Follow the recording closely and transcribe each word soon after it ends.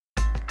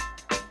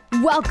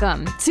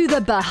Welcome to the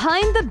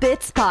Behind the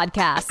Bits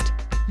podcast.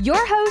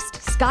 Your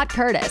host, Scott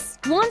Curtis,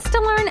 wants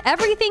to learn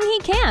everything he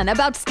can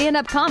about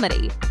stand-up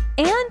comedy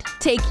and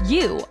take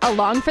you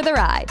along for the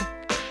ride.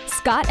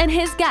 Scott and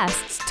his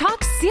guests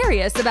talk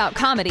serious about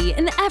comedy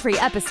in every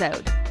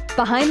episode.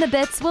 Behind the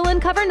Bits will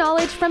uncover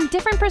knowledge from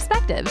different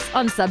perspectives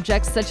on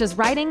subjects such as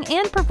writing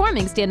and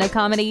performing stand-up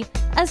comedy,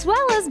 as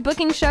well as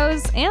booking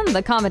shows and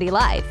the comedy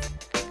life.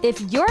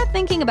 If you're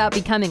thinking about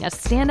becoming a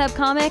stand-up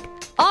comic,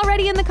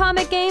 already in the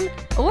comic game,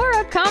 or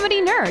a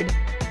comedy nerd,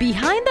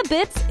 Behind the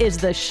Bits is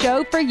the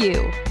show for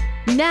you.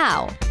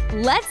 Now,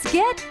 let's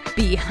get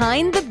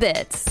Behind the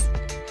Bits.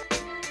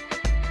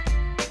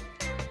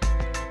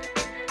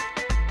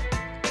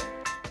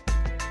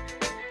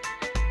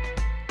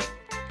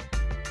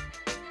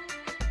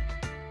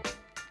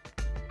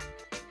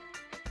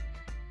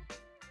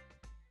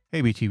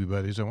 Hey, BTB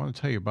buddies, I want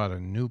to tell you about a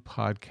new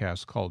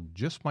podcast called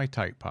Just My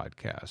Type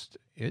Podcast.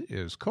 It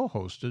is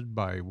co-hosted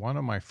by one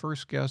of my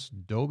first guests,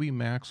 Dobie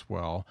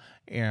Maxwell,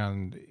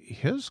 and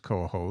his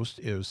co-host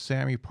is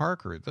Sammy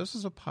Parker. This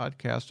is a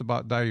podcast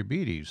about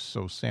diabetes.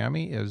 So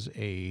Sammy is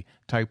a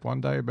type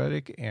 1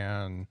 diabetic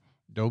and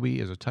Dobie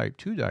is a type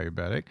 2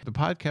 diabetic. The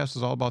podcast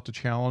is all about the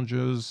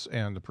challenges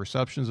and the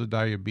perceptions of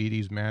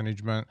diabetes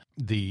management,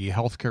 the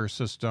healthcare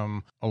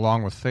system,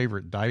 along with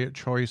favorite diet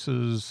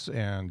choices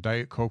and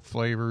Diet Coke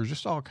flavors,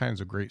 just all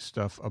kinds of great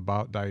stuff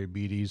about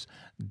diabetes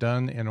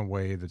done in a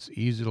way that's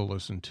easy to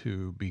listen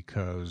to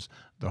because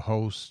the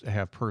hosts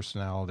have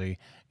personality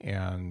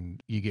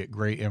and you get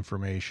great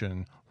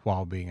information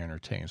while being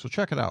entertained. So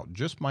check it out.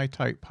 Just My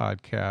Type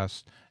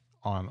Podcast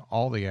on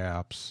all the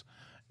apps.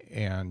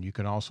 And you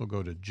can also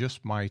go to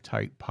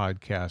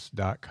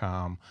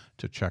justmytypepodcast.com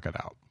to check it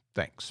out.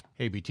 Thanks.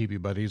 Hey,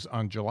 BTB buddies.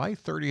 On July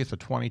 30th of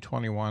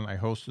 2021, I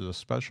hosted a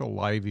special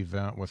live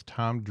event with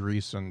Tom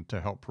Dreesen to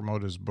help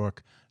promote his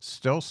book,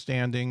 Still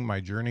Standing,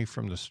 My Journey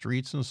from the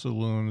Streets and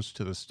Saloons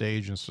to the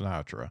Stage in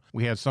Sinatra.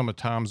 We had some of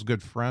Tom's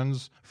good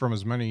friends from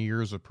his many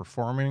years of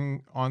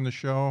performing on the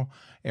show,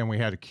 and we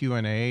had a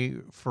Q&A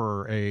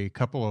for a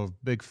couple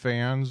of big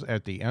fans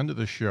at the end of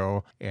the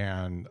show,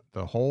 and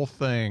the whole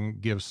thing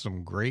gives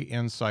some great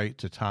insight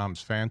to Tom's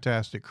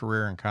fantastic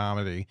career in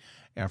comedy.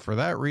 And for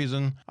that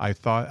reason, I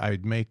thought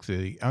I'd make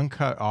the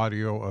uncut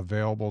audio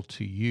available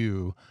to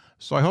you.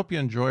 So I hope you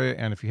enjoy it.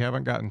 And if you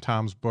haven't gotten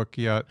Tom's book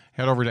yet,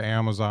 head over to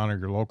Amazon or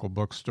your local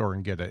bookstore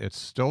and get it. It's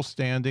Still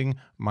Standing,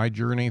 My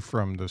Journey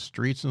from the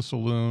Streets and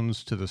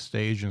Saloons to the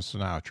Stage in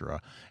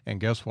Sinatra. And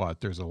guess what?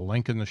 There's a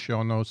link in the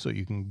show notes so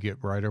you can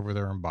get right over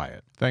there and buy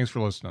it. Thanks for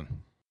listening.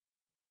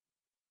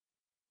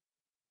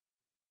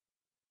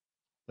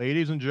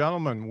 Ladies and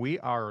gentlemen, we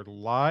are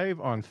live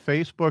on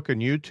Facebook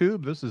and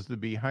YouTube. This is the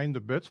Behind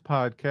the Bits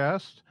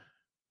podcast.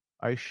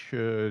 I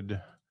should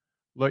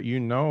let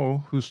you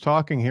know who's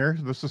talking here.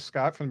 This is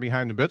Scott from the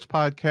Behind the Bits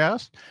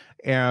podcast.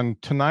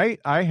 And tonight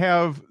I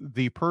have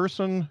the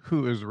person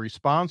who is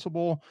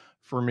responsible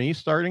for me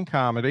starting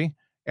comedy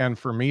and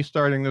for me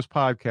starting this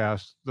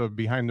podcast, the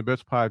Behind the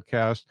Bits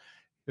podcast.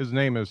 His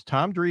name is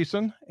Tom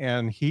Dreesen,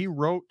 and he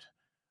wrote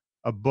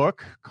a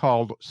book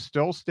called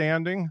Still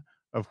Standing,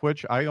 of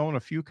which I own a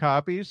few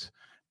copies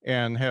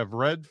and have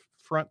read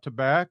front to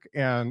back.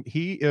 And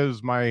he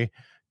is my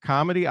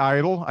comedy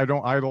idol. I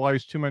don't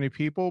idolize too many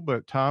people,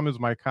 but Tom is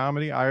my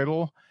comedy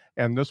idol.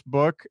 And this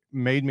book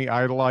made me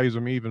idolize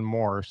him even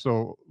more.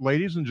 So,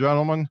 ladies and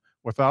gentlemen,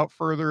 without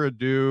further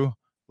ado,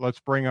 let's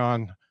bring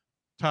on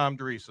Tom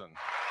Dreesen.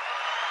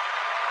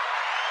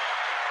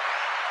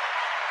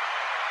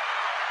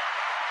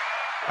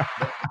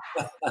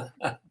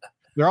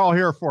 They're all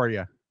here for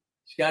you.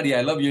 Scotty, I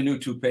love your new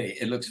toupee.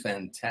 It looks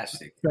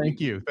fantastic. Thank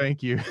you.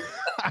 Thank you.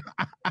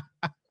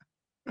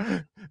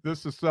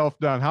 This is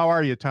self-done. How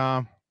are you,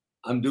 Tom?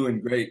 I'm doing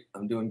great.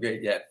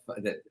 Yeah,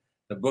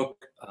 the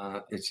book,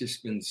 it's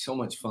just been so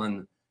much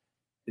fun.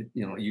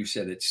 You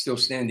said it's Still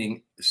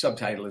Standing. The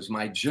subtitle is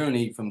My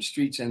Journey from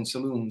Streets and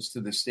Saloons to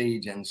the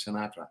Stage and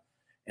Sinatra.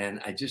 And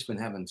I've just been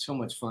having so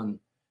much fun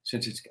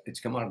since it's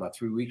come out about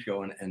 3 weeks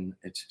ago, and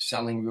it's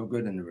selling real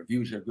good and the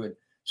reviews are good.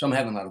 So I'm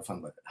having a lot of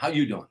fun with it. How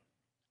you doing?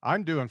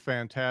 I'm doing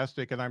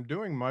fantastic, and I'm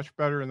doing much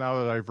better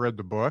now that I've read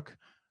the book.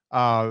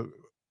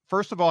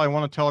 First of all, I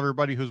want to tell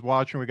everybody who's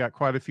watching, we got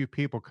quite a few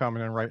people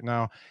coming in right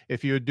now.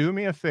 If you would do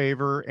me a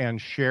favor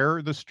and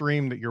share the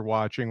stream that you're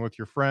watching with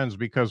your friends,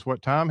 because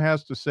what Tom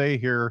has to say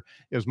here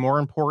is more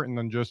important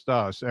than just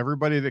us.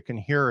 Everybody that can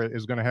hear it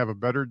is going to have a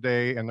better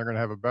day, and they're going to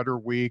have a better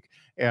week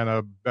and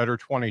a better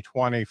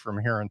 2020 from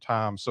hearing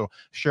Tom. So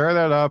share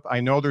that up.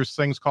 I know there's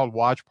things called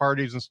watch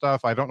parties and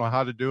stuff. I don't know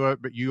how to do it,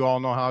 but you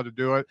all know how to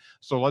do it.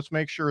 So let's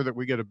make sure that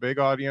we get a big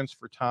audience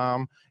for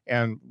Tom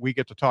and we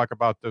get to talk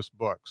about this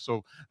book.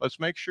 So let's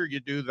make sure you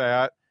do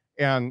that.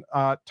 And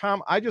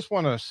Tom, I just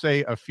want to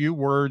say a few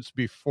words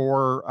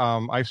before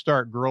I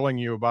start grilling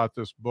you about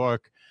this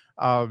book.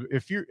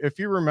 If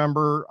you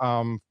remember,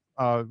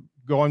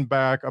 going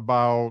back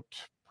about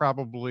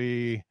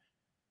probably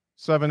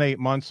 7-8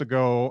 months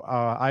ago,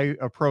 I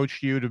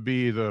approached you to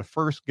be the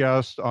first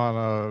guest on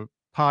a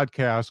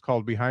podcast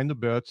called Behind the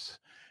Bits.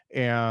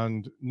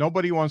 And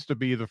nobody wants to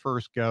be the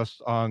first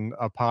guest on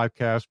a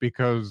podcast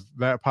because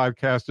that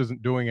podcast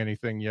isn't doing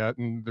anything yet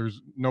and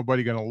there's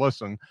nobody going to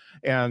listen.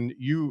 And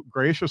you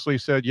graciously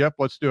said, yep,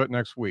 let's do it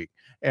next week.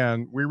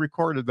 And we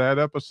recorded that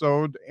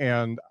episode,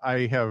 and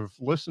I have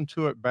listened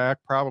to it back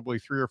probably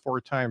 3 or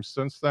 4 times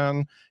since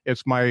then.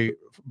 It's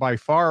by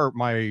far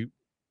my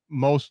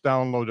most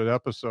downloaded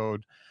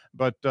episode.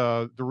 But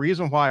the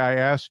reason why I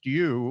asked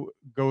you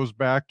goes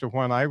back to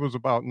when I was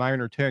about 9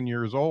 or 10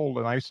 years old,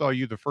 and I saw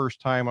you the first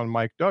time on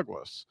Mike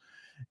Douglas.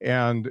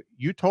 And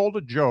you told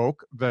a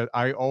joke that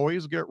I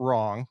always get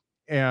wrong.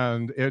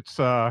 And it's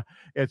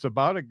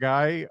about a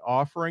guy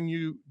offering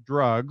you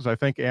drugs, I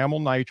think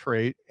amyl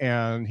nitrate,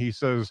 and he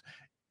says,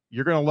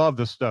 you're going to love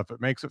this stuff.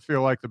 It makes it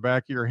feel like the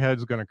back of your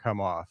head's going to come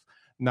off.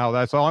 Now,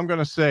 that's all I'm going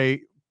to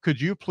say. Could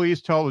you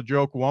please tell the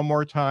joke one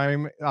more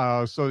time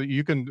so that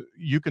you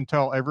can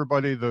tell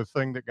everybody the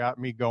thing that got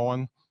me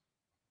going?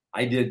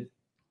 I did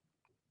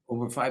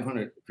over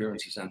 500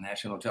 appearances on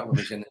national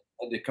television.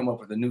 I had to come up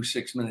with a new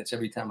 6 minutes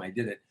every time I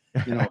did it.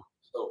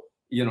 So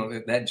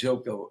that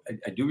joke, though,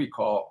 I do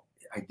recall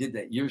I did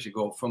that years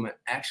ago from an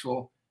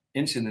actual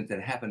incident that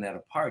happened at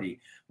a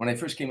party. When I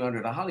first came out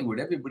to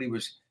Hollywood,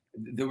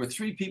 there were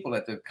 3 people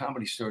at the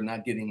Comedy Store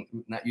not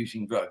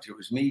using drugs. It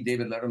was me,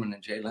 David Letterman,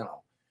 and Jay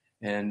Leno.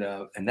 And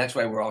that's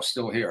why we're all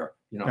still here,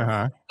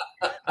 Uh-huh.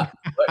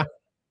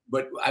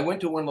 but I went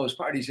to one of those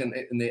parties, and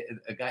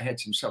a guy had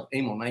some stuff,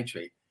 amyl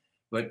nitrate.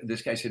 But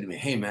this guy said to me,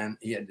 hey, man,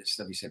 he had this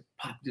stuff. He said,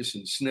 pop this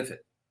and sniff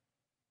it.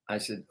 I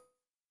said,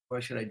 why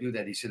should I do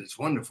that? He said, it's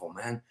wonderful,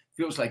 man.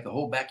 Feels like the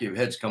whole back of your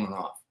head's coming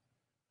off.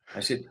 I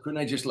said, couldn't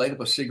I just light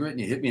up a cigarette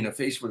and you hit me in the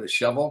face with a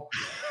shovel?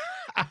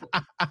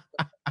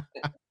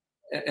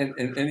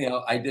 and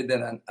anyhow, I did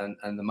that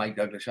on the Mike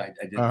Douglas show. I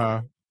did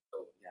that.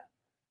 So, yeah.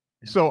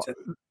 So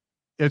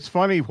it's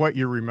funny what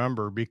you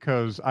remember,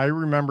 because I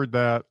remembered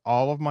that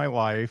all of my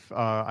life.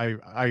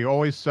 I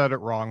always said it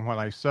wrong when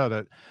I said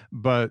it,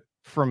 but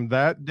from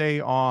that day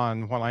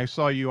on, when I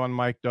saw you on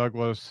Mike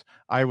Douglas,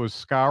 I was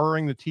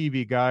scouring the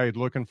TV guide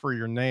looking for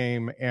your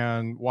name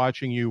and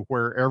watching you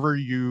wherever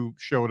you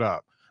showed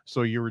up.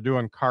 So you were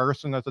doing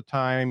Carson at the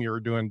time, you were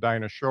doing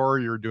Dinah Shore,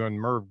 you were doing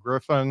Merv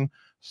Griffin,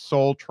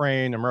 Soul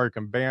Train,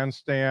 American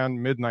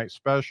Bandstand, Midnight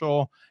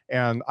Special,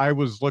 and I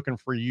was looking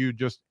for you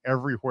just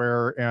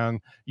everywhere.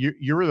 And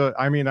you were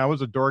I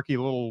was a dorky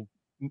little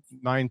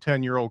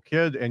 9-10-year-old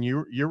kid, and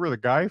you were the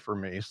guy for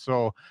me.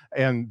 So,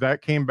 and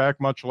that came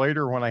back much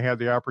later when I had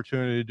the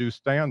opportunity to do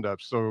stand-up.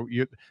 So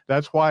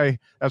that's why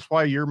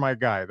you're my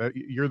guy. That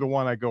you're the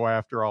one I go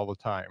after all the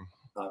time.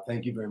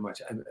 Thank you very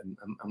much.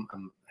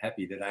 I'm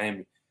happy that I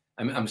am.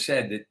 I'm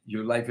sad that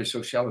your life is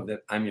so shallow that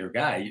I'm your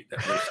guy.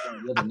 There's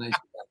some other nice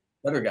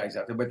better guys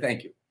out there, but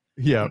thank you.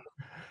 Yeah.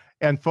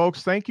 And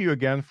folks, thank you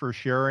again for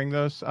sharing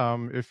this.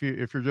 If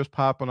you're just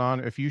popping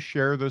on, if you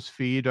share this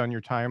feed on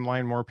your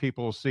timeline, more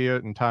people will see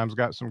it. And Tom's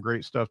got some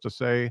great stuff to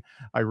say.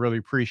 I really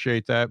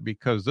appreciate that,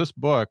 because this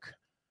book,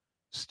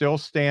 Still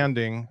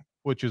Standing,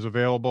 which is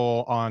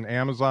available on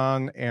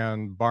Amazon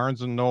and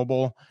Barnes and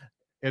Noble,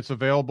 it's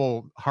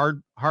available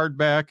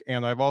hardback,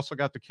 and I've also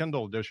got the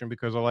Kindle edition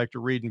because I like to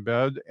read in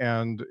bed.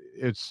 And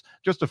it's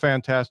just a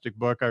fantastic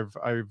book.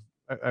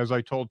 As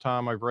I told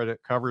Tom, I've read it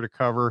cover to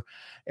cover.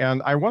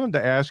 And I wanted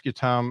to ask you,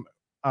 Tom,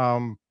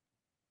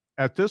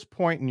 at this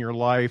point in your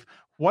life,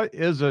 what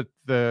is it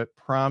that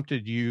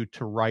prompted you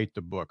to write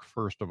the book,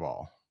 first of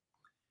all?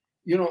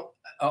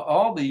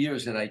 All the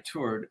years that I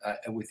toured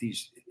with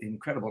these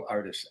incredible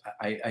artists,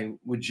 I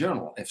would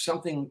journal. If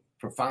something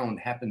profound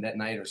happened that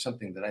night or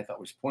something that I thought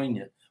was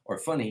poignant or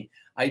funny,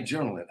 I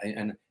journal it.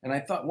 And I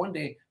thought one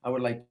day I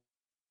would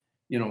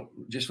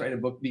just write a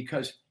book,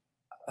 because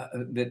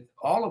that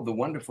all of the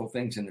wonderful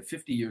things in the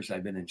 50 years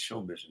I've been in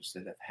show business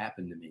that have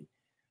happened to me,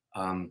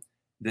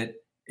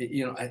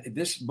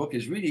 this book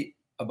is really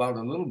about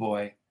a little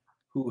boy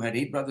who had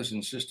 8 brothers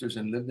and sisters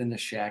and lived in a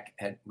shack.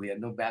 We had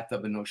no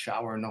bathtub and no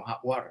shower and no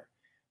hot water.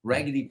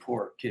 Raggedy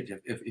poor kids.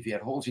 If you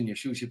had holes in your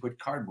shoes, you put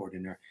cardboard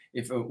in there.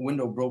 If a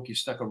window broke, you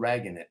stuck a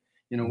rag in it.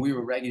 We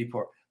were raggedy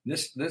poor.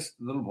 This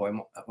little boy,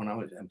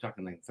 I'm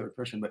talking like third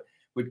person, but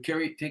would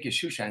take his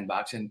shoe shine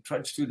box and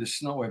trudge through the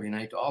snow every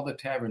night to all the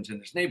taverns in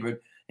his neighborhood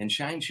and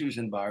shine shoes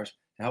in bars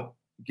to help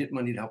get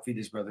money to help feed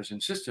his brothers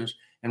and sisters.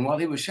 And while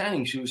he was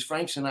shining shoes,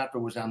 Frank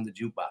Sinatra was on the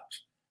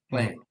jukebox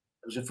playing.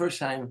 It was the first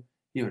time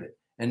he heard it.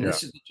 And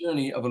this is the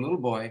journey of a little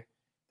boy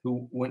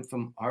who went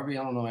from Harvey,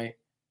 Illinois,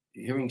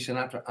 hearing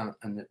Sinatra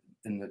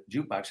in the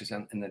jukeboxes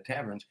in the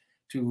taverns,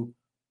 to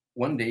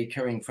one day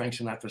carrying Frank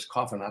Sinatra's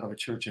coffin out of a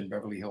church in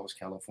Beverly Hills,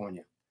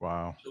 California.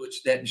 Wow. So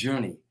it's that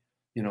journey,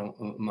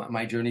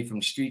 my journey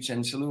from streets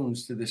and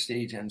saloons to the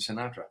stage and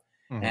Sinatra.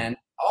 Mm-hmm. And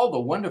all the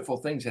wonderful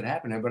things that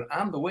happened there. But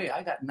on the way,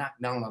 I got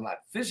knocked down a lot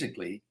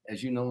physically,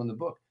 as you know in the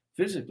book,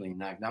 physically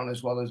knocked down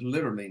as well as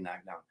literally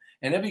knocked down.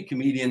 And every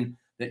comedian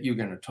that you're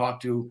going to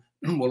talk to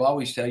will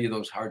always tell you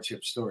those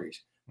hardship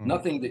stories. Mm-hmm.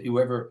 Nothing that you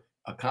ever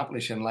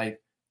accomplish in life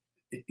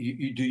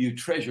you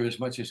treasure as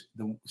much as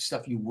the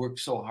stuff you worked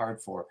so hard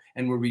for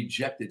and were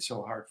rejected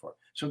so hard for.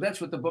 So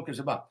that's what the book is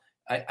about.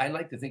 I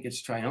like to think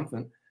it's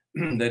triumphant,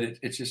 that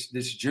it's just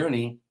this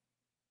journey.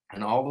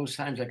 And all those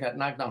times I got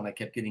knocked down, I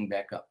kept getting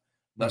back up.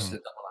 Thus the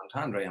double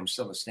entendre, I'm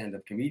still a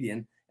stand-up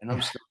comedian and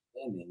I'm still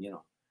standing, you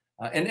know.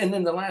 And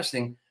then the last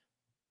thing,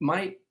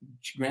 my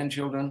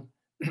grandchildren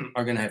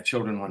are going to have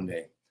children one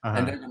day.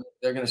 And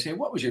they're going to say,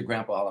 what was your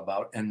grandpa all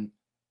about? And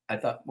I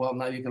thought, well,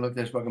 now you can look at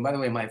this book. And by the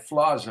way, my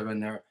flaws are in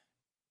there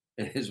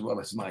as well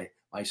as my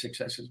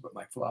successes, but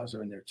my flaws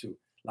are in there too.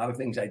 A lot of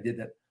things I did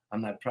that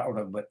I'm not proud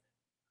of, but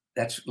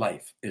that's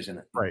life, isn't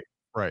it? Right.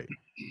 Right.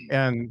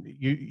 And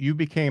you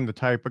became the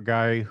type of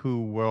guy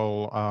who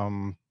will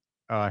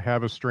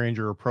have a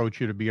stranger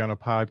approach you to be on a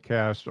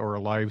podcast or a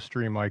live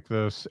stream like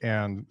this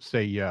and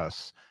say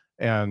yes.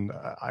 And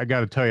I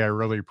got to tell you, I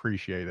really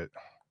appreciate it.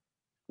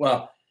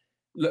 Well,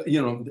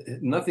 you know,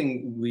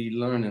 nothing we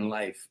learn in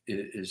life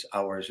is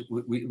ours.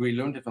 We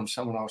learned it from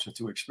someone else or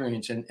through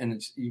experience. And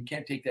it's, you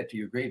can't take that to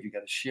your grave. You got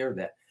to share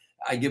that.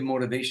 I give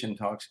motivation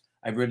talks.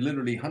 I've read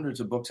literally hundreds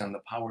of books on the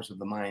powers of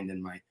the mind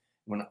in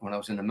when I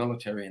was in the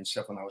military and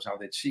stuff, when I was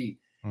out at sea,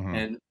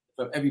 and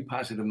every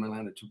positive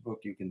attitude book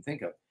you can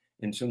think of.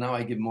 And so now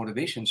I give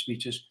motivation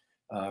speeches,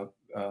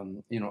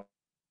 you know,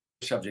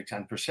 subjects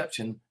on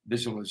perception,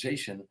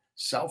 visualization,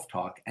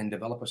 self-talk, and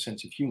develop a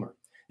sense of humor.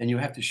 And you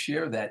have to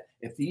share that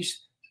if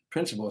these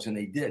principles, and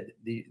they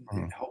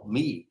helped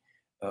me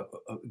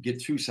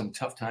get through some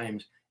tough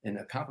times and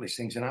accomplish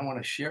things. And I want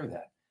to share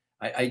that.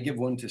 I give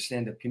one to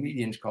stand-up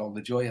comedians called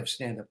The Joy of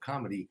Stand-Up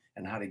Comedy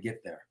and How to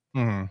Get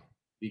There.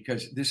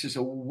 Because this is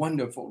a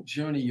wonderful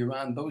journey you're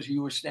on. Those of you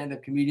who are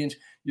stand-up comedians,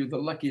 you're the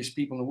luckiest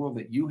people in the world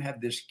that you have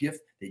this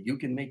gift that you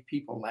can make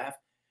people laugh.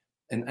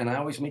 And I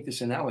always make this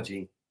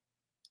analogy.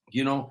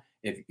 You know,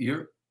 if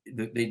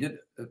they did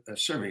a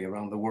survey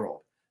around the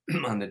world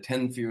on the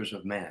 10 fears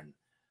of man.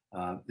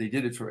 They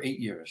did it for 8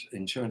 years,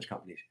 insurance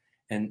companies.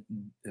 And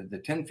the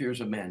 10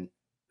 fears of man,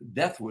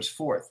 death was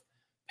fourth.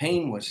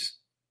 Pain was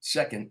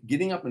second.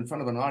 Getting up in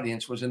front of an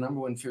audience was the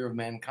number one fear of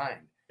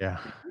mankind. Yeah.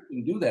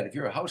 You can do that. If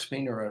you're a house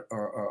painter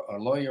or a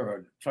lawyer or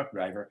a truck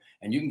driver,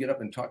 and you can get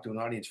up and talk to an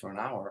audience for an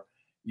hour,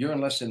 you're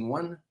in less than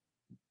 1%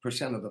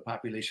 of the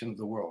population of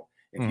the world.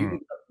 If you can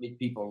make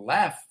people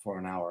laugh for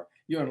an hour,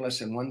 you're in less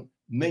than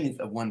 1/1,000,000th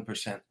of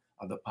 1%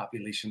 of the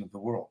population of the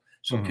world.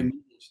 So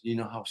comedians, you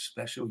know how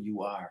special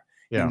you are.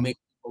 Yeah. You make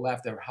people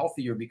laugh. They're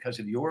healthier because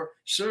of your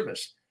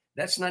service.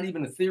 That's not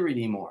even a theory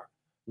anymore.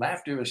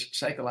 Laughter is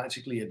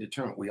psychologically a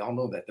deterrent. We all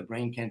know that. The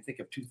brain can't think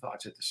of two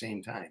thoughts at the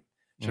same time.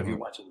 So if you're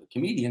watching a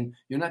comedian,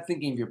 you're not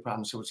thinking of your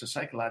problem. So it's a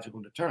psychological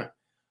deterrent.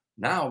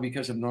 Now,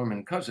 because of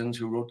Norman Cousins,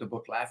 who wrote the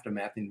book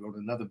Laughtermath and wrote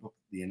another book,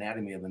 The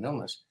Anatomy of an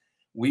Illness,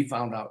 we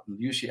found out,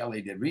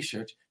 UCLA did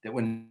research, that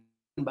when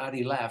the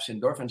body laughs,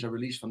 endorphins are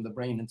released from the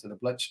brain into the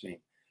bloodstream.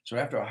 So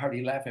after a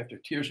hearty laugh, after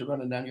tears are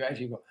running down your eyes,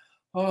 you go,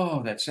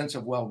 oh, that sense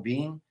of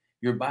well-being,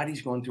 your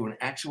body's going through an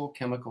actual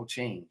chemical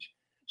change.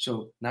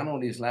 So not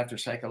only is laughter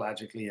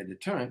psychologically a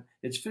deterrent,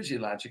 it's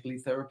physiologically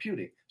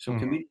therapeutic. So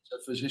comedians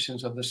are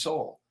physicians of the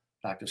soul,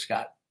 Dr.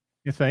 Scott.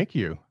 Yeah, thank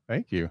you.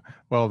 Thank you.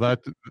 Well,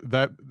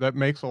 that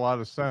makes a lot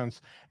of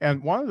sense.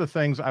 And one of the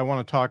things I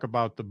want to talk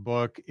about the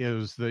book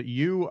is that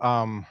you,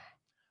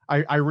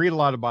 I read a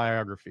lot of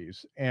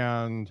biographies,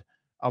 and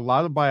a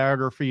lot of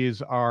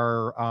biographies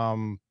are,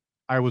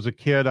 I was a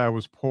kid, I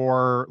was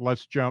poor,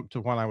 let's jump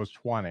to when I was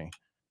 20.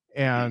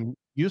 And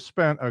you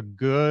spent a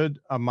good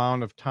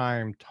amount of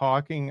time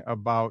talking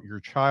about your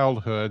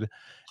childhood,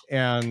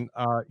 and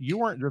you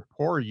weren't just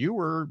poor, you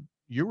were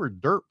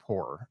dirt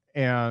poor.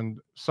 And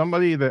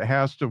somebody that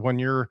has to, when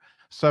you're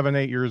 7,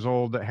 8 years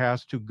old, that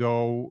has to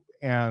go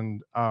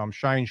and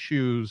shine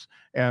shoes,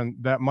 and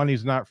that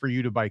money's not for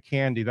you to buy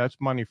candy, that's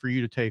money for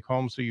you to take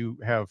home so you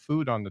have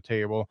food on the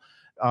table.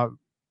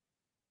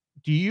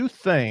 Do you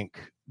think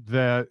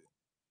that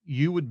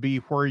you would be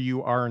where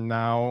you are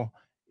now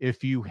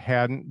if you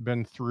hadn't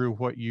been through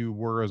what you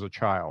were as a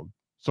child?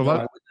 So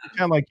let's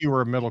pretend like you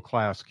were a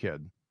middle-class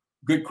kid.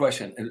 Good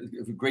question.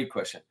 Great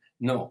question.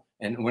 No.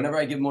 And whenever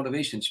I give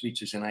motivation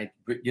speeches and I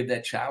give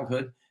that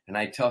childhood and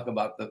I talk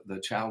about the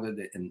childhood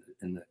in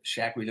the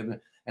shack we live in,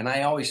 and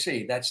I always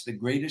say that's the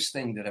greatest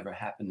thing that ever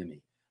happened to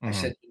me. I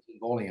said in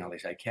bowling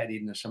alleys, I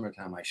caddied in the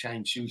summertime, I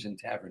shined shoes in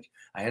taverns,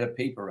 I had a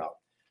paper route.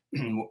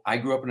 I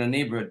grew up in a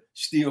neighborhood,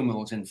 steel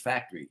mills and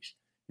factories,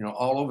 you know,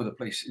 all over the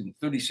place, in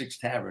 36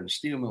 taverns,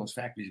 steel mills,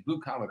 factories, blue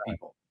collar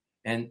people.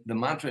 And the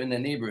mantra in the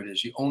neighborhood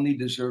is you only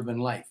deserve in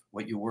life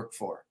what you work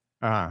for.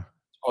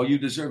 All you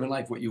deserve in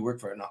life, what you work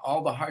for. Now,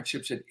 all the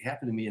hardships that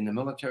happened to me in the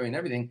military and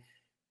everything,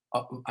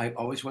 I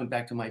always went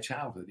back to my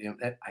childhood. You know,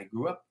 that I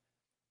grew up,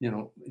 you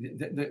know,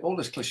 the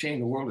oldest cliche in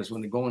the world is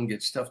when the going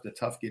gets tough, the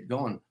tough get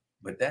going.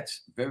 But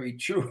that's very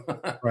true.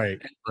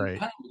 Right.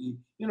 Comedy,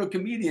 you know,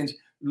 comedians,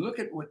 look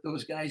at what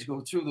those guys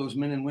go through, those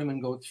men and women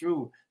go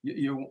through.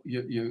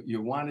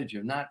 You're wanted,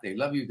 you're not. They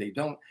love you, they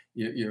don't.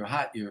 You're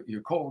hot,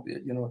 you're cold.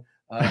 You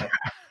know,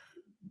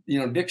 you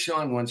know, Dick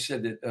Shawn once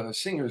said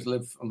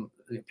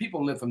that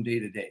people live from day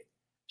to day.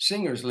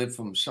 Singers live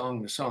from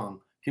song to song.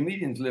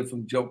 Comedians live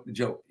from joke to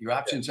joke. Your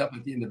option's up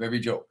at the end of every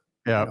joke.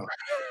 Yeah.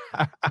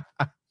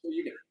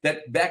 You know?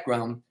 That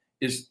background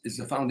is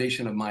the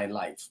foundation of my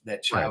life,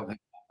 that childhood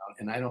background.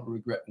 and I don't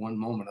regret one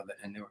moment of it.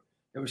 And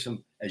there were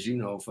some, as you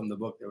know from the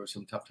book, there were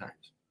some tough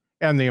times.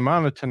 And the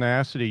amount of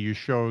tenacity you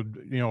showed,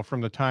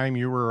 from the time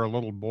you were a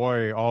little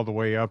boy all the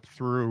way up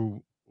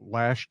through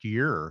last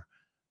year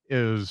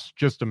is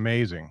just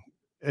amazing.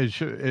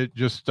 It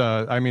just,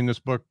 I mean, this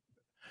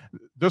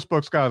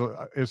book's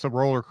got, it's a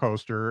roller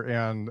coaster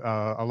and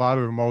a lot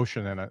of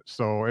emotion in it.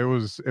 So it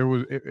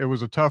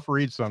was a tough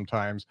read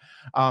sometimes.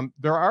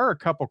 There are a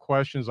couple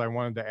questions I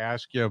wanted to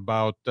ask you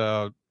about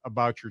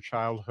your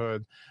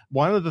childhood.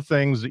 One of the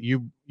things that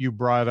you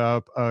brought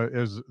up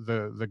is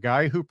the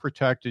guy who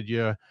protected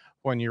you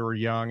when you were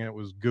young, and it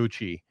was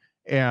Gucci.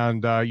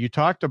 And you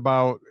talked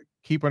about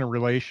keeping a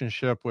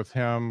relationship with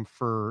him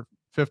for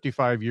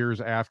 55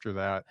 years after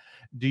that.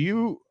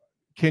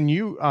 Can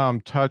you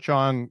touch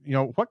on,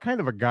 what kind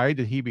of a guy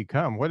did he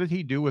become? What did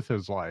he do with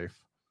his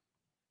life?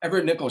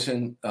 Everett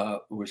Nicholson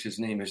was his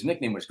name. His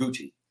nickname was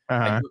Gucci.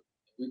 Uh-huh.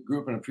 I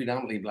grew up in a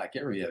predominantly black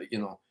area,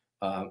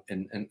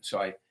 and so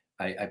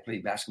I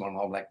played basketball on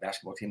an all-black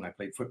basketball team. I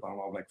played football on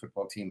an all-black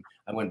football team.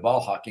 I went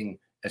ball hawking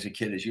as a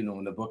kid, as you know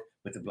in the book,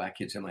 with the black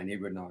kids in my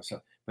neighborhood and all that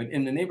stuff. But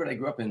in the neighborhood I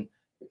grew up in,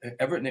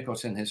 Everett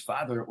Nicholson, his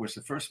father was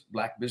the first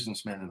black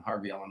businessman in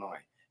Harvey, Illinois.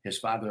 His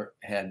father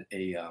had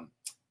a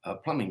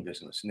plumbing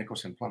business,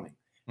 Nicholson Plumbing.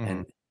 Mm-hmm.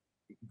 And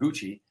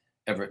Gucci,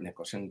 Everett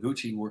Nicholson,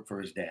 Gucci worked for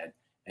his dad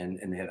and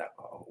they had a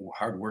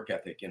hard work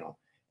ethic,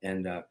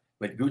 And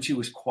but Gucci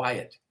was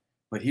quiet,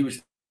 but he was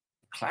a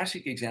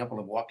classic example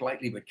of walk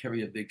lightly but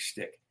carry a big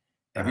stick.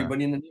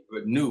 Everybody in the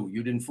neighborhood knew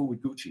you didn't fool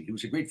with Gucci. He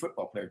was a great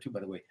football player too, by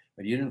the way,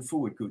 but you didn't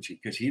fool with Gucci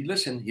because he'd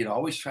listen. He'd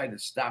always try to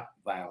stop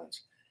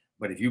violence,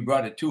 but if you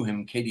brought it to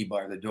him, Katie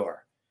barred the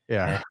door.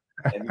 Yeah,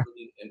 and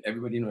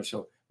everybody knows.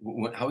 So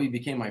how he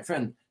became my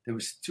friend, there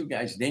was two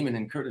guys, Damon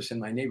and Curtis, in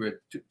my neighborhood,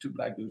 two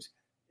black dudes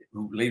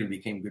who later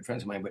became good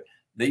friends of mine. But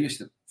they used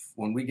to,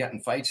 when we got in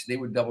fights, they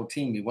would double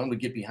team me. One would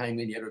get behind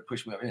me, the other would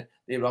push me over.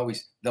 They would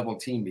always double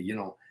team me,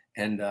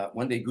 And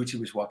one day Gucci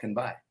was walking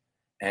by,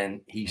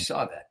 and he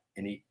saw that,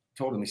 and he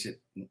told him, he said,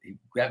 he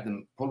grabbed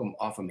him, pulled him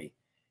off of me.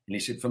 And he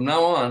said, from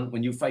now on,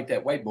 when you fight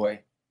that white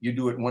boy, you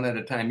do it one at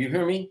a time. You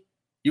hear me?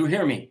 You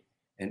hear me?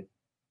 And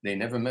they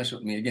never mess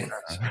with me again.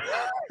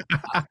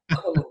 I'm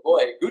a little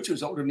boy. Gucci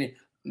was older than me.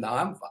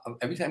 Now,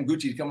 every time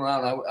Gucci'd come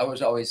around, I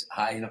was always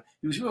high.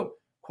 He was real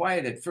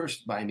quiet at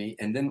first by me.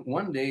 And then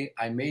one day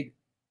I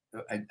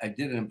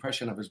did an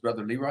impression of his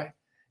brother Leroy,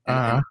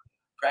 and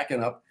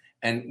cracking up.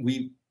 And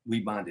we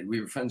bonded. We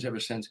were friends ever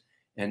since.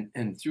 And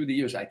through the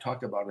years, I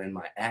talked about it in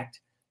my act,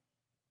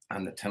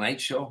 on the Tonight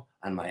Show,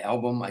 on my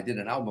album. I did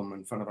an album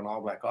in front of an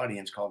all-black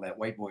audience called That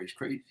White Boy is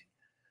Crazy.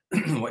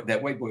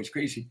 That White Boy is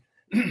Crazy.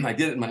 I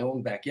did it in my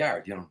own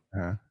backyard,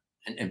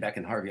 and back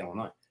in Harvey,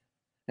 Illinois.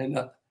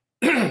 And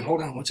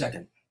hold on one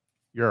second.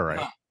 You're all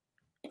right.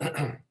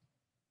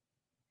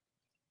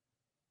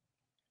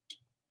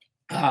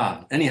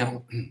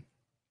 Anyhow, you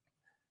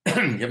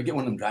ever get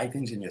one of them dry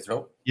things in your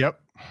throat? Yep.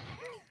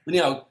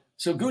 But,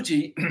 so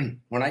Gucci,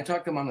 when I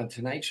talked to him on the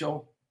Tonight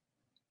Show,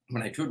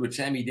 when I toured with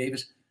Sammy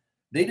Davis,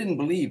 they didn't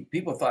believe.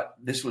 People thought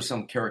this was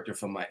some character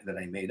that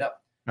I made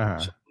up.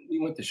 So we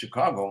went to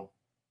Chicago,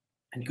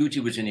 and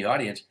Gucci was in the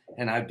audience,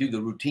 and I'd do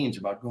the routines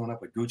about growing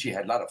up with Gucci. I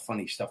had a lot of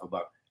funny stuff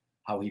about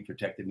how he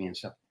protected me and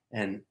stuff.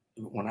 And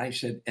when I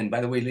said, and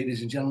by the way,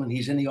 ladies and gentlemen,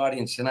 he's in the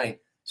audience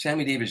tonight,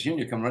 Sammy Davis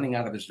Jr. come running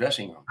out of his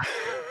dressing room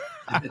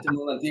at the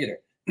Milan Theater,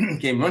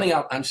 came running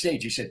out on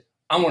stage. He said,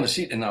 I want a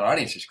seat, and our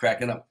audience is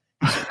cracking up.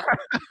 Of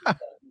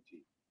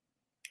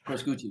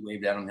course, Gucci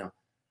waved at him.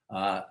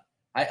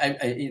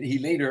 He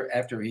later,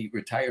 after he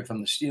retired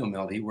from the steel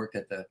mill, he worked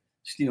at the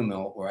steel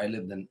mill where I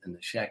lived in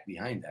the shack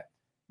behind that.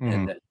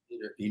 Mm-hmm. And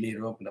he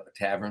later opened up a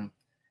tavern.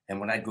 And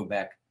when I'd go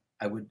back,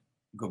 I would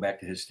go back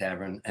to his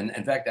tavern. And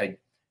in fact,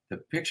 the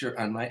picture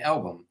on my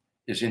album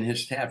is in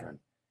his tavern.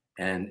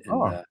 And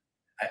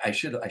I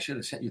should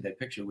have sent you that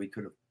picture. We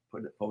could have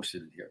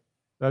posted it here.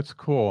 That's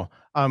cool.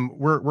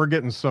 We're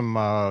getting some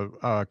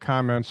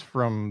comments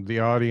from the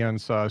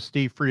audience.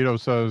 Steve Frito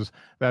says,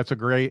 that's a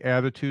great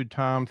attitude,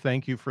 Tom.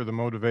 Thank you for the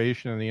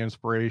motivation and the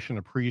inspiration.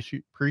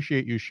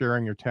 Appreciate you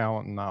sharing your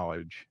talent and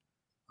knowledge.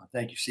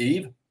 Thank you,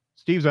 Steve.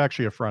 Steve's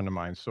actually a friend of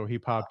mine, so he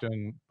popped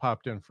in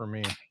for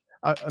me.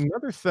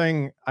 Another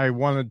thing I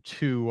wanted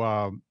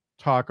to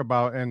talk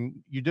about, and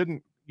you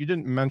didn't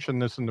mention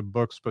this in the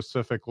book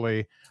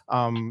specifically.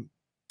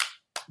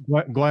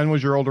 Glenn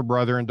was your older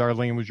brother and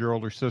Darlene was your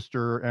older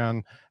sister.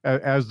 And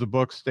as the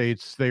book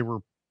states, they were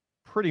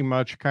pretty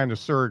much kind of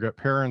surrogate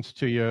parents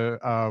to you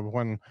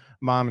when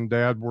mom and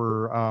dad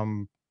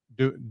were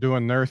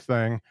doing their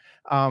thing.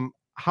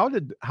 How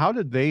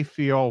did they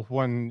feel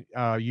when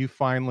you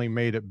finally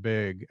made it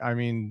big? I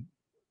mean,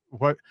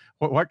 what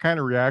kind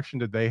of reaction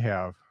did they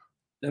have?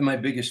 They're my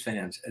biggest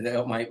fans.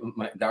 My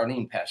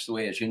Darlene passed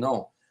away, as you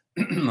know.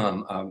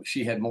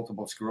 She had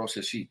multiple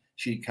sclerosis.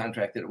 She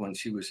contracted it when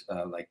she was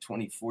like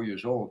 24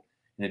 years old,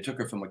 and it took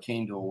her from a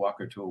cane to a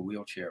walker to a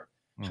wheelchair.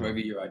 Mm-hmm. So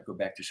every year I'd go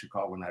back to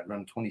Chicago and I'd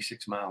run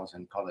 26 miles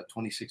and call it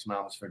 26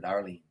 miles for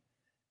Darlene.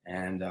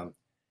 And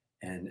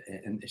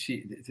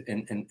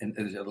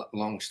there's a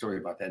long story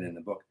about that in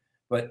the book.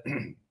 But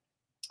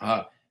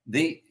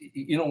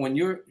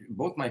When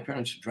both my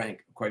parents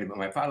drank quite a bit.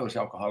 My father was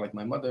alcoholic.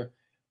 My mother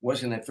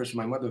wasn't at first.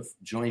 My mother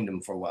joined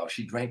him for a while.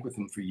 She drank with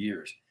him for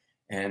years.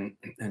 And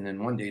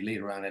then one day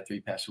later on, after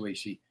he passed away,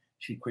 she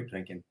quit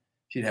drinking.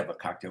 She'd have a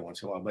cocktail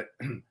once in a while. But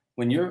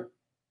when you're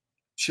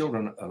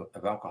children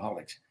of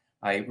alcoholics,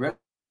 I read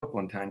a book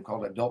one time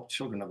called Adult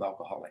Children of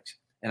Alcoholics.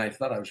 And I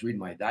thought I was reading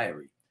my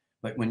diary.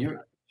 But when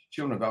you're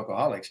children of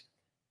alcoholics,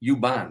 you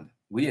bond.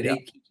 We had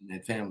 8 kids in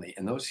that family,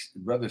 and those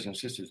brothers and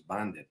sisters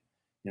bonded.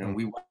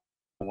 We watched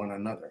one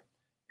another.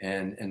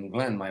 And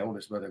Glenn, my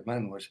oldest brother,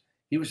 Glenn, was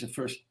the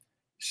first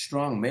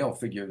strong male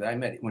figure that I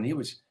met. When he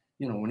was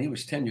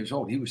 10 years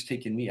old, he was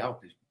taking me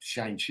out to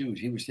shine shoes.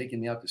 He was taking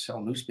me out to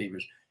sell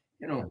newspapers.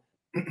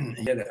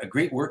 He had a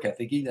great work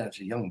ethic, even as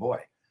a young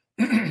boy.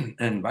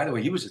 And by the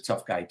way, he was a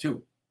tough guy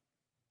too.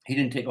 He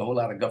didn't take a whole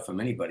lot of guff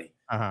from anybody.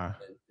 Uh-huh.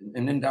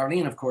 And then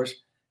Darlene, of course,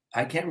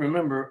 I can't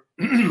remember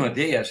a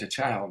day as a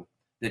child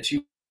that she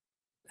was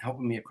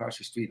helping me across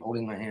the street,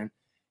 holding my hand.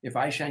 If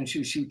I shined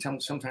shoes, she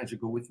would sometimes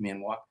go with me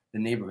and walk the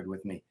neighborhood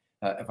with me.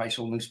 If I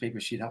sold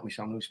newspapers, she'd help me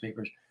sell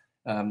newspapers.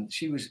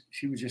 She was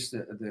just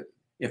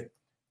if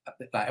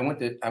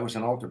I was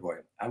an altar boy.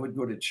 I would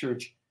go to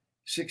church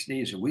 6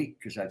 days a week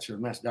because I'd serve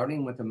mass.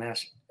 Darlene went to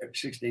mass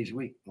 6 days a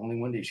week. Only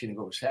one day she didn't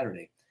go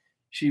Saturday.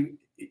 She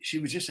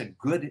was just a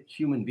good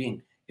human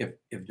being. If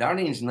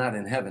Darlene's not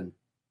in heaven,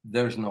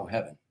 there's no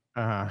heaven.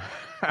 Uh-huh.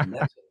 And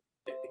that's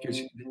it.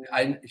 Because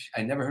I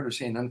never heard her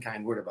say an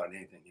unkind word about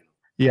anything.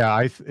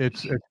 Yeah,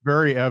 it's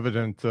very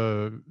evident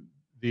the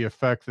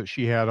effect that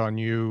she had on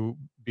you,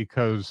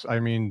 because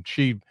in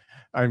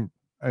a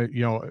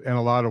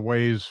lot of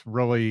ways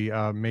really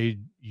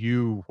made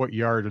you what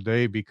you are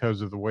today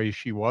because of the way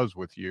she was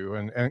with you,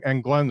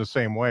 and Glenn the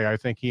same way. I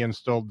think he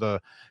instilled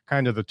the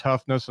kind of the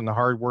toughness and the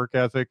hard work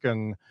ethic,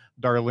 and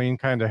Darlene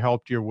kind of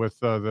helped you with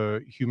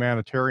the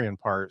humanitarian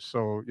part.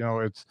 So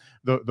it's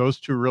those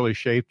two really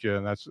shaped you,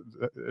 and it's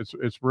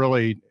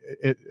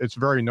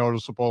very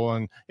noticeable,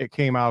 and it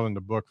came out in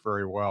the book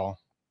very well.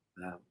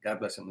 God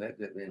bless him.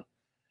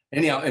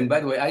 Anyhow, and by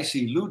the way, I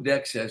see Lou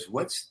Deck says,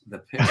 "What's the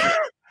picture?"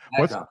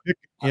 What's the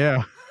picture?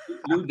 Yeah.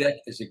 Lou Deck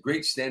is a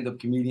great stand-up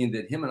comedian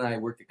that him and I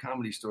worked at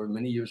Comedy Store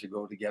many years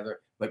ago together.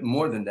 But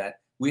more than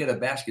that, we had a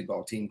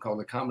basketball team called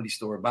the Comedy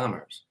Store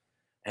Bombers.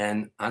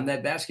 And on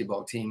that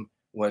basketball team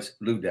was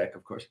Lou Deck,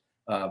 of course,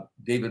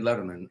 David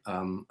Letterman,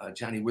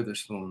 Johnny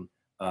Witherspoon,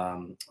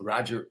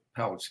 Roger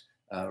Peltz,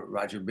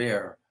 Roger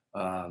Bear.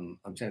 I'm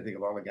trying to think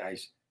of all the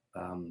guys.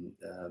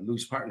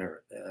 Lou's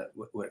partner.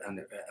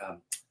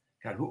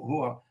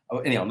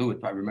 Anyhow, Lou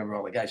would probably remember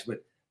all the guys. But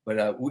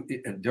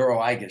Duro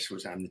Igus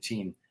was on the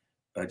team.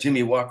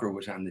 Jimmy Walker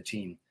was on the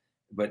team.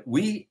 But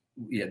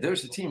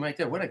there's the team right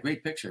there. What a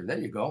great picture. There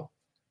you go.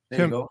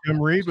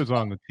 Tim Reed was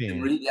on the team.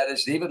 Tim Reed, that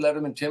is David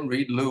Letterman, Tim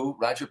Reed, Lou,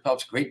 Roger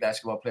Peltz, great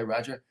basketball player.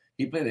 Roger,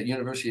 he played at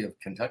University of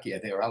Kentucky, I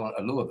think, or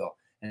Louisville.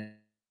 And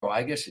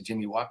Igus,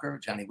 Jimmy Walker,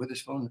 Johnny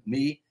Witherspoon,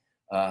 me,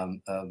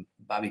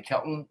 Bobby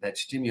Kelton,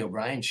 that's Jimmy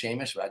O'Brien,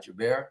 Seamus, Roger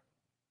Bear,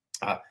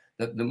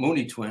 the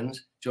Mooney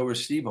twins, Joe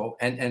Restivo,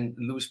 and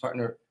Lou's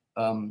partner,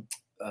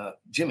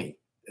 Jimmy.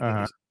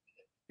 Uh-huh.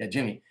 Yeah,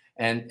 Jimmy.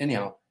 And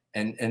anyhow,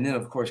 and then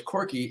of course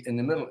Corky in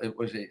the middle. It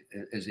was a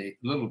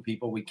little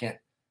people. We can't.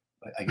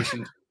 I guess he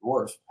was a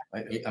dwarf.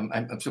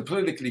 I'm so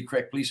politically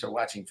correct. Police are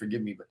watching.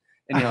 Forgive me, but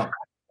anyhow.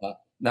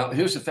 Now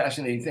here's the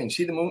fascinating thing.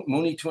 See the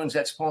Mooney twins?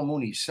 That's Paul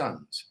Mooney's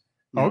sons.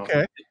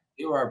 Okay.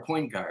 They were our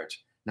point guards.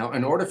 Now,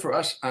 in order for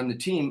us on the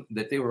team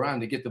that they were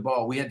on to get the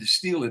ball, we had to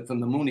steal it from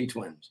the Mooney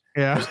twins.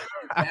 Yeah.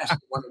 Pass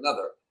one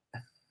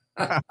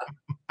another.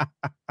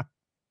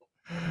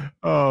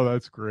 Oh,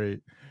 that's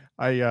great.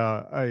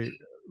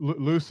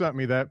 Lou sent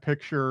me that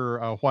picture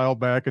a while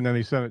back, and then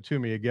he sent it to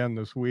me again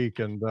this week,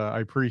 and I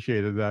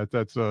appreciated that.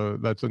 That's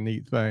a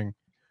neat thing.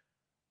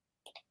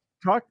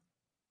 Talk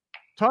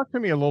to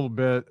me a little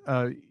bit.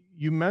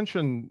 You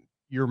mentioned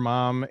your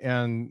mom,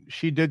 and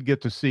she did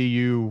get to see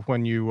you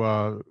when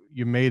you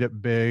made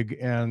it big,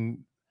 and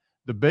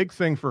the big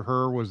thing for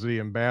her was the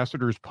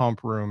Ambassador's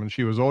Pump Room, and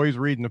she was always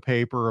reading the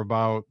paper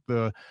about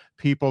the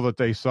people that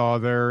they saw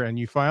there, and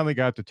you finally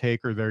got to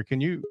take her there.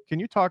 Can you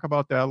talk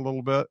about that a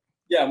little bit?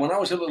 Yeah, when I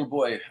was a little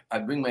boy,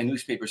 I'd bring my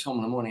newspapers home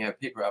in the morning. I have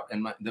paper out,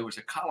 and there was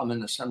a column in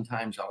the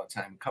Sun-Times all the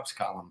time, Cups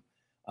column,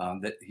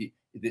 that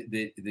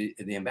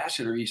the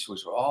Ambassador East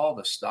was where all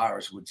the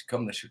stars would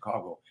come to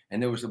Chicago,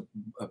 and there was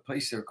a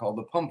place there called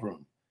the Pump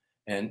Room,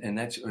 and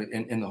that's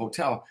in the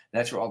hotel.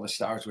 That's where all the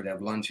stars would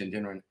have lunch and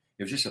dinner, and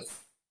it was just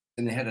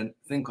and they had a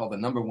thing called the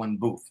number one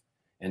booth,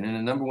 and in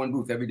the number one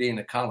booth every day in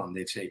the column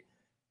they'd say,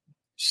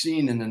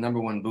 "Seen in the number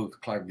one booth,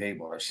 Clark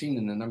Gable," or "Seen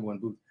in the number one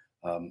booth,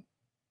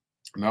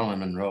 Marilyn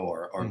Monroe,"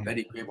 or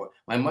Betty Grable.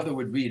 My mother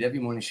would read every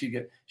morning. She'd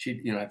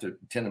after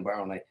 10 and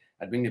borrow night,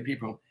 I'd bring the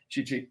paper home.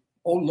 She'd say,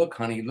 "Oh, look,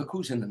 honey, look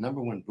who's in the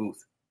number one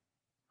booth."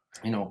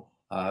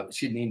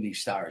 She'd name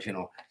these stars,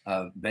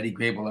 Betty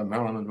Grable or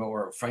Marilyn Monroe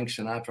or Frank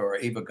Sinatra or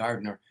Ava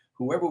Gardner,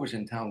 whoever was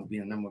in town would be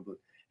in the number one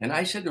booth. And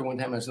I said to her one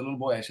time as a little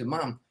boy, I said,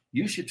 "Mom,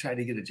 you should try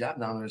to get a job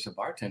down there as a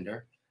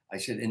bartender." I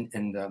said,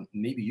 and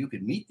maybe you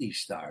could meet these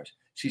stars.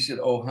 She said,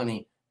 "Oh,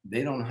 honey,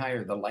 they don't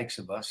hire the likes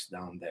of us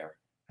down there.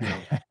 You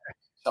know,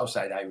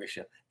 Southside Irish.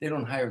 They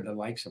don't hire the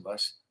likes of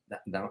us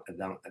down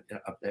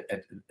up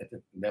at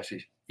the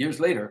message. Years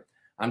later,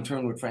 I'm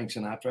touring with Frank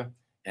Sinatra,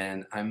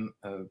 and I'm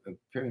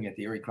appearing at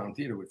the Erie Crown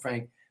Theater with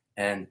Frank.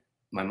 And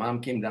my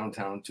mom came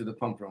downtown to the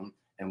pump room,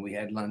 and we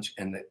had lunch.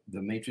 And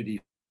the maitre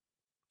d'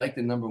 like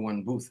the number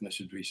one booth,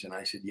 Mr. Dreesen.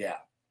 I said, yeah.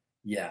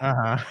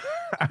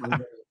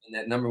 In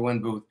that number one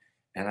booth.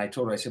 And I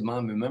told her, I said,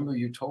 Mom, remember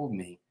you told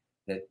me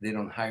that they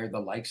don't hire the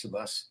likes of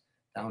us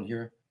down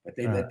here, but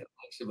they let the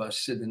likes of us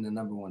sit in the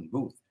number one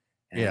booth.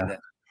 And,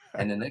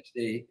 and the next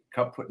day,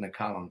 Cup put in a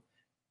column.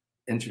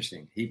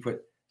 Interesting.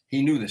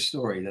 He knew the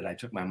story that I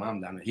took my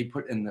mom down there. He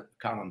put in the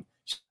column,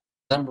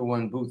 number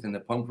one booth in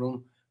the pump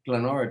room,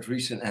 Glenora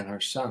Dreesen and her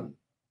son,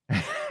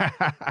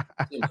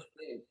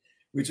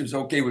 which was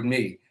okay with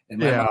me. And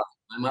my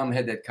mom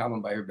had that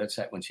column by her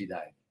bedside when she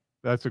died.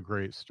 That's a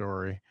great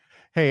story.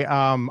 Hey,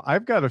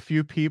 I've got a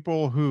few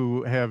people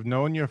who have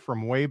known you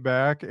from way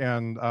back,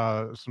 and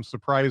some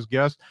surprise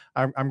guests.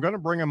 I'm going to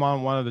bring them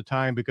on one at a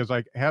time, because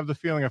I have the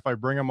feeling if I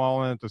bring them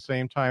all in at the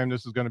same time,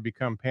 this is going to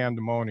become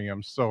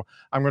pandemonium. So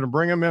I'm going to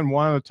bring them in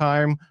one at a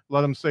time, let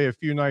them say a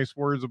few nice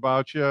words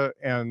about you,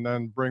 and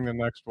then bring the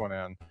next one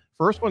in.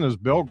 First one is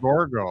Bill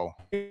Gorgo.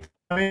 It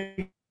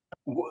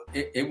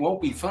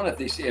won't be fun if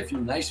they say a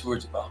few nice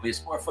words about me.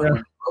 It's more fun when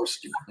they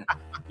roast you.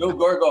 Bill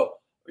Gorgo.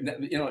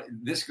 You know,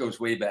 this goes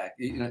way back.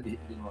 You know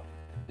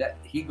that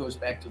he goes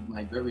back to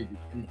my very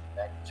beginning,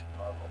 back in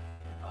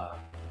Chicago.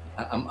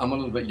 I'm a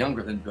little bit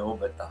younger than Bill,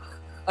 but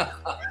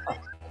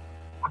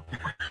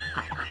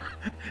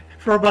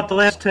for about the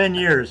last 10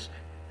 years,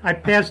 I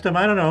passed him.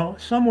 I don't know,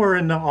 somewhere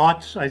in the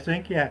aughts, I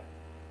think. Yeah.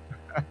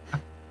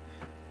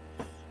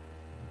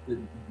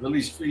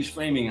 Billy's freeze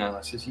framing on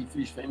us. Is he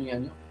freeze framing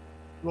on you?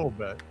 A little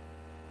bit.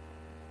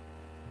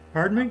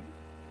 Pardon me?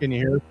 Can you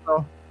hear us,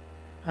 though?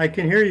 I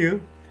can hear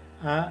you.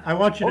 I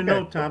want you to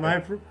know, Tom,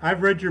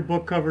 I've read your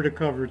book cover to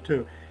cover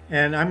too,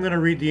 and I'm going to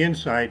read the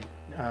inside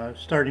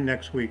starting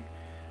next week.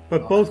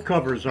 But both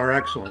covers are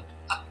excellent.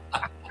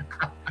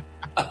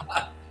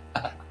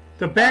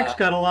 The back's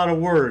got a lot of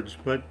words,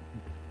 but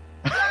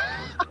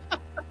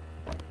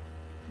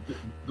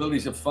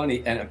Billy's a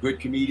funny and a good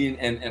comedian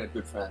and a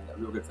good friend, a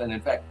real good friend. In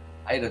fact,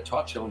 I had a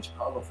talk show in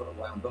Chicago for a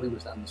while, and Billy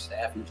was on the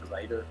staff. He was a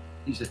writer.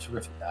 He's a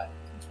terrific guy.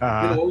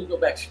 You know, when we go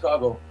back to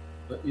Chicago.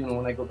 But, you know,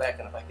 when I go back,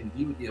 and if I can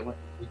be with you,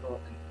 we go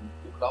and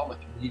with all the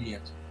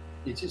comedians,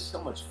 it's just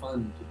so much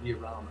fun to be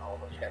around all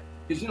those guys.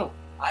 Because, you know,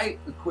 I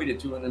equate it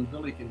to, and then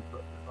Billy can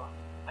put it on,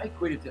 I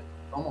equate it to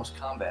almost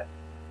combat.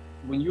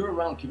 When you're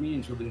around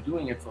comedians who've been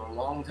doing it for a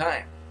long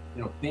time,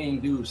 you know,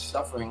 paying dues,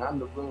 suffering, on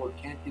the road,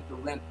 can't get the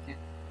rent,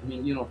 I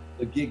mean, you know,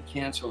 the gig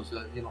cancels,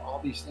 you know, all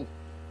these things.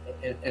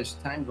 As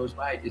time goes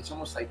by, it's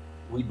almost like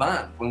we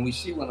bond. When we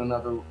see one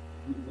another,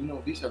 we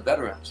know these are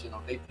veterans, you know,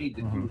 they paid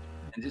the dues.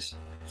 And just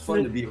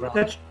fun to be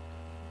around.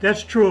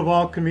 That's true of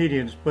all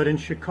comedians, but in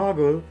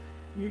Chicago,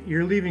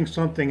 you're leaving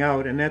something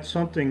out, and that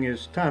something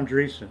is Tom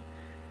Dreesen.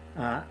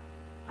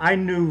 I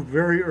knew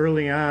very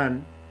early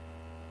on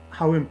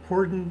how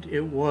important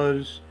it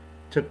was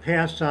to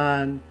pass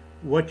on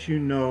what you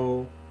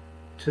know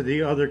to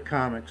the other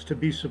comics, to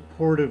be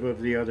supportive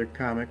of the other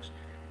comics,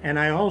 and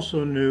I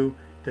also knew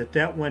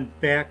that went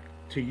back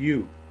to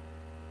you.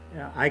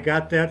 I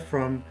got that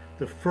from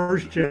the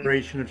first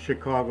generation of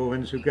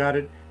Chicagoans who got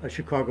it,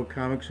 Chicago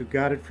comics who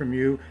got it from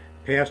you,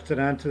 passed it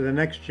on to the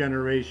next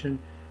generation,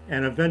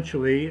 and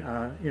eventually,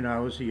 you know, I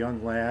was a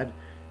young lad,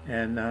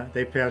 and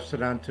they passed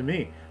it on to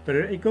me. But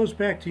it goes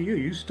back to you.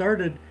 You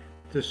started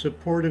the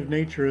supportive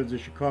nature of the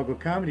Chicago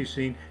comedy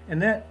scene,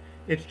 and that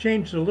it's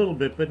changed a little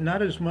bit, but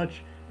not as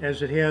much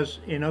as it has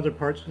in other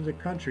parts of the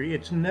country.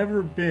 It's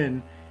never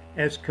been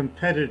as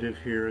competitive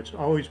here. It's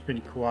always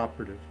been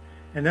cooperative,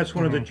 and that's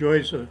one of the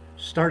joys of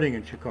starting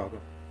in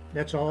Chicago.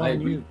 That's all I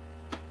knew.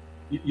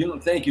 You know,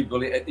 thank you,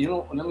 Billy. You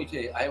know, let me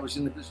tell you, I was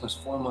in the business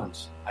 4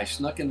 months. I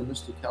snuck into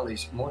Mr.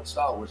 Kelly's. Mort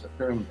Sahl was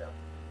appearing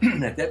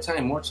there. At that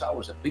time, Mort Sahl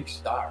was a big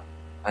star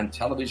on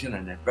television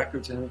and had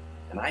records in it.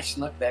 And I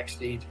snuck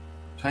backstage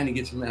trying to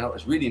get something out. I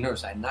was really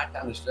nervous. I knocked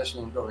on his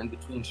dressing room door in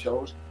between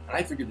shows. And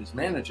I figured his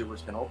manager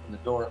was going to open the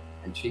door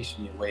and chase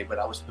me away, but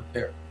I was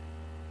prepared.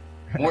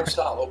 Mort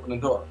Sahl opened the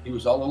door. He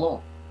was all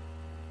alone.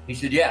 He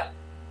said, yeah.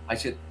 I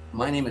said,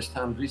 my name is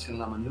Tom Dreesen,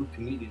 and I'm a new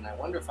comedian. I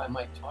wonder if I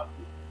might talk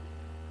to you.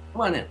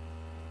 Come on in.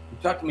 He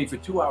talked to me for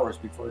 2 hours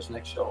before his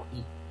next show.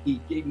 He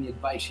gave me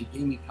advice. He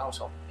gave me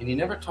counsel. And he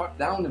never talked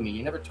down to me.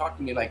 He never talked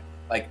to me like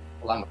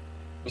well,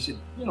 he said,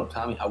 you know,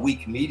 Tommy, how we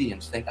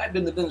comedians think. I've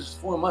been in the business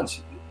 4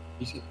 months.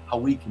 He said, how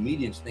we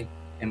comedians think.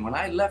 And when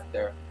I left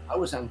there, I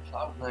was on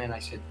cloud nine. I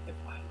said, if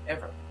I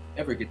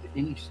ever get to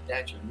any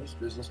stature in this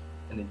business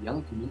and a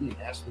young comedian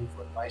asks me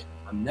for advice,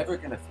 I'm never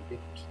going to forget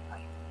this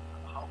night.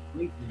 How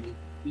great you made me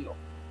feel.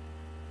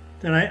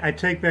 Then I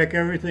take back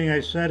everything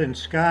I said. And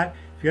Scott,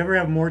 if you ever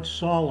have Mort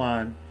Sahl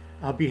on,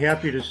 I'll be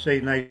happy to say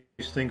nice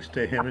things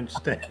to him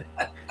instead.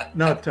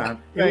 No,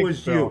 Tom, it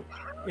was you.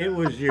 It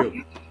was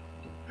you.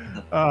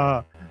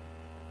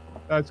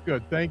 That's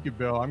good. Thank you,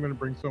 Bill. I'm going to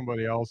bring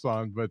somebody else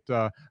on, but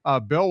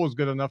Bill was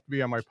good enough to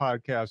be on my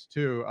podcast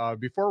too.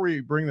 Before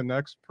we bring the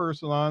next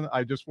person on,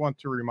 I just want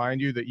to remind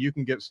you that you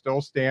can get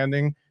Still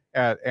Standing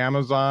at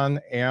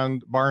Amazon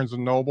and Barnes &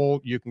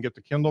 Noble. You can get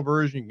the Kindle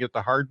version. You can get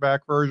the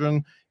hardback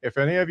version. If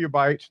any of you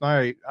buy it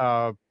tonight,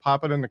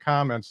 pop it in the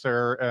comments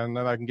there, and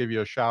then I can give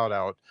you a shout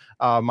out.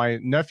 My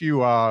nephew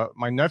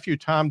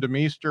Tom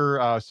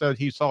DeMeester said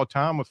he saw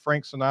Tom with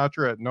Frank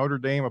Sinatra at Notre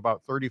Dame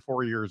about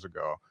 34 years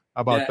ago.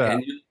 How about that?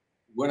 And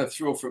what a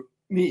thrill for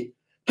me,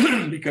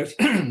 because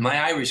my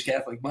Irish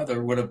Catholic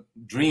mother would have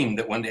dreamed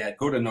that one day I'd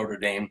go to Notre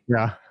Dame.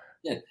 Yeah.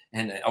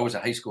 And I was a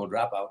high school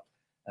dropout.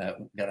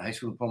 Got a high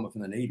school diploma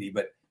from the Navy,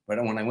 but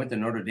when I went to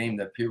Notre Dame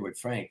to appear with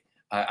Frank,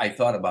 I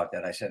thought about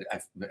that. I said, I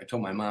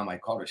told my mom, I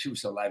called her, she was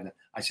still alive.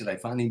 I said, I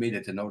finally made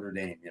it to Notre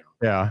Dame.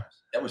 Yeah,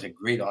 that was a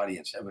great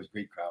audience. That was a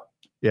great crowd.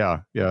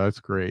 Yeah, that's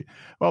great.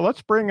 Well,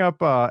 let's bring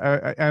up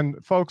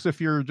and folks, if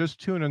you're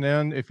just tuning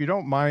in, if you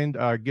don't mind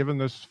giving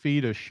this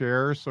feed a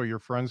share so your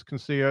friends can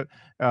see it.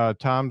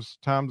 Tom's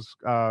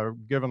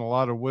given a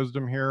lot of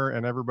wisdom here,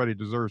 and everybody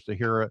deserves to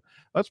hear it.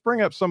 Let's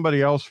bring up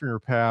somebody else from your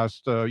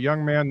past, a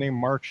young man named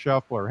Mark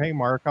Scheffler. Hey,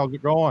 Mark, how's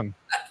it going?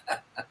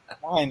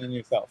 Fine, and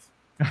yourself?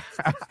 One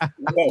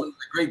of the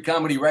great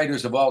comedy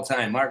writers of all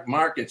time.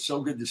 Mark, it's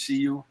so good to see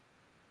you.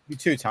 You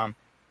too, Tom.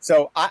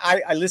 So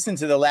I listened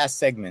to the last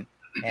segment.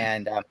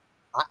 And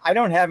I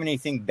don't have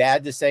anything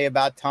bad to say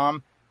about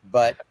Tom,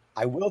 but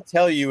I will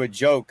tell you a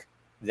joke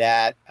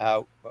that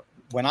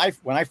when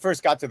I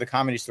first got to the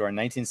Comedy Store in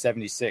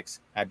 1976,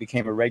 I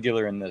became a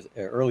regular in the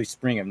early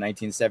spring of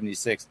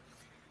 1976.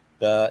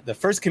 The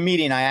first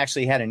comedian I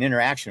actually had an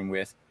interaction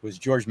with was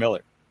George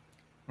Miller.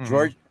 Mm-hmm.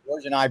 George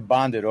and I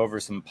bonded over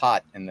some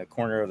pot in the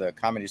corner of the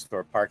Comedy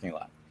Store parking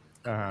lot.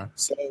 Uh-huh.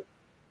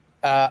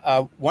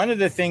 So one of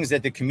the things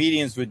that the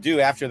comedians would do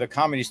after the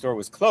Comedy Store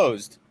was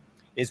closed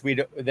is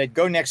they'd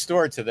go next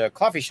door to the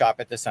coffee shop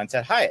at the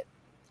Sunset Hyatt,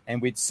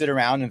 and we'd sit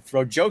around and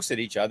throw jokes at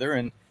each other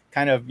and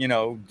kind of,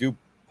 do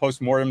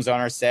postmortems on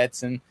our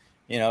sets. And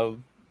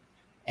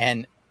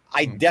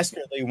I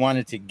desperately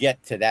wanted to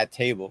get to that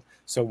table.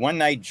 So one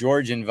night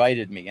George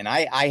invited me, and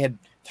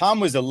Tom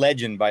was a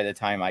legend by the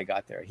time I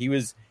got there. He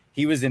was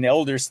an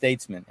elder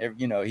statesman.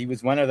 He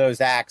was one of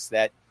those acts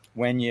that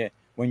when you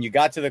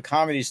got to the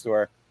Comedy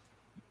Store,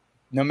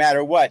 no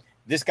matter what,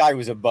 this guy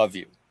was above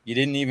you. You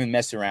didn't even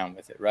mess around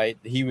with it, right?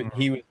 He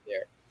was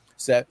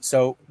there.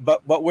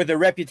 But with a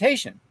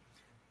reputation,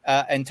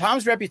 and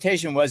Tom's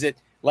reputation was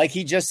like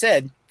he just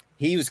said,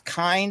 he was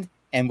kind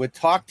and would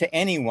talk to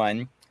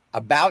anyone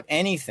about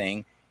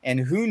anything. And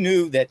who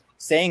knew that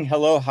saying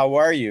hello, how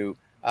are you,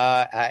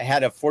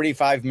 had a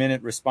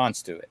 45-minute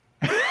response to it.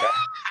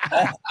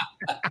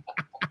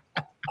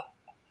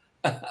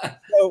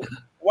 So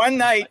one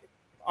night,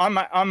 on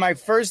my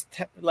first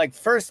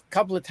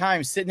couple of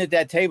times sitting at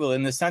that table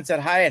in the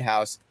Sunset Hyatt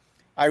House,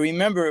 I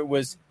remember it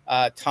was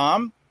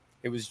Tom,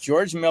 it was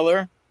George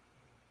Miller,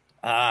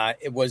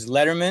 it was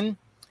Letterman.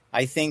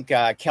 I think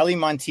Kelly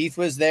Monteith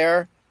was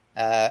there,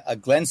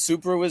 Glenn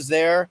Super was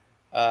there,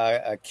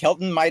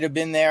 Kelton might have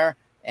been there,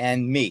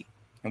 and me.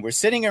 And we're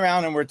sitting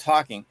around and we're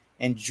talking.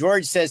 And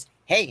George says,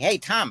 "Hey,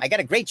 Tom, I got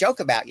a great joke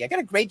about you.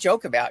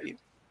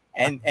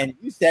 And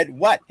you said,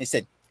 what? He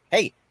said,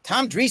 "Hey,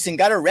 Tom Dreesen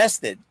got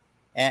arrested."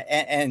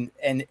 And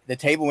the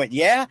table went,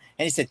 "Yeah."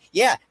 And he said,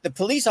 "Yeah, the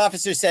police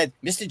officer said,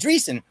 'Mr.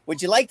 Dreesen,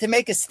 would you like to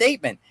make a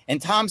statement?'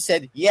 And Tom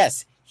said,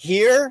 'Yes,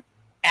 here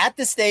at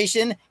the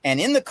station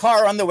and in the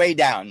car on the way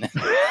down.'"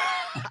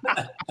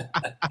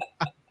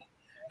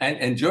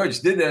 And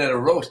George did that at a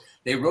roast.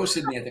 They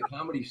roasted me at the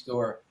Comedy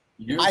Store.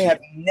 I have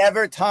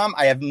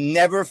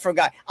never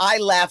forgot. I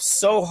laughed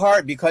so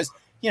hard because,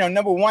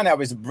 number one, I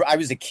was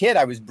a kid.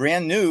 I was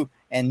brand new.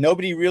 And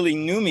nobody really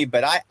knew me,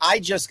 but I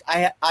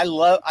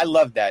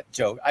love that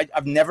joke.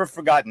 I've never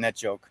forgotten that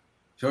joke.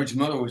 George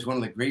Miller was one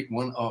of the great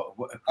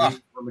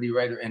comedy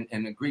writer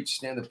and a great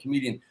stand-up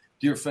comedian,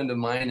 dear friend of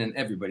mine and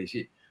everybody's.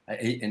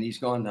 And he's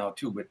gone now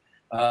too. But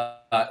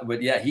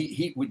yeah,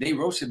 they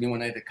roasted me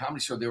when I had the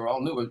Comedy Store. They were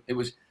all new.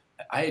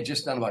 I had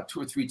just done about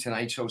 2 or 3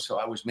 Tonight shows, so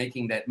I was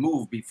making that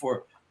move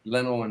before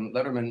Leno and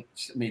Letterman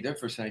made their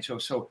first Tonight show.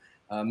 So.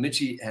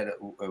 Mitchie had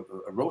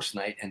a roast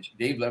night, and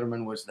Dave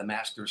Letterman was the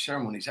master of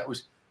ceremonies. That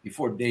was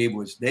before Dave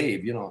was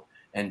Dave,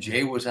 and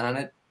Jay was on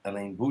it.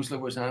 Elaine Boozler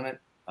was on it.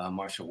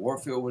 Marshall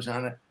Warfield was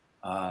on it.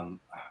 I'm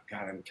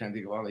trying to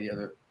think of all the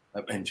other.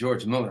 And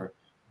George Miller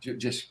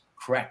just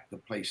cracked the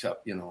place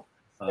up,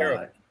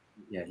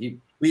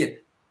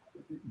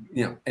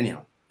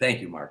 anyhow, thank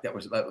you, Mark.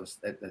 That's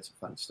a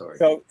fun story.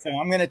 So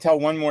I'm going to tell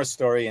one more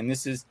story, and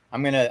this is, I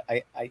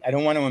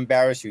don't want to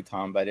embarrass you,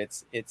 Tom, but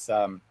it's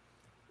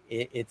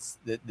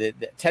the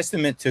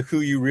testament to who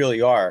you really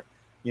are.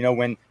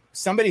 When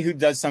somebody who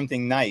does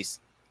something nice,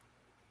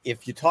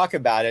 if you talk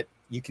about it,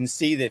 you can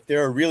see that if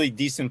they're a really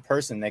decent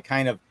person, they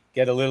kind of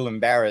get a little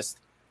embarrassed.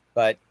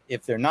 But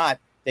if they're not,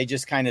 they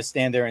just kind of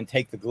stand there and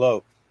take the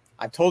glow.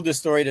 I've told this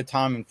story to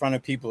Tom in front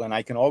of people, and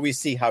I can always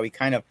see how he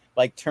kind of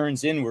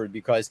turns inward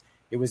because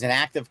it was an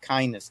act of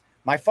kindness.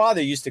 My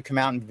father used to come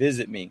out and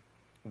visit me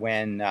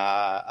when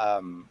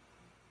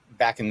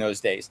back in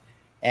those days.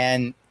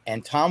 And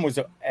Tom was,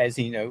 as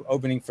you know,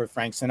 opening for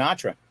Frank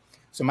Sinatra.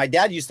 So my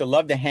dad used to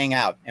love to hang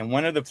out. And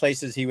one of the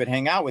places he would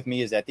hang out with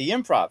me is at the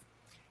Improv.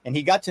 And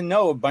he got to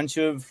know a bunch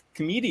of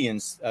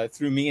comedians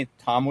through me, and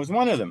Tom was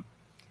one of them.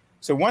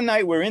 So one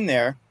night we're in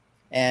there,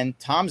 and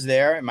Tom's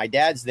there, and my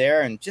dad's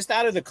there, and just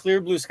out of the clear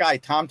blue sky,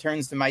 Tom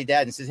turns to my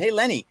dad and says, "Hey,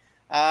 Lenny,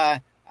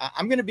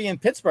 I'm going to be in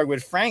Pittsburgh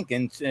with Frank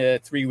in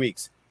 3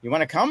 weeks. You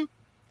want to come?"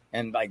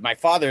 And like, my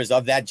father is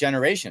of that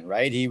generation,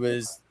 right? He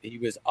was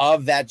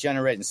of that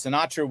generation.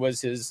 Sinatra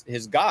was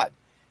his god.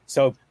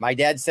 So my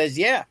dad says,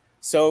 yeah.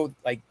 So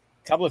like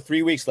a couple of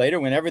 3 weeks later,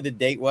 whenever the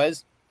date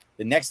was,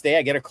 the next day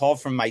I get a call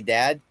from my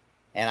dad,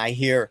 and I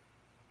hear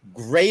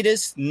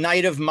 "greatest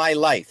night of my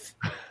life."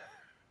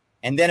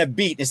 And then a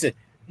beat. It said,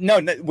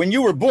 no, when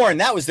you were born,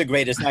 that was the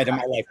greatest night of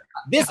my life.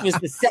 This was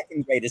the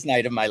second greatest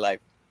night of my life.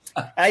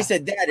 And I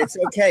said, "Dad, it's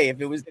okay.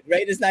 If it was the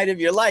greatest night of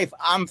your life,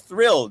 I'm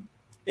thrilled."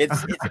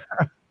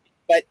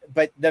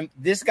 But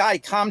this guy,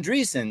 Tom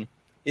Dreesen,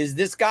 is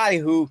this guy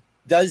who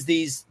does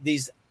these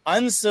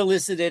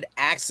unsolicited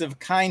acts of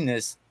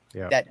kindness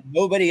that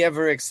nobody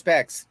ever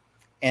expects.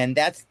 And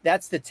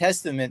that's the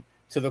testament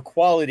to the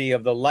quality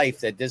of the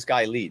life that this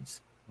guy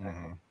leads.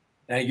 Mm-hmm.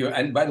 Thank you.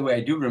 And by the way, I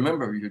do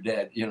remember your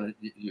dad, you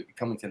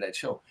coming to that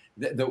show.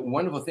 The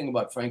wonderful thing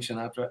about Frank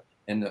Sinatra,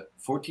 in the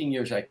 14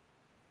 years,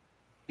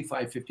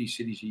 50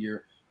 cities a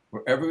year,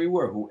 wherever we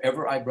were,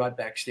 whoever I brought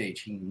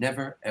backstage, he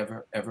never,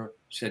 ever, ever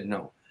said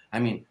no. I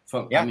mean,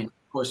 of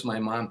course, my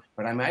mom,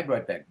 but I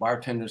brought back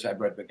bartenders. I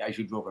brought back guys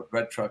who drove a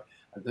bread truck.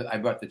 I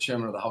brought the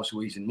chairman of the House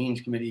Ways and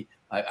Means Committee.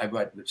 I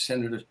brought the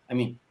senators. I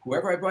mean,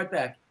 whoever I brought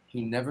back,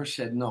 he never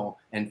said no.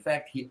 In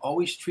fact, he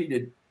always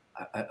treated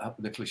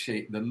the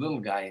cliche, the little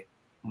guy.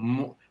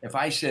 If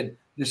I said,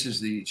 "This is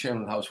the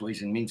chairman of the House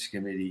Ways and Means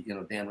Committee,"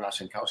 Dan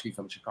Rostenkowski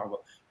from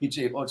Chicago, he'd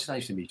say, "Oh, it's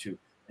nice to meet you."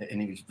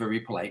 And he was very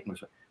polite.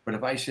 But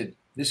if I said,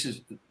 "This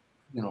is,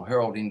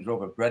 Harold Dean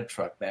drove a bread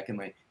truck back in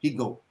my," he'd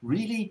go,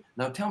 "Really?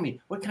 Now tell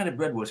me, what kind of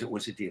bread was it?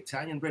 Was it the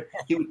Italian bread?"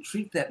 He would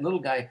treat that little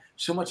guy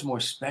so much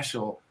more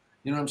special.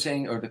 You know what I'm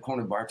saying? Or the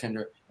corner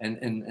bartender.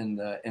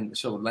 And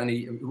so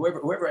Lenny,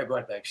 whoever I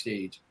brought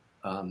backstage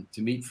to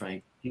meet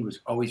Frank, he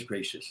was always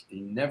gracious. He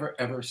never,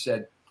 ever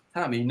said,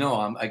 "Tommy,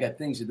 no, I got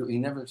things to do." He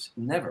never,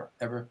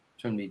 ever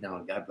turned me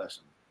down. God bless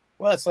him.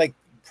 Well, it's like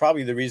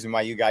probably the reason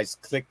why you guys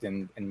clicked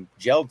and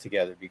gelled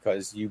together,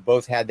 because you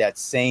both had that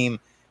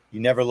same, you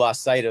never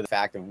lost sight of the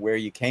fact of where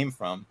you came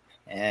from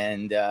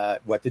and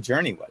what the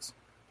journey was.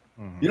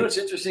 Mm-hmm. It's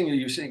interesting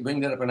you bring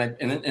that up,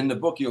 and in the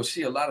book you'll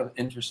see a lot of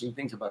interesting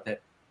things about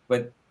that.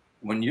 But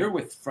when you're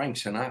with Frank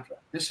Sinatra,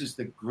 this is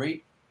the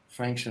great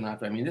Frank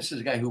Sinatra. I mean, this is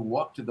a guy who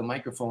walked to the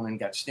microphone and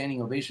got standing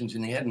ovations,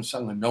 and he hadn't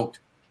sung a note.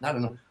 Not a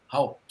note.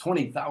 How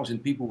 20,000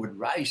 people would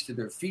rise to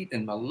their feet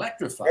and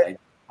electrified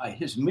by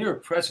his mere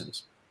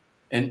presence.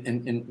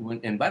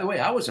 And by the way,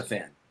 I was a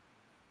fan.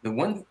 The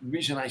one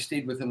reason I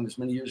stayed with him as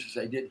many years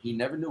as I did, he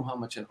never knew how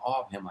much in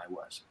awe of him I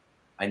was.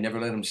 I never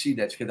let him see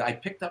that, because I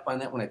picked up on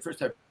that when I first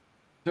started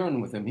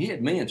touring with him. He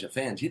had millions of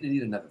fans. He didn't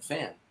need another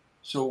fan.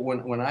 So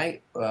when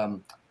I'd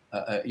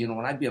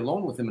be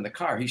alone with him in the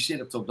car, he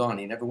stayed up till dawn.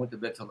 He never went to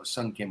bed till the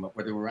sun came up,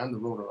 whether we were on the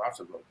road or off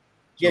the road.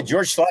 So, yeah,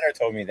 George Slaughter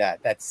told me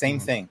that same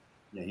thing.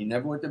 Yeah, he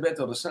never went to bed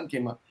till the sun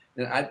came up.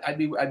 And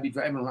I'd be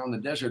driving around the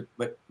desert.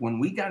 But when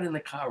we got in the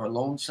car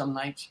alone some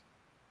nights,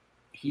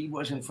 he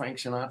wasn't Frank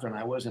Sinatra and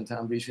I wasn't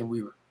Tom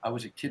Dreesen. I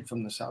was a kid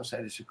from the south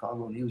side of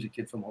Chicago and he was a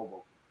kid from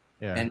Hoboken.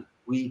 Yeah. And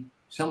we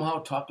somehow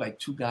talked like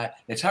two guys.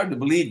 It's hard to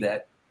believe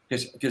that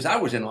because I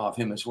was in awe of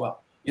him as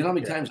well. You know how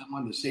many times I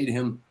wanted to say to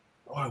him,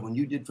 "Oh, when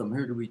you did From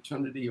Here to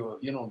Eternity," or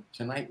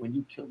tonight when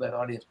you killed that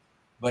audience,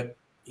 but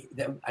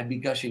I'd be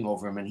gushing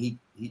over him, and he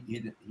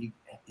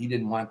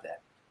didn't want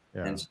that.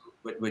 Yeah. And so,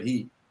 but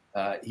he'd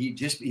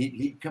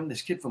come,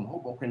 this kid from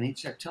Hoboken, and he'd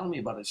start telling me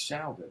about his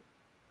childhood.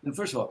 And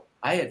first of all,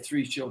 I had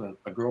 3 children,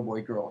 a girl,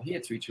 boy, girl. He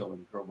had 3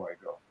 children, a girl, boy,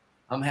 girl.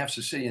 I'm half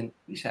Sicilian.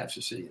 He's half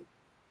Sicilian.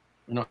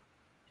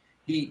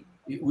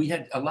 We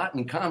had a lot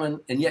in common,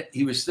 and yet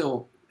he was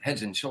still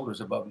heads and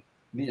shoulders above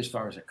me as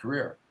far as a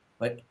career.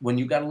 But when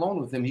you got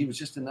alone with him, he was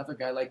just another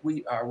guy like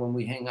we are when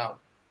we hang out.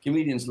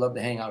 Comedians love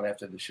to hang out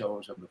after the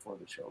shows or before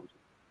the shows.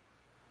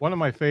 One of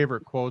my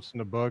favorite quotes in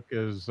the book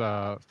is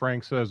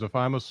Frank says, "If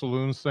I'm a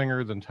saloon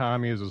singer, then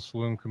Tommy is a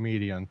saloon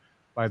comedian.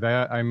 By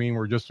that, I mean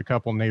we're just a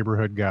couple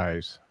neighborhood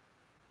guys."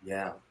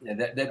 Yeah,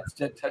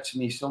 that touched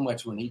me so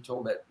much when he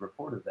told that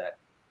reporter that.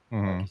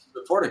 Mm-hmm.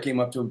 The reporter came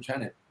up to him trying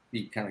to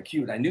be kind of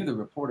cute. I knew the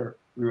reporter.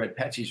 We were at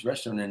Patsy's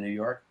Restaurant in New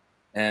York,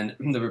 and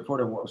the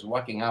reporter was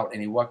walking out,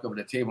 and he walked over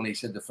to the table, and he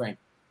said to Frank,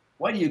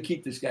 "Why do you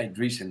keep this guy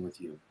Dreesen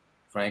with you,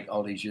 Frank,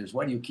 all these years?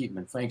 Why do you keep him?"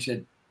 And Frank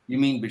said, "You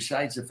mean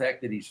besides the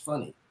fact that he's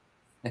funny?"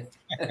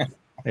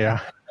 Yeah.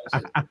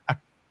 Said,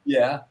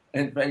 yeah.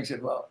 And Frank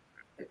said, "Well,"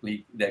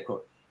 that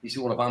quote, he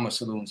said, "Well, if I'm a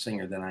saloon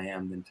singer,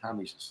 then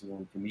Tommy's a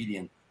saloon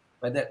comedian.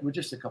 But that we're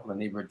just a couple of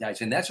neighborhood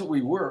guys." And that's what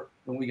we were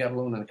when we got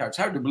alone in the car. It's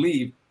hard to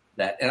believe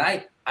that. And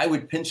I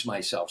would pinch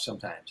myself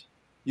sometimes.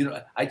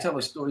 I tell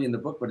a story in the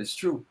book, but it's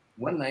true.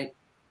 One night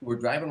we're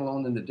driving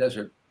alone in the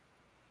desert,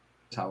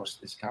 house,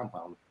 this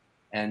compound,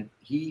 and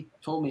he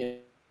told me a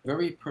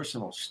very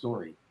personal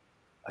story.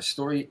 A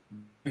story,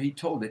 he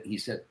told it, he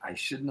said, I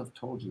shouldn't have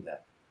told you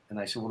that. And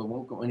I said, well, it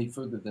won't go any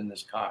further than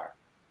this car.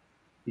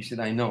 He said,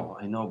 I know,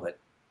 but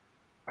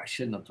I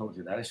shouldn't have told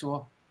you that. I said,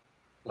 well,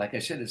 like I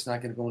said, it's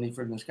not going to go any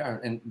further than this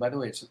car. And by the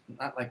way, it's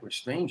not like we're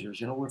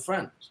strangers, we're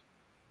friends.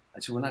 I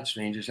said, we're not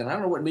strangers. And I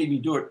don't know what made me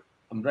do it.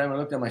 I'm driving, I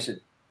looked at him, I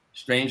said,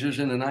 strangers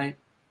in the night,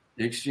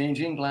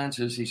 exchanging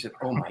glances. He said,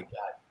 oh my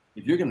God,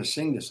 if you're going to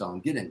sing this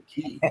song, get in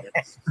key.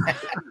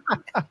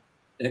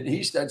 And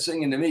he started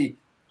singing to me,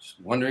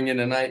 Wandering in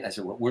the Night. I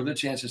said, what were the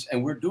chances?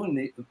 And we're doing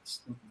the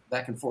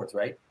back and forth,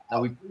 right?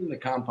 Now we put in the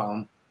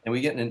compound and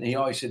we get in, and he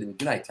always said to me,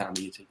 good night,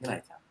 Tommy. He'd say, good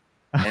night, Tommy.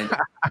 And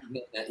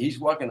he's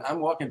walking,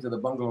 I'm walking to the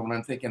bungalow, and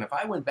I'm thinking, if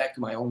I went back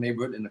to my own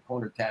neighborhood in the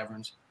corner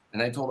taverns,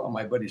 and I told all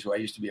my buddies who I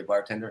used to be a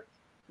bartender,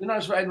 then I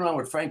was riding around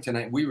with Frank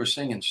tonight, we were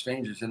singing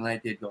Strangers in the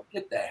Night, they'd go,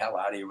 get the hell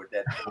out of here with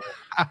that.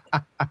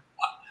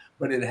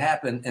 But it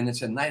happened, and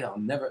it's a night I'll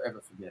never,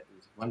 ever forget. It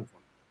was wonderful.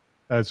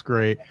 That's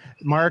great.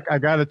 Mark, I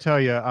got to tell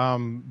you,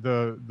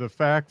 the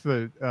fact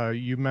that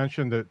you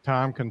mentioned that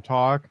Tom can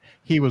talk,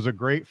 he was a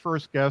great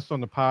first guest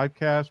on the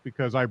podcast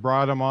because I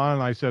brought him on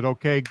and I said,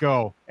 okay,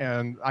 go.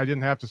 And I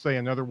didn't have to say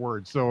another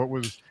word. So it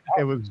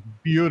was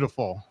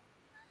beautiful.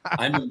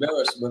 I'm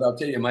embarrassed, but I'll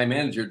tell you, my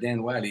manager,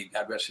 Dan Wiley,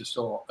 God rest his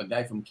soul, a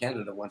guy from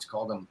Canada once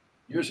called him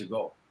years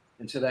ago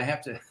and said, I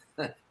have to,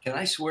 can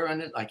I swear on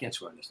this? I can't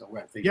swear on this. No, we're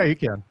on Facebook. Yeah, you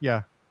can.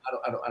 Yeah.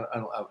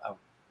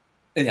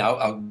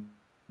 I'll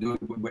do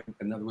it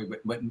another way.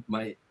 But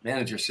my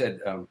manager said,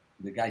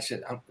 the guy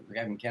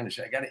from Canada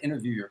said, I got to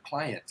interview your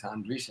client,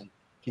 Tom Dreesen.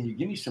 Can you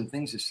give me some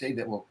things to say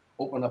that will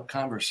open up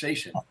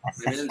conversation?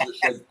 My manager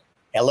said,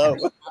 hello.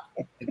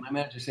 And my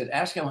manager said,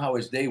 ask him how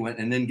his day went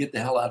and then get the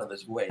hell out of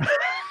his way.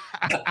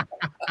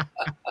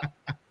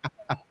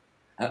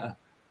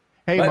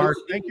 Hey, Mark,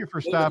 thank you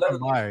for stopping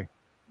by.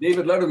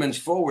 David Letterman's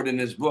forward in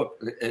his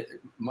book,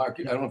 Mark,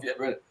 I don't know if you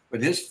ever read it,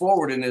 but his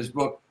forward in his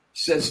book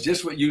says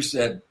just what you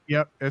said.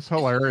 Yep, it's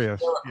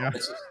hilarious. Yeah.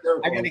 It's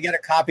I'm going to get a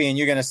copy and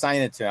you're going to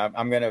sign it to.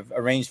 I'm going to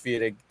arrange for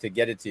you to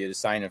get it to you to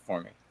sign it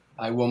for me.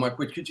 I will, Mark.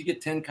 But could you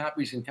get 10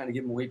 copies and kind of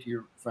give them away to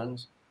your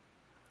friends?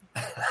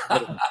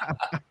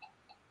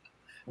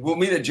 We'll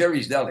meet at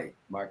Jerry's Deli,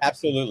 Mark.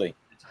 Absolutely.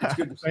 It's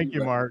good to see Thank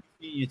you, Mark.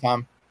 See you,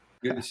 Tom.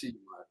 Good to see you,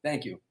 Mark.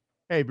 Thank you.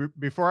 Hey,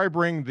 before I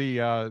bring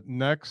the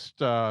next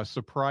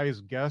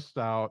surprise guest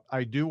out,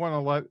 I do want to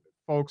let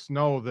folks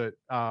know that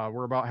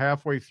we're about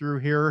halfway through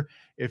here.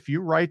 If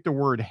you write the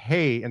word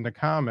 "hey" in the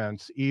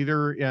comments,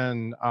 either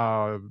in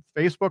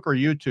Facebook or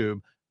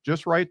YouTube,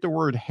 just write the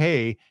word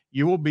 "hey."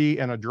 You will be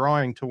in a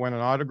drawing to win an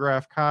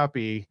autographed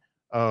copy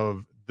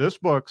of this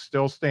book,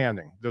 Still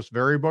Standing. This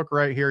very book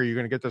right here. You're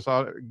going to get this.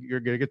 You're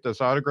going to get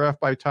this autographed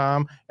by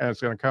Tom, and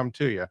it's going to come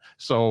to you.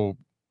 So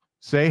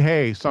say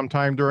 "hey"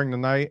 sometime during the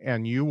night,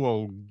 and you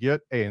will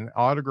get an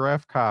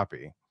autographed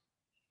copy.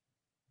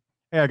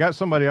 Hey, I got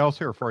somebody else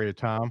here for you,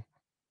 Tom.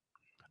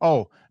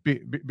 Oh,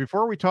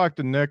 before we talk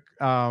to Nick,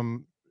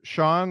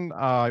 Sean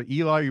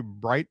Eli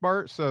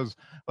Breitbart says,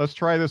 let's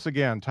try this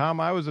again. Tom,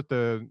 I was at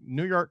the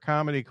New York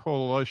Comedy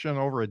Coalition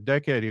over a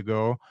decade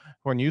ago.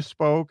 When you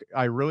spoke,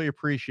 I really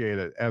appreciate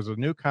it. As a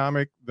new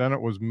comic, then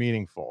it was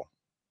meaningful.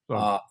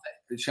 So,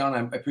 Sean, I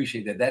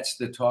appreciate that. That's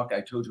the talk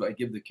I told you I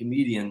give the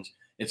comedians.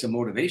 It's a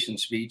motivation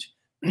speech,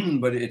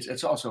 but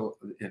it's also,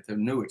 if they're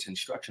new, it's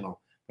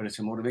instructional, but it's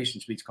a motivation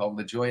speech called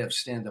The Joy of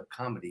Stand-Up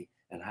Comedy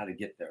and how to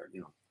get there,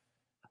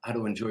 how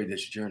to enjoy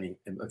this journey.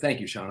 And thank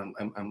you, Sean.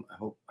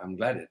 I'm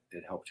glad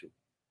it helped you.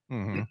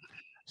 Mm-hmm.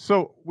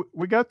 So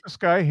we got this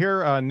guy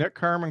here, Nick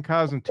Carmen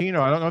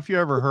Cosentino. I don't know if you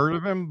ever heard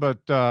of him, but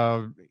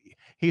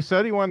he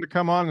said he wanted to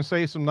come on and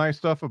say some nice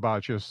stuff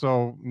about you.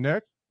 So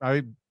Nick,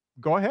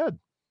 go ahead.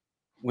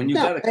 When you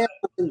got it,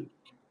 you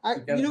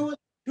know what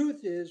the truth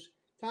is,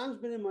 Tom's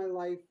been in my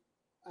life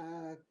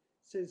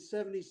since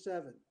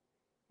 '77.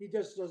 He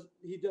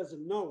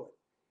doesn't know it.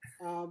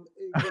 When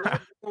I was a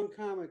young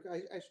comic,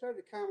 I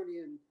started comedy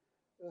in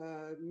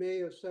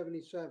May of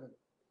 '77,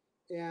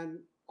 and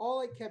all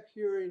I kept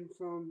hearing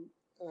from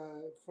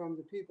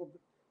the people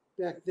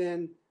back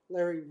then,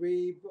 Larry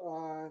Reeb,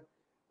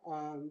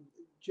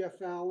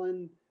 Jeff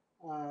Allen,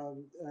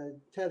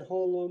 Ted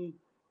Holum,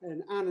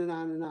 and on and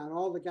on and on,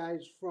 all the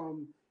guys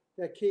from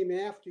that came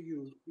after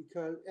you,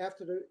 because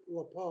after the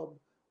La Pub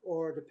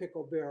or the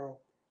Pickle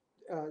Barrel,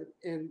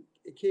 and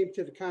it came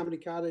to the Comedy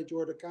Cottage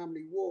or the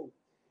Comedy Woo.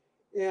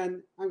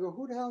 And I go,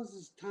 who the hell is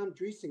this Tom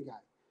Dreesen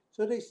guy?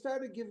 So they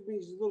started giving me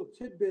these little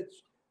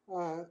tidbits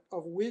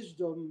of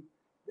wisdom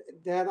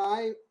that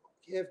I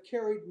have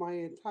carried my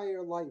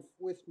entire life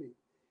with me,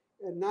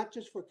 and not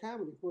just for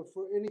comedy, but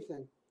for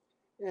anything.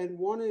 And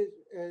one is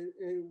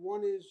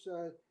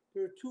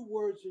there are two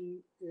words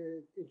in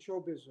show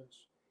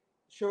business: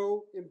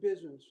 show and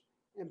business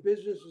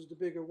is the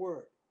bigger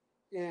word.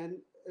 And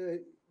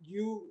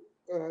you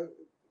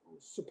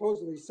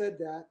supposedly said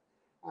that.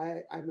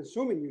 I'm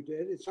assuming you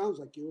did. It sounds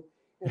like you.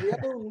 And the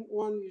other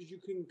one is you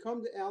can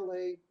come to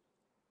LA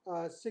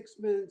 6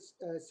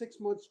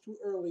 months too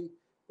early,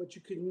 but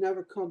you can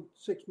never come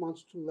 6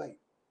 months too late.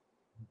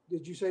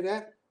 Did you say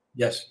that?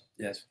 Yes.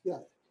 Yeah.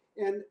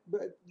 And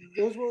but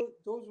those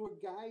were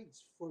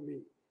guides for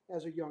me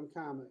as a young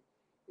comic.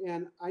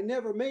 And I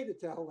never made it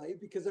to LA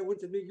because I went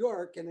to New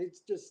York and I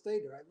just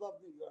stayed there. I love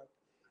New York.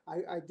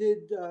 I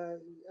did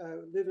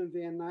live in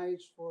Van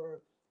Nuys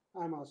for,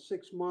 I don't know,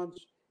 6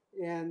 months.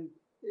 And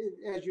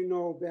as you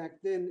know,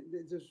 back then,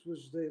 this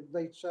was the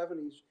late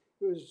 70s.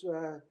 It was,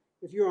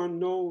 if you're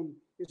unknown,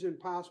 it's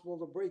impossible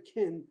to break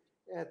in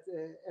at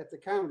the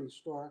Comedy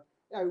Store.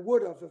 I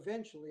would have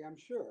eventually, I'm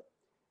sure.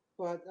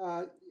 But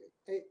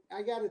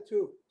I got it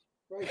too,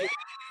 right here.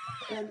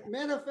 And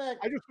matter of fact,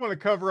 I just want to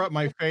cover up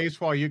my face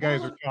while you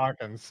guys are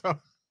talking. So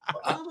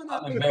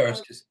I'm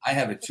embarrassed because I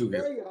have it too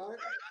here. There you are.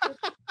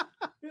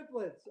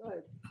 Triplets.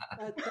 Right.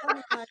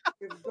 Tom and I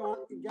have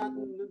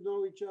gotten to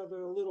know each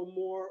other a little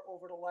more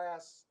over the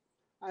last,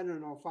 I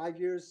don't know, 5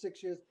 years,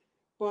 6 years.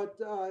 But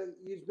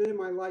he's been in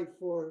my life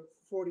for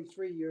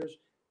 43 years.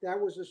 That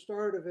was the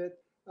start of it.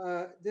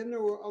 Then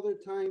there were other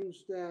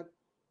times that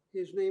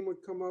his name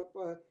would come up.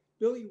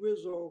 Billy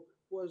Rizzo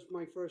was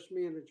my first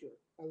manager.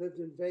 I lived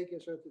in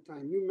Vegas at the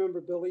time. You remember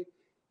Billy?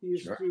 He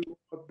used to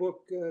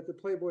book the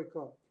Playboy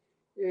Club.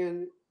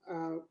 And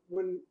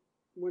when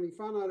he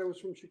found out I was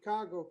from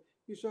Chicago,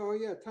 he said, "Oh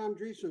yeah, Tom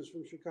Dreesen's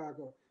from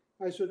Chicago."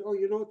 I said, "Oh,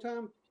 you know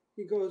Tom?"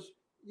 He goes,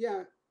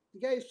 "Yeah, the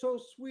guy is so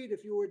sweet.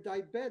 If you were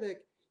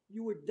diabetic,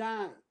 you would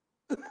die."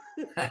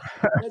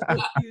 That's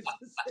what he used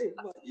to say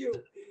about you.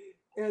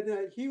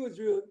 And he was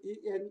real.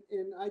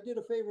 And I did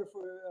a favor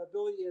for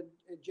Billy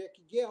and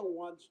Jackie Gale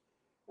once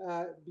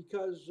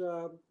because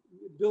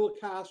Bill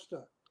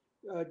Acosta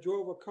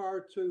drove a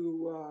car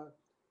to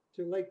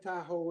Lake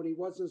Tahoe when he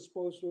wasn't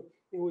supposed to.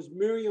 It was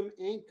Miriam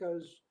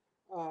Anka's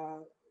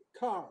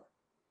car,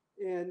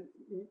 and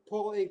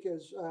Paul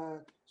Anka's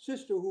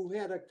sister, who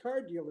had a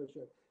car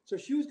dealership. So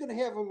she was going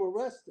to have him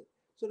arrested.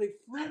 So they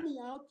flew me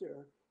out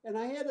there, and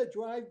I had to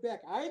drive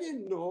back. I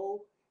didn't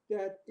know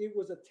that it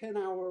was a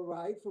 10-hour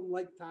ride from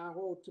Lake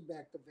Tahoe to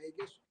back to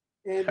Vegas.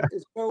 And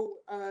so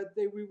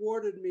they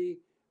rewarded me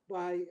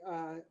by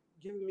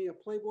giving me a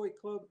Playboy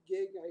Club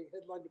gig. I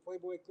headlined the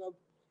Playboy Club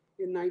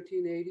in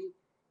 1980.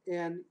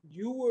 And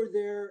you were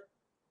there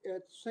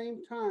at the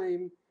same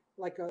time,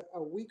 like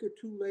a week or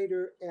two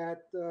later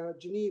at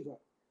Geneva.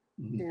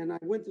 Mm-hmm. And I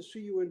went to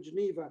see you in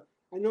Geneva.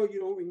 I know you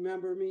don't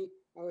remember me.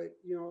 I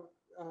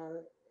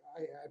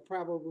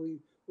probably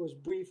was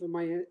brief in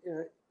my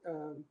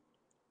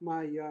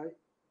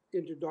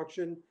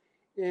introduction.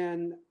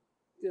 And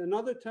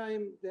another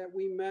time that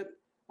we met,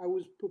 I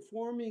was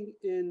performing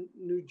in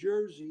New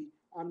Jersey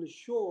on the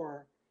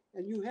shore,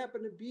 and you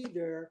happened to be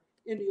there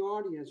in the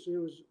audience. It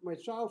was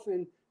myself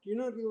and, do you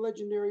know the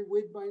legendary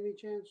Wid by any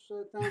chance,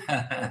 Tom?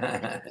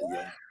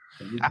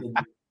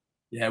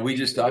 Yeah, we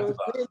just talked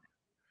about it.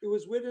 It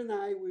was Wid and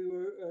I. We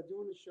were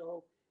doing the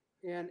show,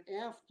 and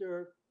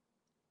after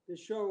the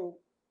show,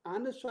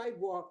 on the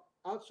sidewalk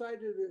outside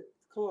of the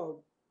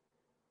club,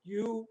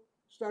 you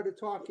started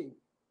talking.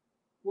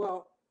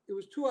 Well, it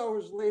was 2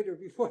 hours later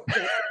before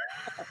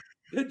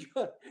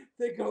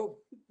they go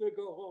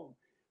home.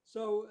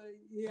 So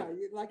yeah,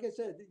 like I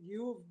said,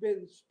 you've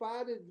been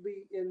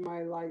spottedly in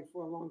my life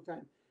for a long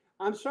time.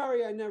 I'm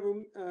sorry I never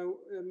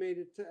made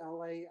it to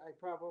LA. I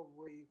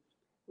probably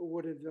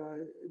would have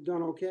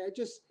done okay.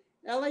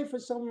 LA for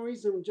some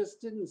reason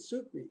just didn't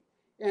suit me.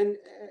 And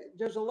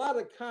there's a lot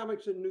of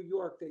comics in New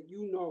York that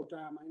you know,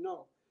 Tom, I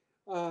know,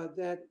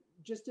 that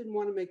just didn't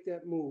want to make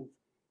that move.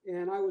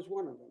 And I was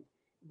one of them.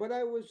 But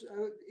I was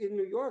in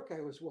New York,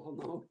 I was well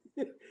known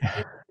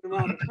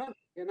around the country.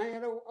 And I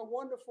had a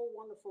wonderful,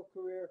 wonderful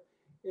career.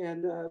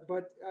 And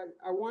but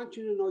I want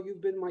you to know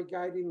you've been my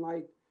guiding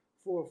light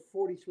for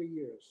 43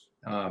 years.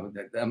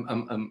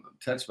 I'm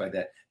touched by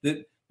that.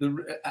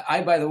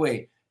 I, by the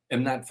way,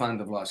 am not fond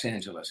of Los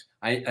Angeles.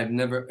 I've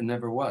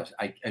never was.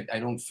 I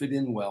don't fit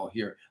in well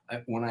here.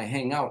 When I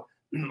hang out,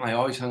 I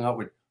always hung out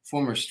with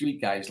former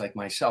street guys like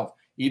myself.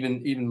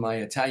 Even my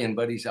Italian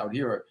buddies out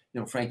here,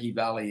 Frankie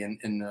Valli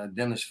and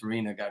Dennis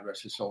Farina, God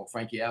rest his soul,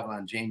 Frankie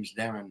Avalon, James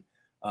Darren,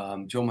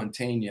 Joe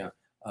Mantegna,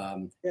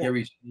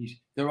 Harry Sneeze.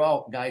 They're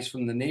all guys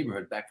from the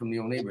neighborhood, back from the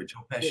old neighborhood.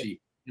 Joe Pesci.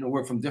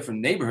 We're from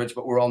different neighborhoods,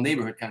 but we're all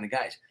neighborhood kind of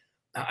guys.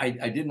 I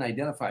didn't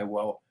identify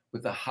well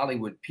with the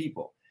Hollywood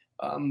people.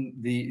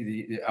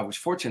 I was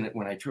fortunate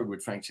when I toured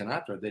with Frank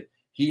Sinatra that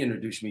he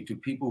introduced me to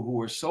people who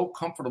were so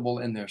comfortable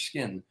in their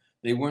skin.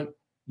 They weren't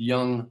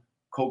young,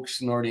 coke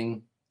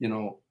snorting,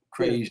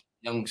 crazed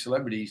young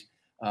celebrities.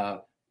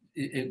 But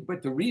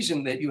the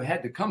reason that you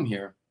had to come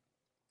here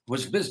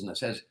was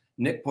business, as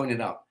Nick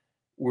pointed out.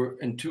 We're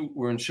in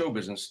show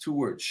business. 2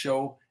 words: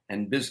 show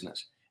and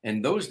business.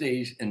 In those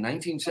days, in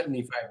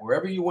 1975,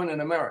 wherever you went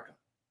in America,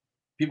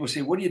 people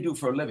say, "What do you do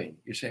for a living?"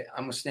 You say,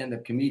 "I'm a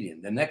stand-up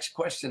comedian." The next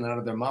question out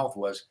of their mouth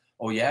was,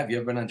 "Oh yeah, have you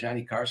ever been on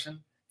Johnny Carson?"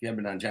 If you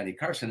haven't been on Johnny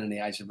Carson in the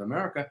eyes of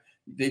America,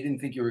 they didn't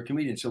think you were a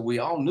comedian. So we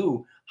all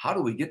knew, how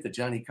do we get to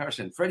Johnny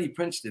Carson? Freddie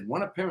Prinze did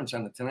one appearance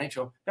on The Tonight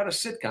Show, got a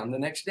sitcom the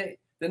next day.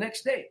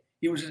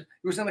 He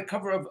was on the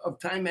cover of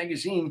Time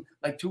magazine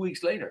like 2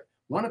 weeks later.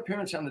 One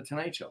appearance on The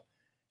Tonight Show.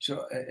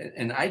 So,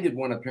 and I did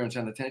one appearance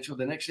on the Tonight Show.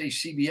 The next day,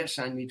 CBS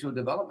signed me to a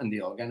development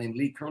deal. A guy named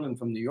Lee Curlin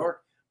from New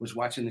York was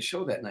watching the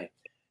show that night.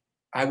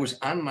 I was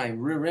on my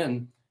rear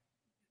end,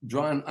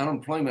 drawing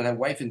unemployment. I have a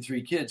wife and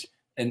 3 kids.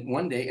 And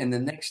one day, and the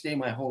next day,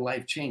 my whole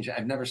life changed.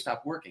 I've never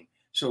stopped working.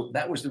 So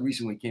that was the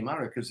reason we came out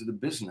of it, because of the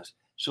business.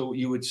 So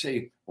you would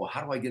say, well,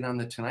 how do I get on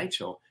the Tonight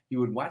Show? You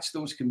would watch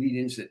those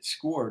comedians that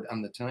scored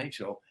on the Tonight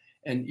Show,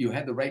 and you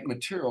had the right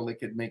material that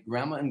could make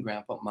grandma and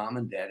grandpa, mom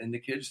and dad, and the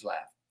kids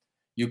laugh.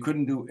 You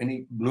couldn't do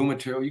any blue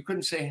material. You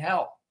couldn't say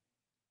hell,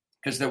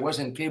 because there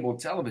wasn't cable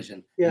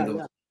television. Yeah,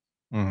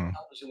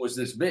 Television was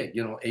this big,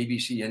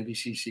 ABC,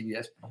 NBC,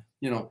 CBS,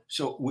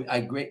 So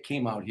I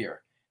came out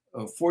here.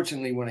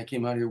 Fortunately, when I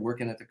came out here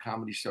working at the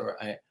Comedy Store,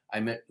 I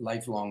met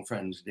lifelong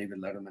friends, David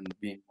Letterman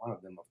being one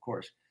of them, of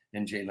course,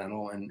 and Jay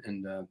Leno,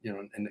 and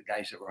the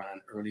guys that were on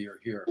earlier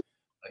here.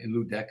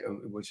 Lou Deck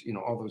was,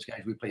 all those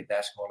guys. We played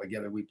basketball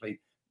together. We played,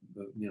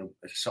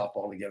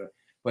 softball together.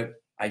 But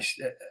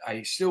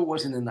I still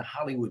wasn't in the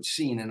Hollywood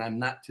scene, and I'm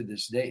not to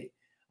this day.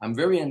 I'm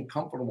very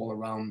uncomfortable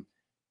around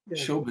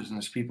show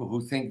business people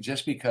who think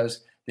just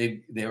because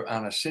they're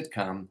on a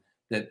sitcom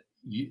that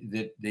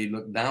they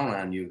look down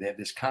on you. They have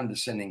this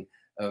condescending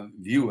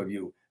view of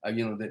you.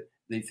 That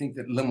they think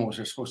that limos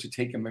are supposed to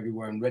take them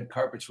everywhere and red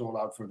carpets roll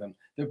out for them.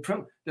 They're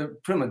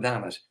prima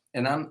donnas,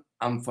 and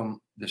I'm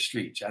from the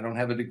streets. I don't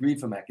have a degree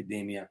from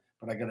academia,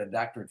 but I got a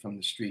doctorate from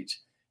the streets,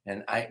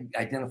 and I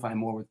identify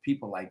more with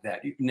people like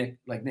that.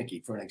 Like Nikki,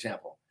 for an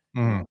example.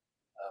 Mm-hmm.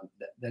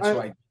 That's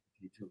why. I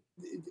too.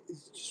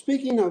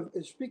 Speaking of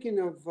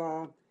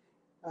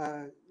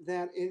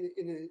that,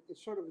 in a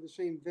sort of the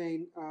same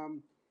vein,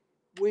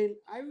 when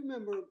I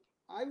remember,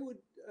 I would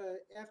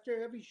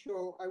after every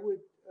show, I would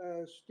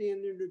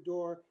stand in the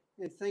door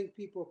and thank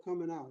people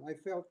coming out. I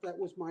felt that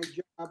was my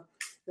job.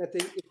 That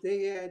if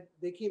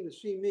they came to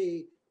see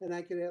me, then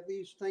I could at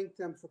least thank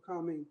them for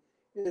coming.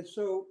 And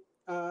so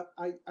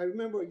I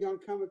remember a young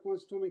comic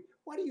once told me,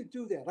 "Why do you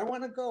do that? I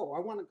want to go.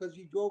 Because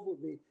he drove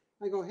with me."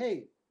 I go,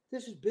 "Hey,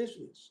 this is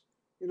business.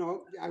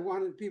 I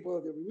wanted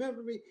people to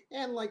remember me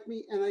and like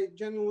me, and I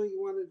genuinely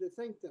wanted to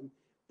thank them.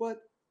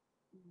 But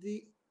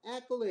the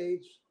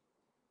accolades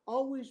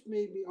always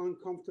made me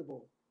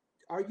uncomfortable.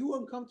 Are you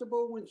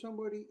uncomfortable when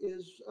somebody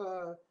is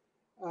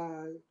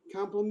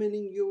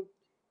complimenting you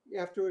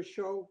after a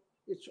show?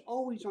 It's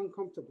always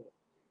uncomfortable,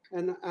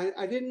 and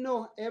I didn't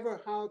know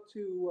ever how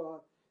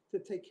to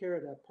take care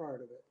of that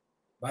part of it."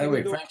 By the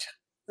way, Frank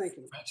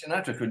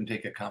Sinatra couldn't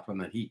take a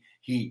compliment.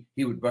 He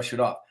would brush it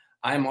off.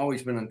 I'm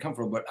always been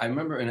uncomfortable, but I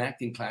remember in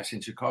acting class in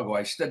Chicago,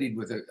 I studied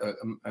with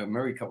a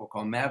married couple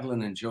called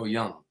Madeline and Joe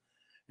Young.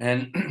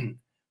 And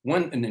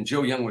then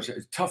Joe Young was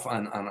tough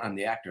on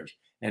the actors.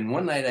 And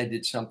one night I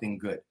did something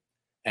good.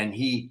 And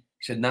he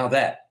said, "Now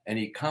that," and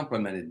he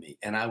complimented me.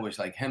 And I was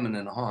like hemming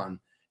and hawing.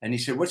 And he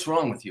said, "What's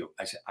wrong with you?"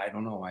 I said, "I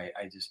don't know.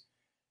 I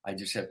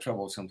just have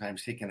trouble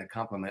sometimes taking a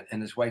compliment."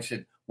 And his wife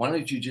said, "Why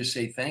don't you just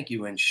say thank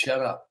you and shut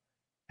up?"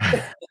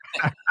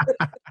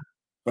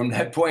 From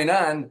that point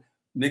on,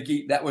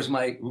 Nikki, that was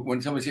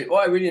when somebody said, "Oh,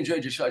 I really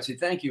enjoyed your show," I'd say,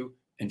 "Thank you,"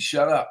 and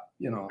shut up,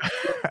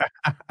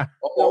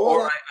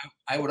 or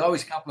I would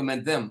always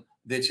compliment them.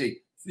 They'd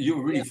say, "You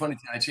were really funny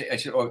tonight." I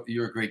said, "Oh,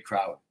 you're a great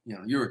crowd.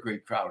 You're a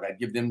great crowd." I'd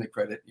give them the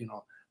credit,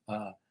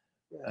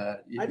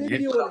 I didn't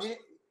deal with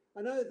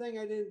another thing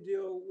I didn't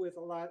deal with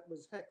a lot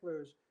was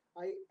hecklers.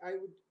 I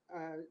would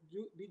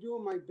be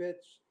doing my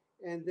bits,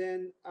 and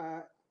then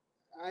I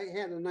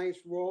had a nice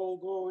roll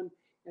going,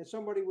 and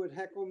somebody would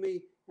heckle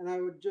me, and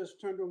I would just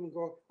turn to them and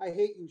go, "I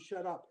hate you,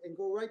 shut up," and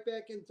go right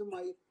back into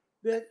my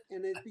bit,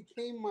 and it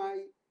became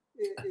my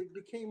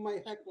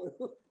heckler.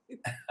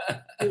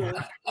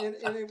 And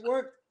it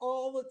worked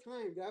all the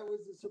time. That was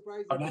the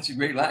surprising. Oh, that's a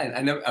great line.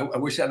 I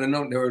wish I'd have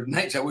known. There were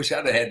nights I wish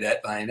I'd have had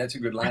that line. That's a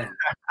good line.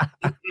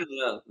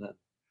 Yeah.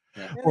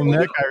 Well,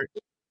 Nick,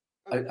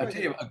 I'll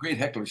tell you a great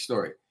heckler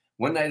story.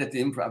 One night at the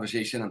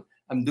improvisation,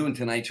 I'm doing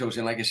Tonight Shows,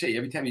 and like I say,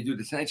 every time you do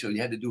the Tonight Show,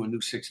 you had to do a new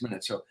 6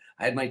 minutes. So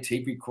I had my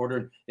tape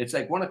recorder. It's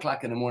like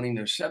 1:00 in the morning.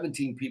 There's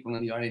 17 people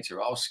in the audience.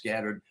 They're all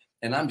scattered,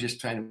 and I'm just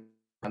trying to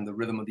find the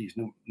rhythm of these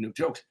new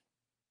jokes.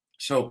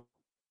 So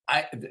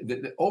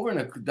over in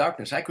the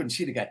darkness, I couldn't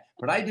see the guy,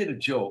 but I did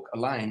a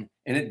line,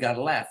 and it got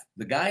a laugh.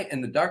 The guy in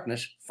the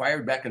darkness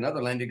fired back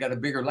another line that got a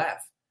bigger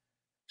laugh.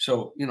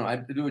 So,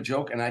 I'd do a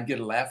joke, and I'd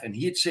get a laugh, and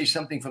he'd say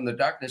something from the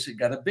darkness, it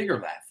got a bigger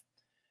laugh.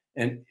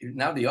 And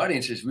now the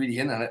audience is really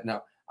in on it.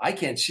 Now, I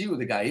can't see who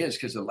the guy is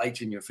because the light's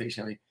in your face.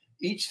 And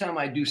each time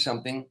I do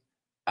something,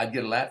 I'd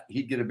get a laugh.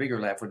 He'd get a bigger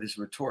laugh with his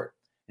retort.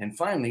 And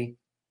finally,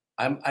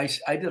 I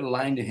did a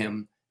line to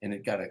him, and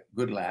it got a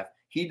good laugh.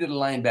 He did a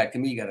line back to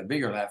me, got a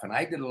bigger laugh. And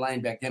I did a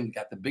line back to him,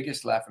 got the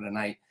biggest laugh of the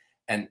night.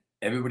 And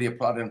everybody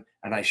applauded him.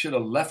 And I should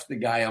have left the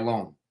guy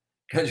alone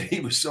because he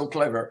was so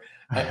clever.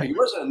 He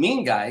wasn't a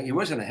mean guy. He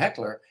wasn't a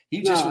heckler.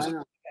 He just was a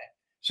guy.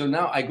 So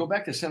now I go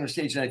back to center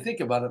stage and I think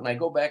about it, and I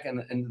go back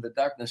into the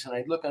darkness and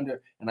I look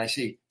under and I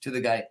see to the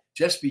guy,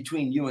 "Just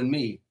between you and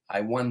me, I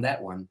won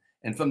that one."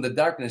 And from the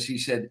darkness, he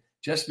said,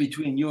 "Just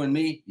between you and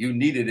me, you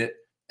needed it."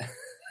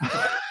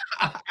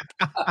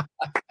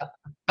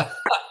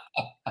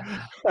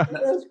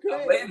 That's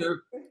great.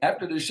 Later,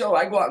 after the show,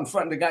 I go out in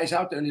front of the guys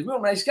out there, and he's a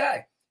real nice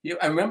guy.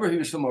 I remember he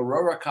was from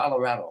Aurora,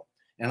 Colorado.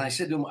 And I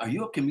said to him, "Are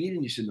you a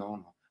comedian?" He said,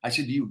 "No." I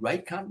said, "Do you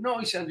write comedy?" "No."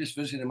 He said, "I'm just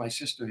visiting my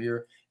sister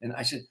here." And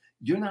I said,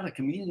 "You're not a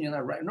comedian? You're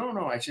not right?"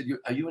 "No." I said,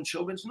 "Are you in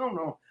show business?"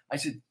 "No." I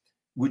said,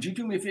 "Would you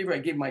do me a favor?" I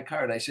gave my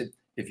card. I said,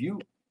 "If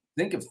you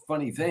think of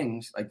funny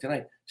things like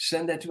tonight,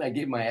 send that to me." I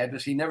gave my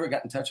address. He never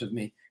got in touch with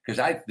me because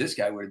this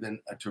guy would have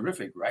been a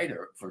terrific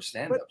writer for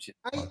stand-ups.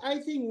 I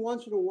think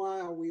once in a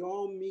while we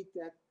all meet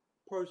that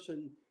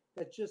person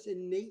that's just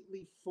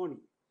innately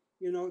funny.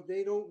 You know,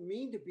 they don't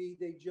mean to be,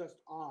 they just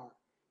are.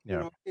 Yeah. You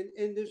know,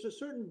 and there's a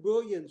certain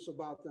brilliance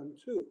about them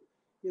too.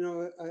 You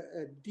know,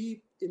 a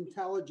deep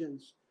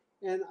intelligence.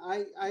 And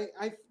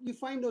you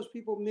find those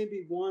people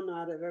maybe 1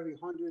 out of every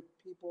 100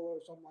 people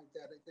or something like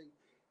that, I think.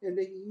 And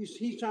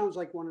he sounds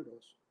like one of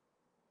those.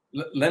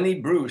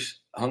 Lenny Bruce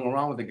hung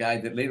around with a guy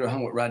that later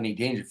hung with Rodney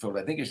Dangerfield.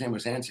 I think his name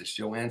was Ansis,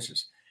 Joe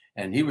Ansis.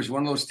 And he was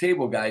one of those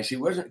table guys. He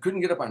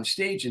couldn't get up on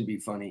stage and be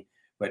funny,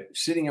 but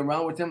sitting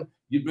around with him,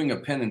 you'd bring a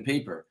pen and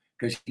paper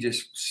because he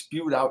just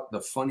spewed out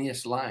the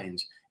funniest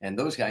lines. And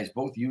those guys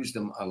both used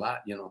them a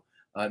lot, you know.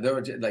 There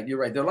were, like, you're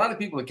right. There are a lot of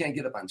people that can't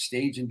get up on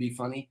stage and be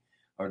funny,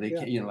 or they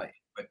can't, you know, like,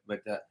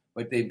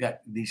 but they've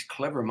got these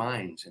clever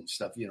minds and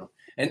stuff, you know.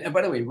 And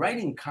by the way,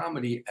 writing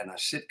comedy and a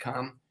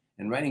sitcom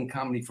and writing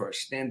comedy for a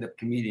stand-up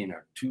comedian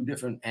are two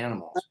different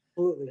animals.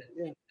 Absolutely,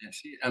 yeah.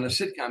 On a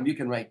sitcom, you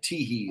can write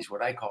tee-hees,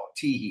 what I call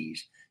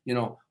tee-hees. You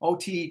know, "Oh,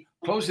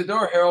 close the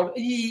door, Harold."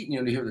 You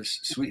know, to hear this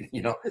sweet,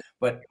 you know.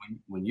 But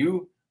when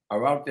you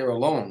are out there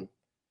alone,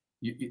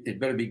 it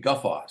better be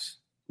guffaws,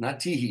 not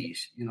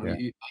tee-hees. You know,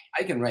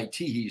 I can write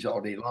tee-hees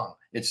all day long.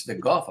 It's the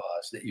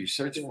guffaws that you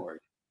search for.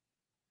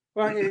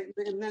 Well,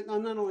 and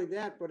not only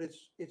that, but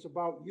it's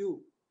about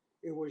you.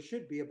 It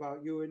should be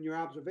about you and your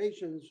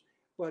observations,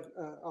 but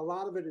a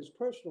lot of it is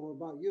personal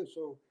about you.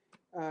 So,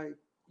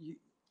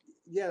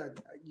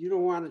 you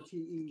don't want a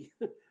TE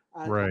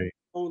on your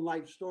own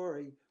life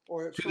story.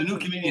 Or to the new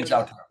comedians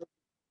out there,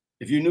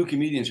 if you new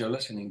comedians are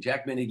listening,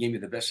 Jack Benny gave me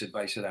the best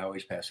advice that I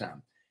always pass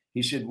on.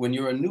 He said, when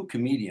you're a new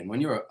comedian,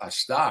 when you're a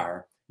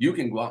star, you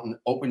can go out and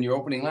open your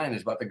opening line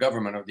is about the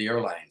government or the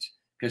airlines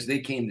because they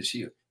came to see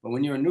you. But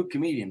when you're a new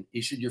comedian,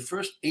 he said, your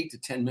first 8 to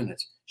 10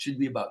 minutes should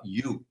be about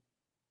you.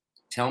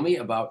 Tell me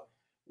about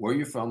where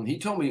you're from. He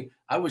told me,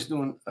 I was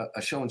doing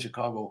a show in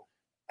Chicago.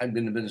 I'd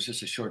been in business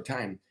just a short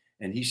time.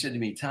 And he said to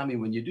me, Tommy,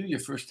 when you do your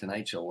first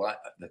Tonight Show, well,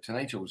 the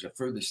Tonight Show was the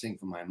furthest thing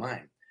from my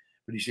mind.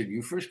 But he said,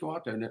 you first go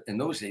out there. In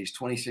those days,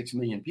 26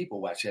 million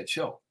people watch that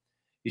show.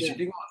 He said,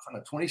 you go out in front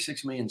of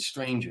 26 million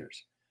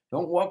strangers.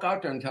 Don't walk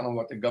out there and tell them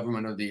about the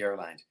government or the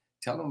airlines.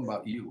 Tell them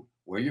about you,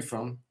 where you're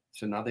from.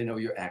 So now they know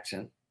your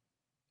accent.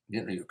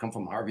 You come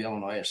from Harvey,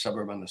 Illinois, a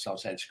suburb on the south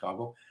side of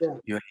Chicago. Yeah.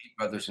 You have 8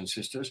 brothers and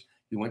sisters.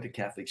 You went to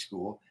Catholic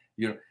school.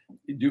 You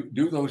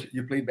do those.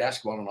 You played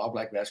basketball on an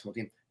all-black basketball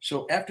team.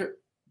 So after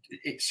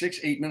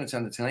 6-8 minutes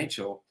on the Tonight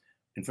Show,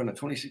 in front of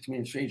 26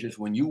 million strangers,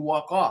 when you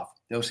walk off,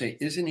 they'll say,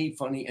 "Isn't he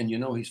funny?" And you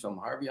know he's from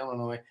Harvey,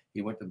 Illinois.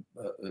 He went to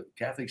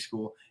Catholic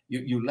school.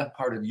 You left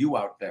part of you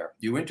out there.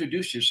 You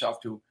introduced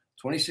yourself to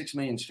 26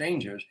 million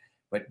strangers,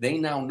 but they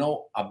now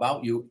know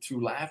about you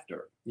through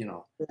laughter. You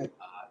know, right.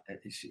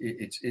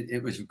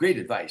 It was great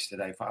advice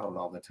that I followed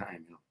all the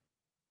time. You know.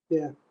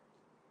 Yeah.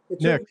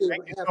 Nick,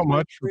 thank you so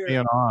much for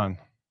being on.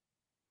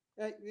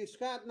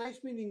 Scott, nice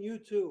meeting you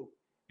too.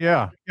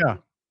 Yeah.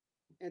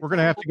 We're going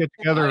to have to get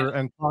together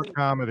and talk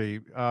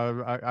comedy.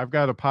 I've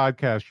got a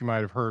podcast you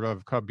might have heard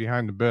of called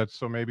Behind the Bits,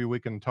 so maybe we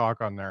can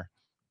talk on there.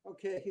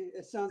 Okay,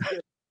 it sounds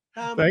good.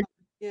 Tom,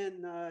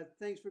 again,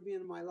 thanks for being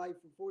in my life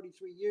for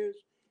 43 years,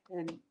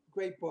 and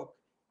great book.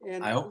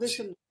 And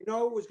listen, it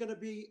was going to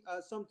be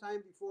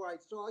sometime before I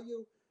saw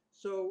you,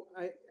 so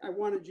I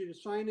wanted you to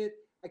sign it.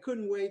 I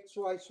couldn't wait,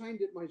 so I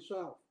signed it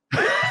myself.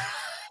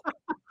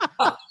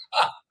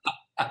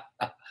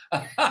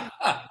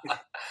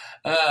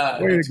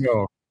 Way to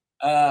go.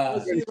 I'll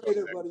see you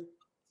later, buddy.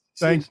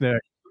 Thanks,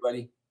 Nick.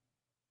 Buddy.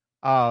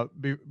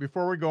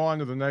 Before we go on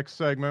to the next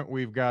segment,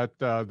 we've got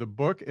the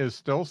book is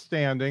still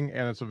standing,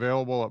 and it's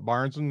available at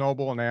Barnes &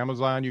 Noble and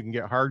Amazon. You can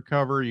get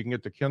hardcover. You can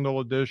get the Kindle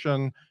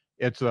edition.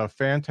 It's a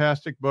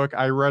fantastic book.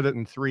 I read it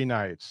in 3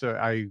 nights.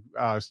 I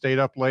stayed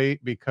up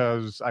late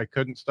because I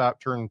couldn't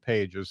stop turning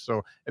pages.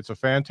 So it's a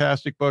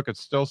fantastic book. It's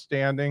still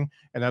standing,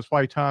 and that's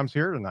why Tom's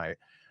here tonight.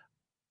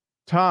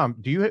 Tom,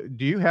 do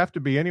you have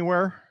to be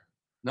anywhere?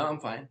 No, I'm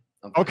fine.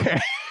 Okay,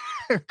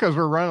 because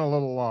we're running a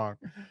little long.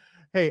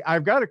 Hey,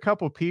 I've got a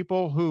couple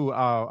people who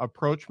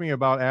approached me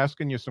about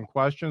asking you some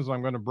questions.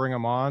 I'm going to bring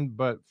them on.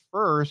 But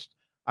first,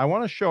 I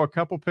want to show a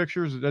couple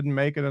pictures that didn't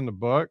make it in the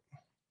book.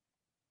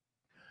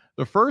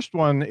 The first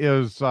one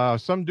is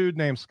some dude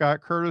named Scott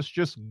Curtis,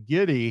 just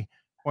giddy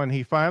when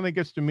he finally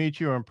gets to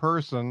meet you in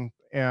person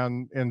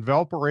and in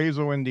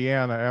Valparaiso,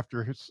 Indiana,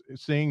 after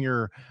seeing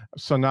your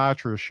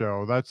Sinatra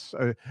show.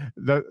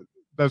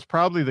 That's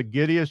probably the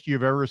giddiest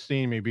you've ever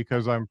seen me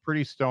because I'm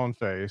pretty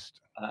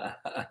stone-faced.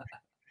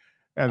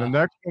 And the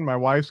next one, my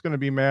wife's going to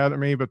be mad at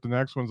me, but the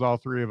next one's all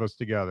 3 of us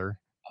together.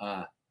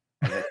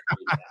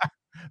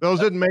 Those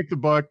didn't make the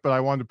book, but I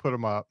wanted to put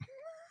them up.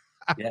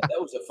 Yeah,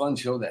 that was a fun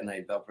show that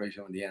night,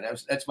 Valparaiso, Indiana.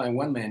 That's my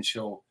one-man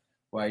show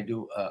where I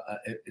do,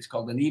 it's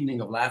called An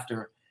Evening of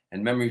Laughter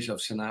and Memories of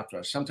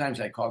Sinatra. Sometimes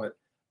I call it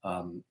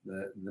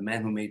the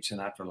Man Who Made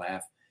Sinatra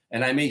Laugh.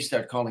 And I may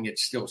start calling it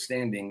Still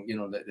Standing,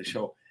 the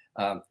show,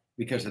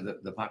 because of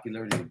the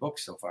popularity of the book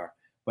so far.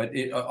 But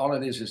all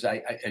it is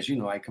I, as you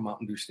know, I come out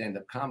and do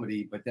stand-up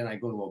comedy, but then I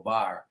go to a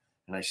bar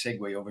and I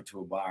segue over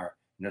to a bar,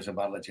 and there's a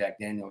bottle of Jack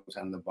Daniels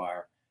on the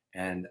bar,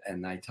 and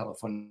I tell a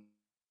fun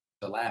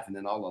to laugh, and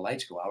then all the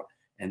lights go out,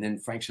 and then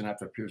Frank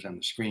Sinatra appears on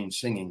the screen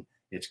singing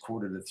 "It's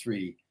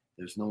 2:45.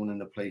 There's no one in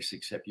the place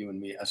except you and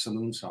me," a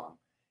saloon song.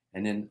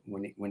 And then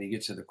when he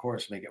gets to the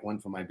chorus, "Make it one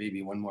for my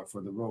baby, one more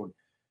for the road,"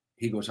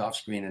 he goes off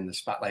screen and the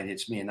spotlight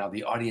hits me, and now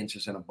the audience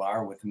is in a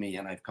bar with me,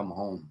 and I've come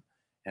home,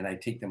 and I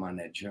take them on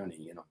that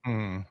journey.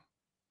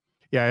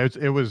 Yeah,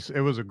 it was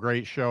a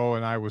great show,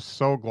 and I was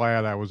so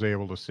glad I was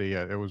able to see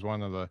it. It was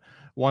one of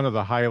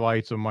the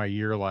highlights of my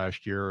year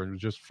last year. It was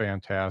just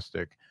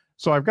fantastic.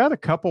 So I've got a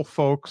couple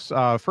folks.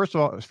 First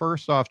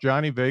off,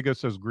 Johnny Vega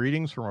says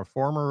greetings from a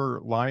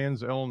former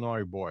Lions,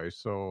 Illinois boy.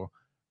 So,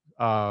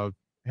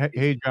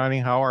 hey Johnny,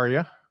 how are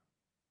you?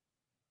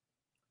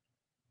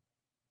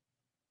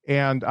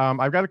 And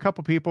I've got a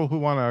couple people who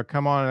want to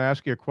come on and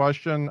ask you a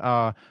question.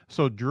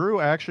 So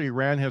Drew actually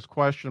ran his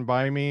question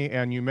by me,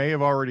 and you may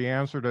have already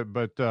answered it,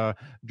 but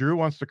Drew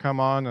wants to come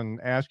on and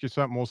ask you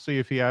something. We'll see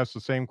if he asks the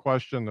same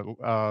question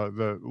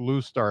that Lou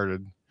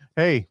started.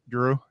 Hey,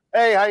 Drew.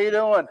 Hey, how you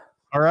doing?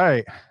 All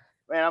right.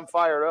 Man, I'm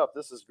fired up.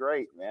 This is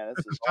great, man.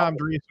 This is Tom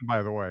Dreesen,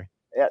 by the way.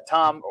 Yeah,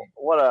 Tom,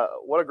 what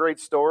a great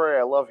story.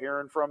 I love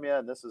hearing from you,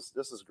 and this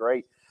is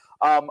great.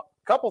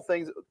 Couple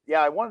things.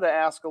 Yeah, I wanted to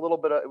ask a little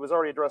bit. It was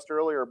already addressed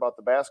earlier about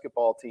the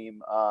basketball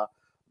team,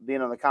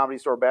 being on the Comedy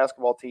Store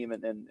basketball team,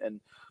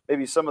 and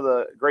maybe some of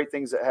the great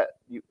things that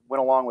you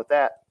went along with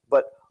that.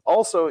 But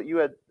also, you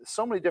had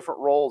so many different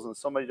roles and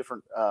so many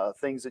different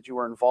things that you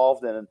were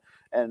involved in.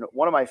 And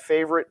one of my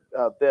favorite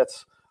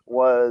bits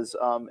was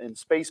in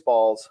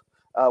Spaceballs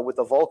with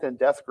the Vulcan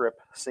death grip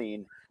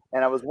scene.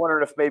 And I was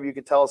wondering if maybe you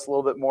could tell us a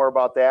little bit more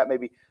about that,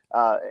 maybe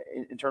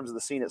in terms of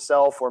the scene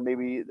itself, or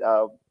maybe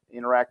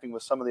interacting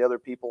with some of the other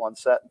people on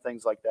set and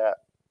things like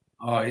that.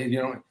 Oh,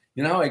 you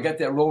know how I got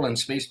that role in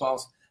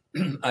Spaceballs?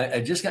 I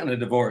just gotten a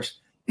divorce.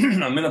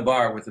 I'm in a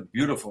bar with a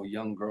beautiful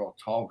young girl,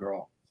 tall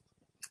girl.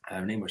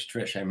 Her name was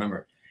Trish, I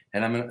remember.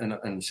 And I'm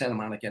in Santa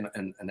Monica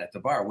and at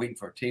the bar waiting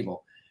for a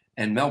table.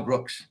 And Mel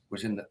Brooks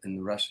was in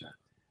the restaurant.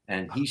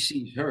 And he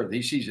sees her.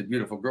 He sees a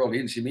beautiful girl. He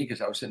didn't see me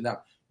because I was sitting down.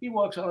 He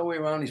walks all the way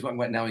around. He's walking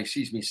right now. He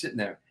sees me sitting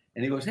there.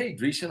 And he goes, "Hey,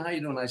 Dreesen, how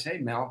you doing?" I say,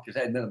 "Hey, Mel," because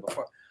I had met him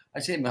before. I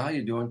said, "Mel, how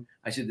you doing?"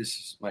 I said, "This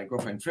is my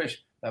girlfriend, Trish."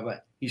 Blah, blah.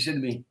 He said to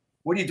me,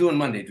 "What are you doing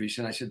Monday,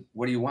 Dreesen?" I said,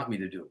 "What do you want me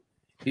to do?"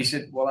 He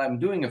said, "Well, I'm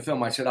doing a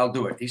film." I said, "I'll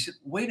do it." He said,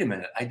 "Wait a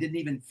minute. I didn't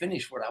even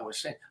finish what I was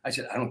saying." I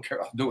said, "I don't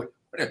care. I'll do it.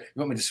 Whatever. You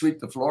want me to sweep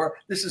the floor?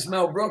 This is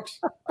Mel Brooks.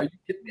 Are you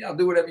kidding me? I'll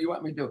do whatever you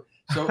want me to do."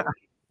 So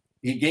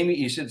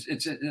he said,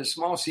 "It's a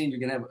small scene. You're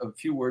going to have a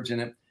few words in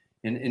it."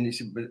 And he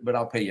said, but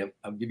I'll pay you.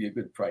 I'll give you a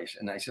good price.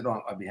 And I said,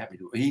 "Oh, I'll be happy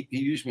to." He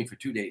used me for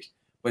 2 days.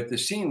 But the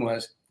scene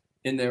was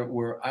in there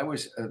where I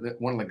was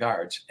one of the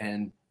guards,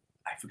 and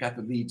I forgot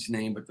the lead's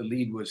name, but the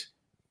lead was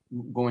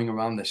going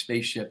around the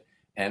spaceship.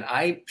 And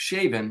I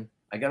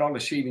got all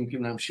the shaving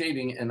cream, and I'm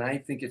shaving, and I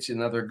think it's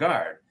another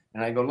guard.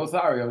 And I go,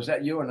 "Lothario, is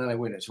that you?" And then I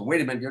wait. So, "Wait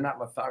a minute, you're not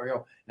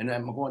Lothario." And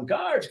I'm going,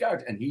 "Guards,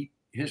 guards." And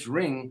his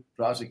ring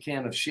draws a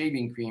can of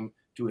shaving cream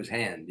to his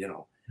hand,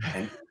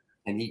 and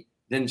he.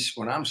 Then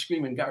when I'm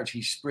screaming "guards,"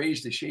 he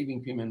sprays the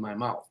shaving cream in my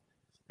mouth.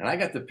 And I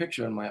got the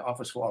picture on my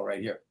office wall right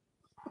here.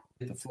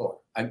 Hit the floor.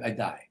 I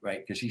die,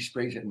 right? Because he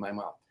sprays it in my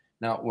mouth.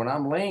 Now, when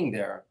I'm laying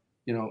there,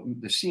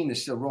 the scene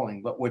is still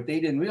rolling. But what they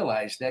didn't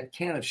realize, that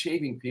can of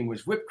shaving cream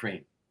was whipped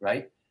cream,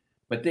 right?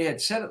 But they had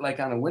set it like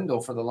on a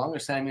window for the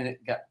longest time, and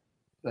it got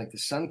like the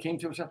sun came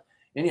to it or something.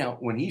 Anyhow,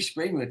 when he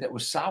sprayed me with that,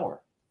 was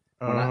sour.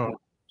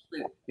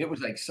 It was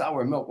like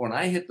sour milk. When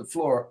I hit the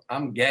floor,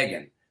 I'm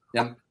gagging.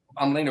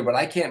 I'm laying there, but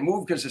I can't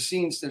move because the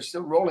scenes, they're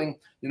still rolling,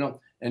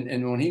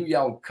 and when he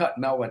yelled "cut,"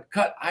 Mel went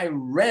 "cut." I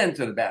ran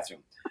to the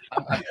bathroom.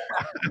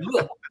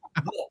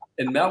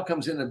 And Mel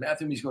comes in the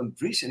bathroom. He's going,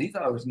 "Dreesen." He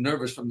thought I was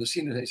nervous from the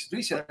scene. And I said,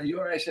 "Dreesen, are you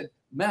all right?" I said,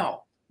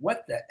 "Mel,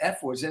 what the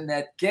F was in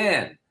that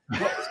can?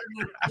 What was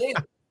in that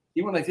can?"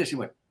 He went like this. He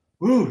went,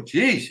 "Ooh,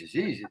 Jesus.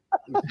 It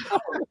was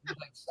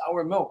like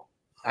sour milk."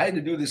 I had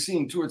to do the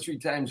scene 2 or 3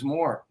 times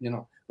more,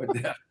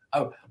 but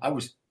I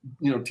was,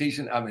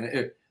 tasting. I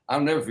mean,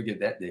 I'll never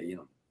forget that day,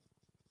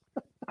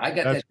 I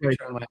got that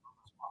picture on my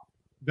wall.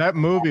 That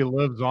movie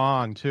lives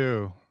on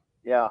too.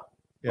 Yeah.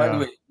 By the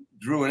way,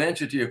 Drew, in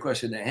answer to your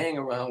question, to hang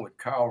around with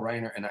Carl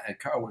Reiner, and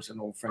Carl was an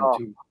old friend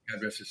too,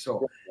 God rest his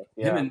soul.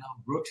 Yeah. Him and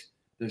Mel Brooks,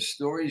 the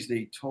stories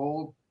they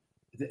told.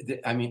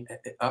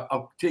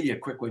 I'll tell you a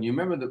quick one. You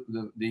remember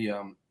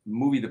the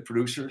movie The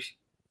Producers?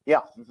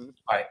 Yeah. Mm-hmm.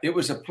 All right. It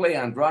was a play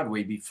on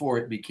Broadway before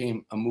it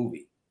became a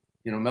movie.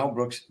 Mel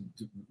Brooks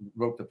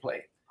wrote the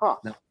play. Huh.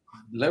 Now,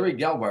 Larry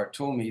Gelbart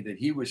told me that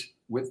he was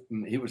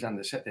on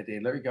the set that day.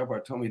 Larry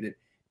Gelbart told me that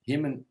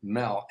him and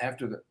Mel,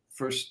 after the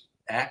first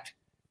act,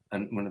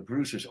 and when the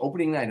producers,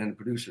 opening night and the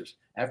producers,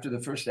 after the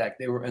first act,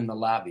 they were in the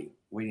lobby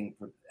waiting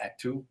for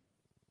act 2.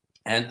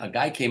 And a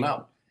guy came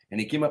out, and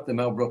he came up to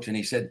Mel Brooks and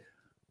he said,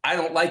 I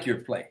don't like your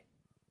play.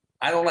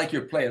 I don't like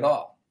your play at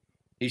all.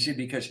 He said,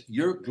 because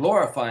you're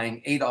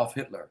glorifying Adolf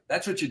Hitler.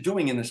 That's what you're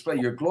doing in this play.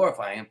 You're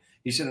glorifying him.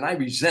 He said, and I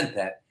resent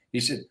that. He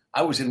said,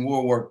 I was in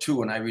World War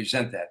II and I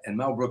resent that. And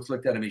Mel Brooks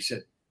looked at him. He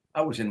said,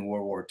 I was in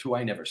World War II.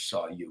 I never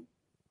saw you.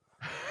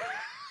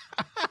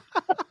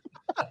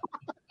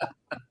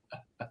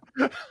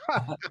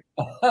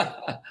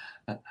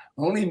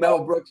 Only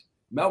Mel Brooks.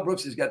 Mel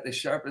Brooks has got the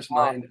sharpest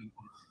mind.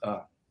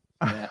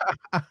 Yeah.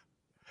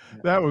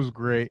 That was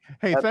great.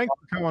 Hey, thanks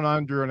for coming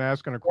on, Drew, and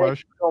asking a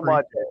question. Thank you so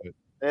much.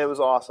 It was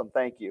awesome.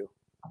 Thank you.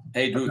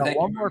 Hey, Drew,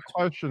 one more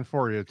question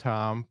for you,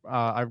 Tom.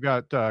 I've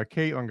got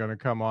Caitlin going to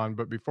come on,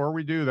 but before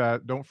we do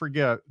that, don't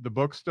forget the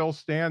book Still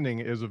Standing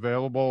is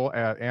available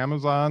at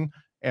Amazon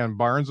and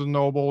Barnes &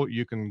 Noble.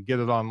 You can get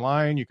it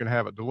online. You can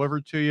have it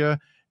delivered to you.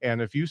 And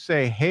if you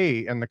say,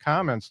 hey, in the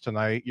comments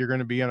tonight, you're going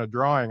to be in a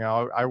drawing.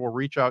 I will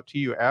reach out to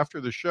you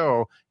after the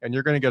show, and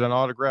you're going to get an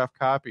autographed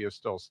copy of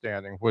Still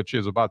Standing, which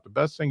is about the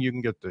best thing you can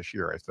get this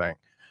year, I think.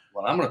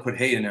 Well, I'm going to put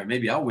hey in there.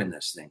 Maybe I'll win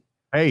this thing.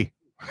 Hey.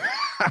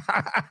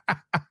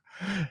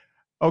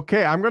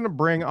 Okay, I'm going to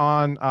bring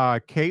on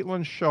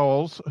Caitlin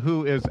Scholes,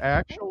 who is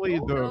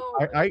actually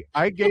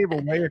I gave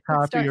away a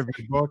copy of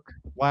your book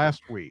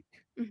last week.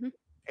 Mm-hmm.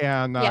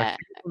 And yeah,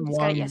 Caitlin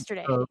got it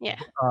yesterday.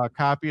 A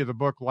copy of the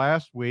book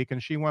last week,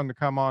 and she wanted to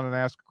come on and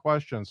ask a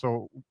question.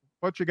 So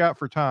what you got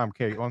for Tom,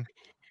 Caitlin?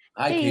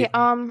 Hey,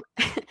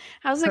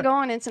 how's it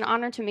going? It's an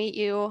honor to meet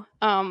you.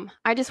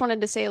 I just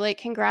wanted to say, like,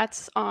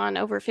 congrats on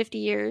over 50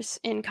 years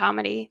in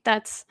comedy.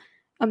 That's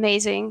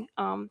amazing.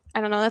 I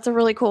don't know. That's a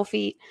really cool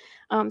feat.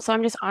 So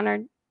I'm just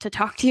honored to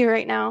talk to you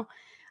right now.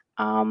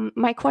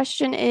 My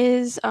question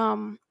is,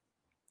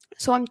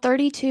 so I'm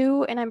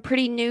 32 and I'm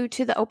pretty new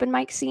to the open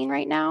mic scene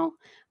right now.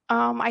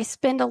 I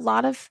spend a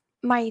lot of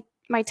my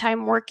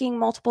time working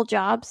multiple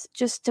jobs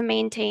just to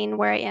maintain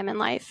where I am in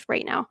life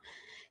right now.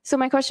 So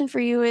my question for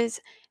you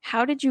is,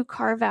 how did you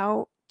carve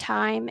out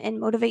time and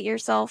motivate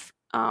yourself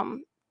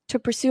to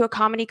pursue a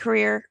comedy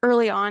career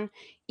early on,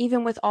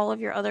 even with all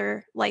of your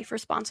other life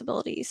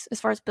responsibilities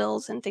as far as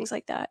bills and things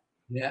like that?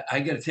 Yeah, I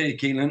got to tell you,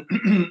 Caitlin,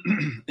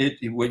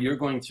 what you're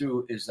going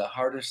through is the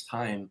hardest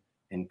time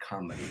in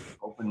comedy.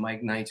 Open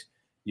mic nights,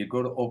 you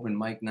go to open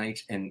mic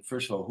nights, and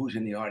first of all, who's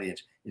in the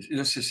audience?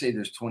 Let's just say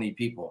there's 20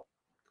 people.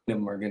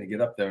 Them are going to get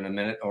up there in a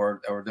minute,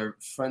 or they're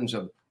friends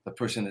of the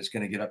person that's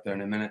going to get up there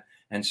in a minute.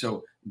 And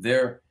so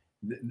they're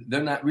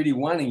not really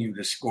wanting you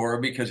to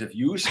score, because if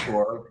you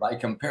score, by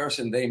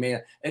comparison, they may.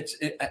 And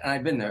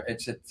I've been there.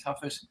 It's the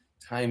toughest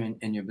time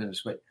in your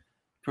business, but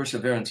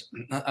perseverance.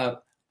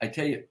 I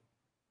tell you,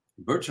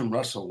 Bertram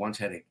Russell once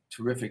had a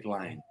terrific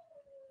line.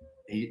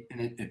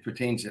 And it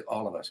pertains to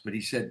all of us, but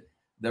he said,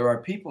 there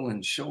are people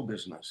in show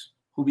business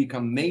who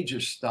become major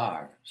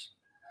stars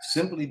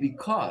simply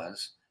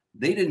because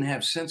they didn't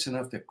have sense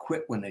enough to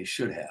quit when they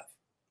should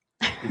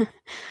have.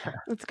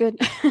 That's good.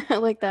 I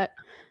like that.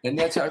 And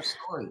that's our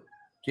story.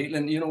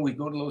 Caitlin, we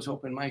go to those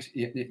open mics.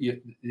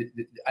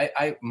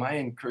 My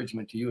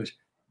encouragement to you is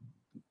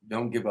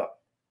don't give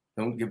up.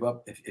 Don't give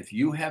up. If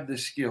you have the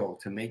skill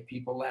to make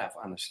people laugh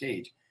on a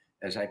stage,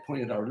 as I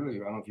pointed out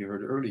earlier, I don't know if you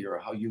heard earlier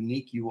how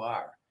unique you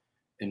are.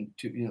 And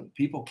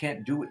people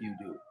can't do what you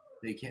do.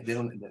 They can't, they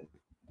don't.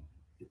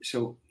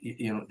 So,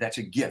 that's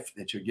a gift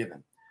that you're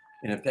given.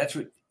 And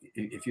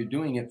if you're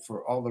doing it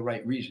for all the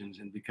right reasons,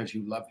 and because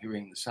you love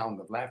hearing the sound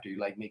of laughter, you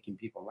like making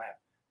people laugh.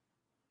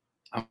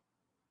 I'm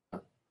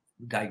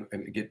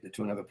get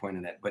to another point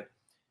in that, but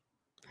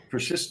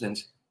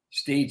persistence,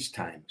 stage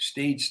time.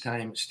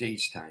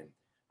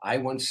 I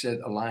once said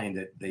a line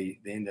that they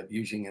end up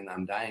using, and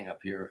I'm dying up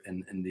here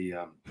in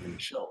the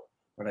show.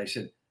 But I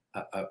said,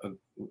 a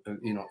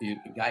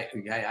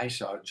guy I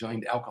saw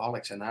joined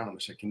Alcoholics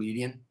Anonymous, a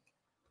comedian.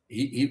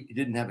 He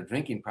didn't have a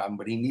drinking problem,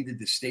 but he needed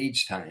the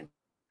stage time.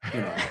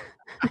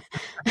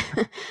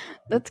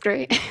 That's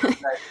great.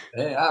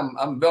 Hey,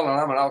 I'm Bill,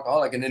 and I'm an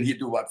alcoholic, and then he'd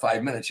do about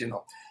 5 minutes,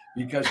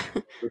 because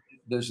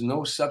there's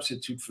no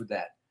substitute for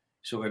that.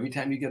 So every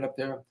time you get up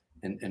there,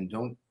 and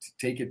don't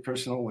take it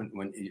personal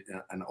when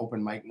an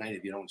open mic night,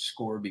 if you don't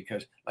score,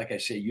 because like I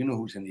say,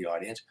 who's in the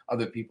audience,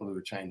 other people who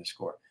are trying to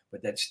score,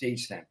 but that's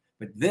stage time.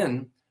 But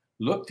then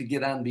look to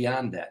get on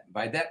beyond that.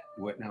 By that,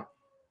 now,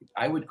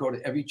 I would go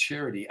to every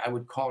charity. I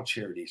would call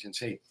charities and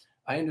say,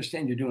 I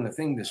understand you're doing a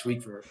thing this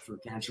week for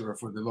cancer or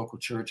for the local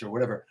church or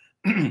whatever.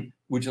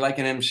 Would you like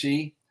an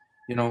MC?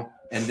 And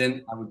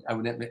then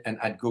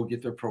I'd go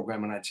get their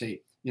program, and I'd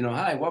say,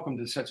 hi, welcome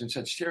to such and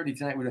such charity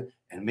tonight.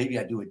 And maybe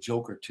I'd do a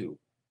joke or two,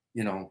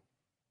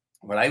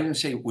 But I wouldn't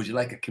say, would you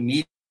like a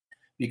comedian?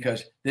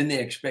 Because then they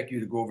expect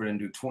you to go over and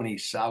do 20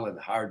 solid,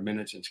 hard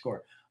minutes and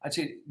score. I'd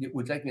say,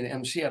 would you like me to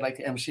MC? I'd like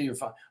to MC your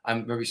fun.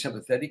 I'm very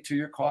sympathetic to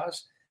your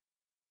cause.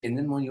 And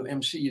then when you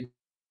MC, you do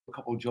a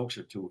couple of jokes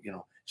or two,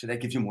 so that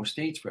gives you more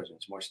stage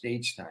presence, more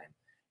stage time.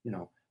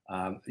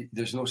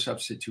 There's no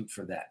substitute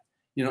for that.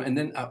 And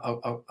then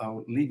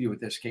I'll leave you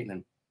with this,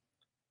 Caitlin.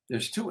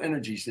 there's two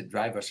energies that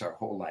drive us our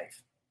whole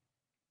life.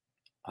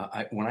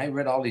 When I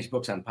read all these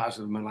books on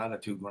positive mental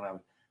attitude when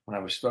I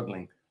was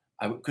struggling,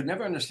 I could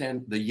never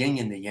understand the yin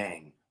and the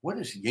yang. What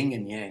is yin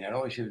and yang? I'd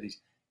always hear these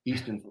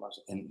Eastern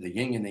philosophy and the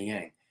yin and the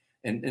yang.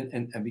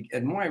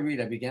 And more I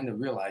read, I began to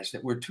realize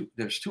that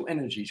there's two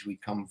energies we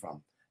come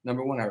from.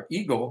 Number one, our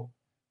ego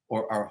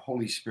or our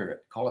Holy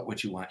Spirit. Call it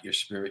what you want, your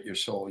spirit, your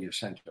soul, your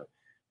center.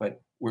 But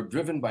we're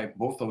driven by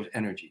both those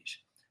energies.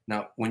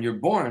 Now, when you're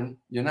born,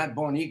 you're not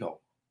born ego.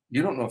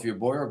 You don't know if you're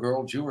boy or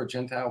girl, Jew or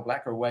Gentile,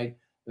 black or white.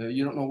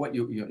 You don't know what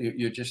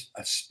you're just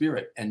a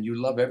spirit, and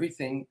you love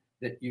everything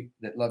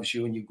that loves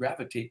you, and you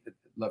gravitate that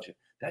loves you.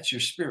 That's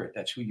your spirit.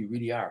 That's who you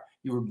really are.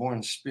 You were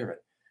born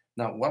spirit.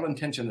 Now,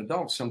 well-intentioned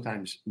adults,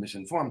 sometimes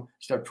misinformed,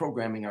 start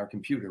programming our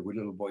computer. We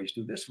little boys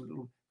do this, we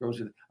little girls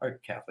do this, our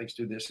Catholics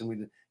do this, and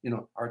we,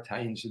 our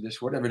Italians do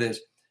this, whatever it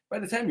is. By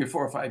the time you're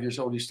 4 or 5 years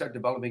old, you start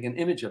developing an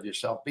image of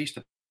yourself based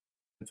on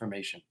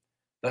information.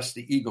 Thus,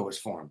 the ego is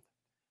formed.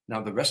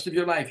 Now, the rest of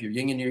your life, your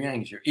yin and your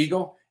yang is your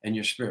ego and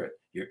your spirit.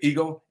 Your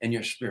ego and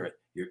your spirit.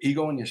 Your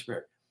ego and your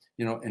spirit.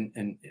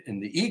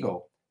 And the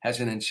ego has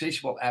an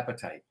insatiable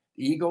appetite.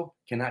 The ego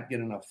cannot get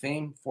enough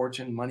fame,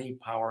 fortune, money,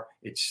 power.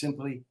 It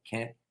simply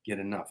can't get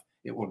enough.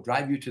 It will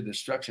drive you to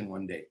destruction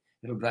one day.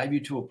 It'll drive you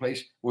to a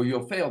place where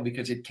you'll fail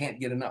because it can't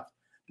get enough.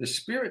 The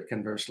spirit,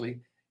 conversely,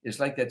 is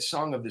like that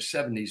song of the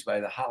 70s by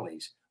the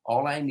Hollies.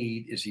 All I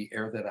need is the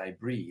air that I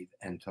breathe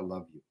and to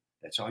love you.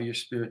 That's all your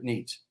spirit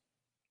needs.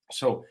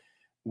 So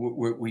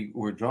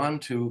we're drawn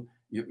to,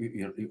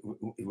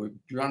 we're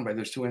drawn by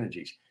those two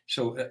energies.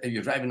 So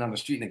you're driving down the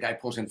street and a guy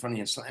pulls in front of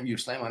you and you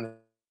slam on it.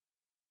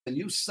 And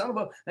you son of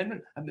a,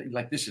 I'm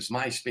like, this is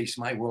my space,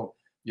 my world.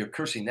 You're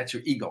cursing. That's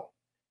your ego.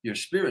 Your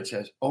spirit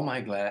says, oh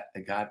my God,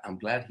 I'm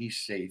glad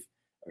he's safe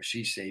or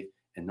she's safe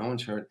and no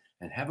one's hurt,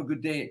 and have a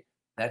good day.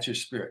 That's your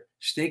spirit.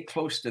 Stay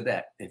close to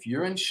that. If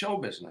you're in show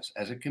business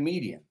as a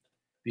comedian,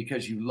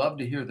 because you love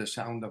to hear the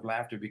sound of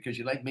laughter, because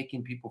you like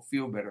making people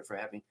feel better for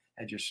having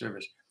had your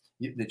service,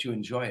 that you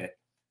enjoy it,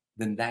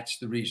 then that's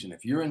the reason.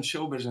 If you're in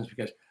show business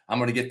because I'm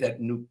going to get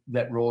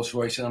that Rolls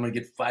Royce and I'm going to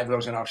get 5 of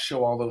those and I'll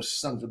show all those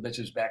sons of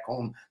bitches back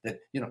home,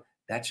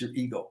 that's your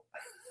ego.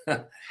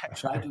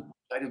 Try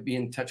to be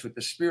in touch with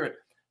the spirit.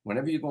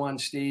 Whenever you go on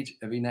stage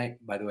every night,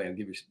 by the way, I'll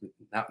give you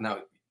now,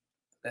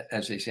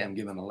 as they say, I'm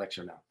giving a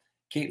lecture now.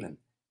 Caitlin,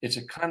 it's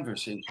a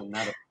conversation,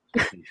 not a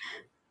presentation.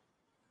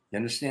 You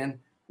understand?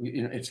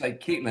 It's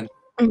like Caitlin,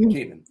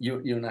 Caitlin,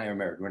 you and I are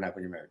married. We're not,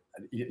 but you're married.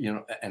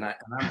 And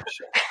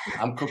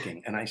I'm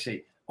cooking, and I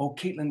say, oh,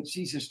 Caitlin,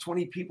 geez, there's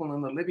 20 people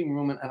in the living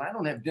room, and I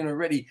don't have dinner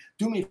ready.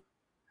 Do me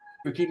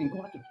for Caitlin,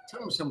 go out to tell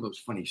them some of those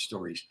funny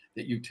stories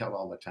that you tell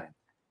all the time.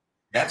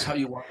 That's how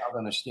you walk out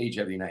on a stage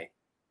every night.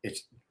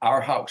 It's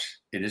our house.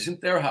 It isn't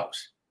their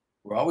house.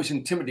 We're always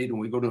intimidated when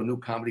we go to a new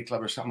comedy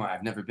club or something.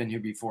 I've never been here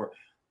before.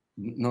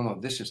 No,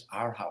 this is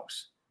our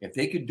house. If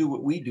they could do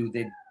what we do,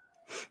 they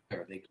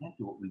can't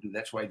do what we do.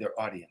 That's why they're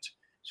audience.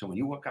 So when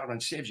you walk out on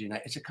stage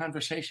tonight, it's a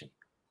conversation,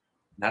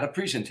 not a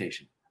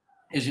presentation.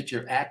 Is it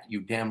your act?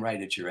 You damn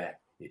right it's your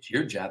act. It's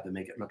your job to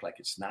make it look like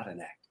it's not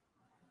an act.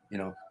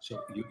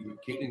 So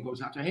Caitlin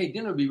goes out there, hey,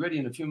 dinner will be ready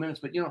in a few minutes.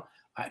 But,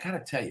 I got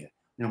to tell you,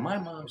 my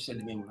mom said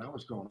to me when I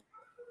was growing up,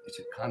 it's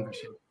a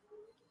conversation.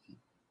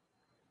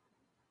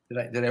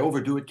 Did I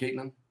overdo it,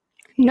 Caitlin?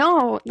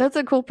 No, that's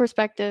a cool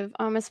perspective,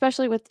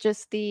 especially with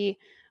just the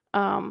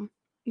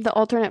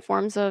alternate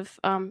forms of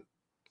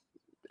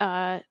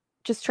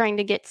just trying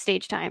to get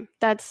stage time.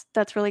 That's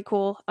really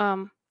cool.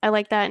 I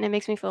like that, and it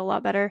makes me feel a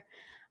lot better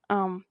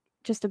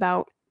just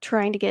about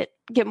trying to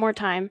get more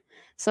time.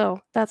 So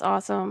that's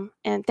awesome.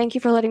 And thank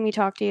you for letting me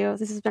talk to you.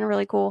 This has been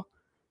really cool.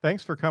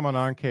 Thanks for coming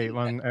on,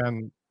 Caitlin.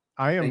 And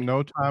I am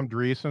no Tom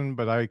Dreesen,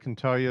 but I can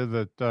tell you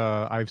that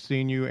I've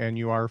seen you and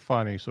you are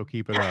funny. So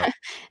keep it up.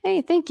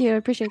 Hey, thank you. I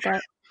appreciate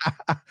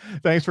that.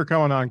 Thanks for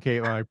coming on,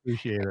 Caitlin. I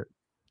appreciate it.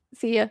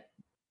 See ya.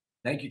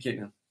 Thank you,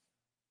 Caitlin.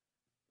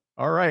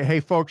 All right. Hey,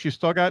 folks, you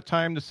still got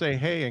time to say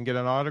hey and get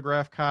an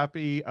autographed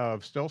copy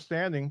of Still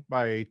Standing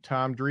by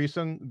Tom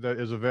Dreesen that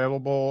is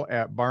available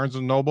at Barnes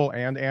 & Noble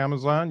and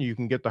Amazon. You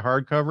can get the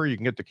hardcover. You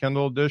can get the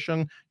Kindle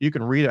edition. You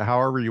can read it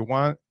however you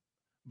want,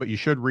 but you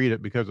should read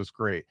it because it's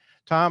great.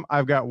 Tom,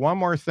 I've got one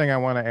more thing I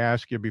want to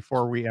ask you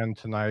before we end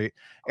tonight.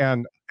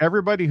 And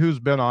everybody who's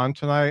been on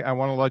tonight, I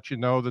want to let you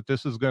know that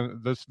this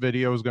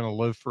video is going to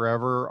live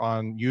forever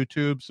on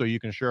YouTube, so you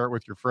can share it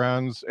with your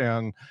friends,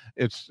 and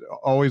it's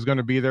always going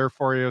to be there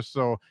for you.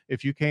 So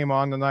if you came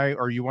on tonight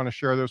or you want to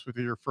share this with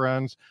your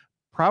friends,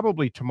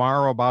 probably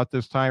tomorrow about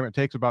this time, it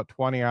takes about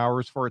 20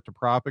 hours for it to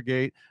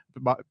propagate.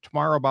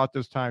 Tomorrow about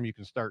this time, you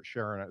can start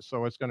sharing it.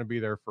 So it's going to be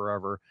there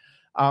forever.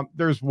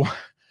 There's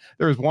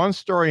one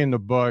story in the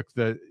book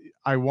that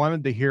I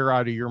wanted to hear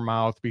out of your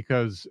mouth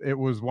because it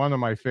was one of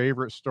my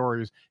favorite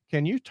stories.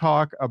 Can you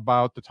talk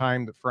about the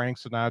time that Frank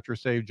Sinatra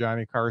saved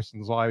Johnny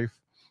Carson's life?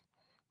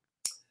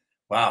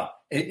 Wow.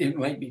 It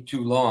might be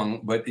too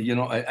long, but,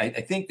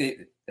 I think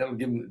that'll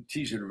give them a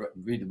teaser to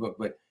read the book.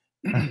 But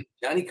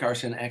Johnny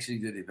Carson actually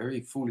did a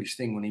very foolish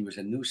thing when he was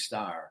a new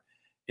star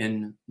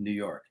in New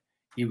York.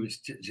 He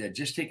had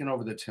just taken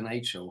over the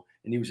Tonight Show,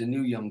 and he was a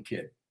new young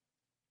kid.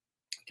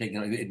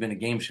 He'd been a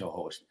game show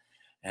host,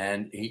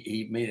 and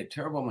he made a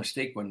terrible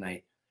mistake one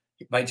night.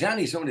 By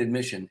Johnny's own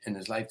admission in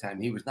his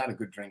lifetime, he was not a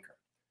good drinker.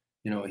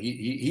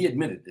 He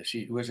admitted this.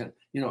 He wasn't.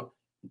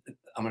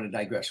 I'm going to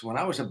digress. When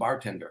I was a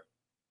bartender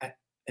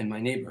in my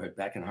neighborhood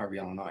back in Harvey,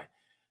 Illinois,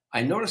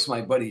 I noticed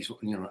my buddies.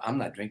 I'm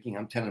not drinking.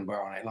 I'm telling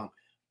bar all night long.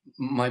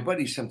 My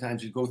buddies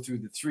sometimes would go through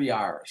the 3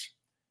 R's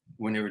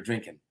when they were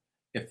drinking.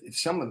 If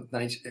some of the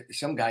nights,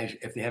 some guys,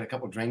 if they had a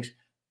couple of drinks,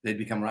 they'd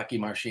become Rocky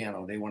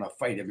Marciano. They want to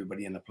fight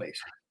everybody in the place.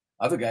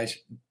 Other guys,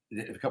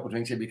 a couple of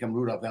drinks, they become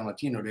Rudolph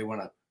Valentino. They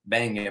want to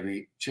bang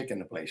every chick in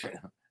the place.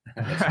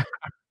 That's a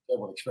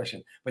terrible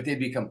expression. But they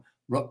become,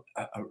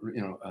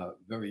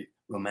 very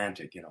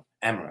romantic,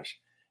 amorous.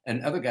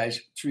 And other guys,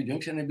 3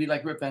 drinks, and they'd be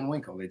like Rip Van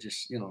Winkle. They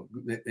just,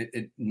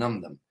 it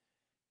numbed them.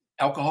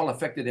 Alcohol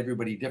affected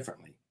everybody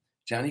differently.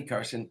 Johnny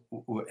Carson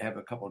would have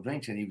a couple of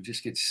drinks, and he would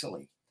just get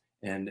silly.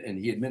 And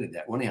he admitted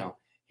that. Well, anyhow,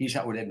 he's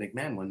out with Ed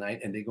McMahon one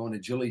night, and they go into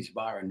Julie's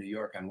Bar in New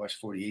York on West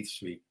 48th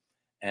Street.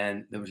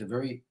 And there was a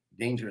very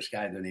dangerous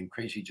guy there named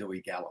Crazy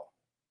Joey Gallo.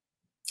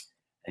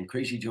 And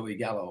Crazy Joey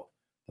Gallo,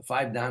 the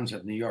 5 Dons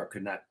of New York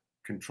could not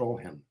control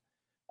him.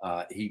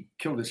 He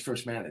killed his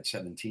first man at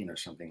 17 or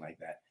something like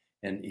that.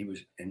 And he was,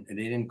 and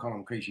they didn't call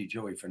him Crazy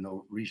Joey for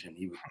no reason.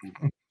 He was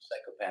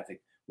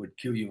psychopathic, would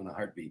kill you in a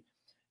heartbeat.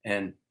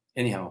 And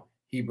anyhow,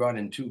 he brought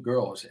in 2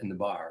 girls in the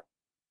bar,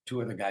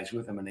 2 other guys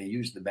with him, and they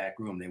used the back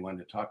room. They wanted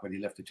to talk, but he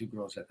left the 2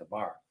 girls at the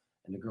bar,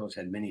 and the girls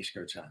had mini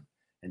skirts on.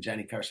 And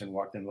Johnny Carson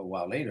walked in a little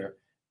while later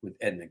with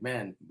Ed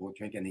McMahon, both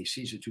drinking, and he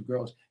sees the 2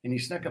 girls, and he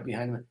snuck up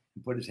behind them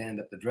and put his hand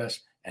up the dress,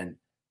 and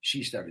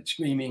she started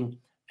screaming,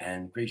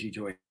 and Crazy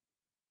Joey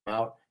came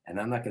out. And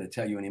I'm not going to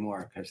tell you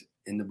anymore because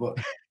in the book,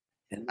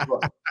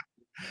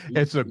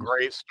 it's a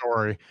great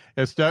story.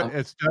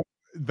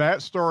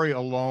 That story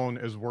alone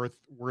is worth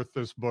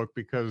this book,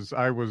 because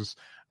I was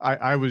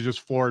just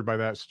floored by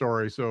that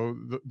story. So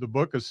the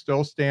book is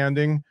still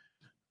standing.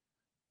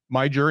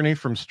 My Journey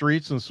from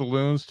Streets and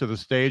Saloons to the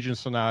Stage in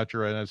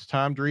Sinatra. And it's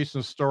Tom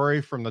Dreesen's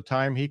story from the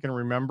time he can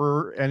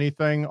remember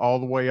anything all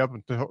the way up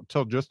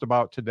until just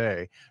about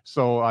today.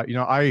 So,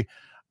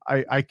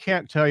 I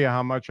can't tell you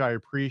how much I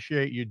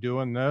appreciate you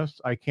doing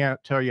this. I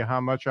can't tell you how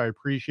much I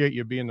appreciate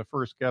you being the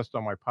first guest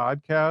on my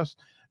podcast.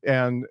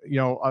 And,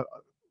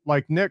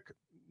 like Nick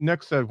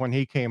said when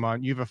he came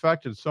on, you've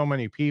affected so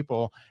many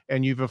people,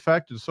 and you've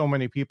affected so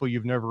many people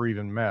you've never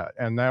even met.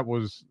 And that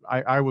was,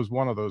 I was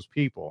one of those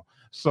people.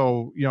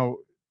 So,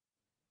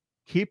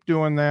 keep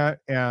doing that.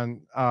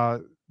 And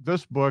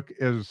this book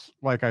is,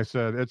 like I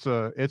said, it's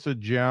a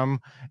gem.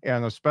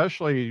 And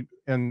especially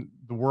in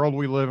the world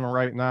we live in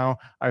right now,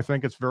 I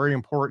think it's very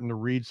important to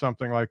read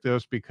something like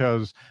this,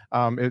 because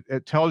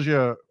it tells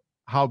you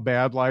how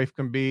bad life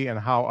can be and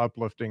how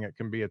uplifting it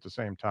can be at the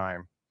same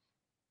time.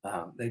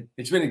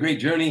 It's been a great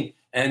journey.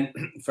 And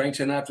Frank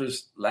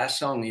Sinatra's last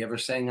song he ever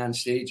sang on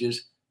stage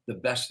is "The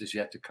Best Is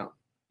Yet to Come."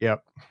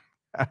 Yep.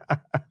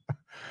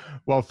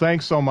 Well,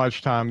 thanks so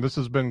much, Tom. This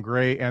has been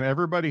great. And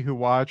everybody who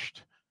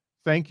watched,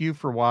 thank you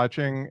for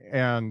watching,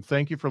 and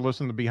thank you for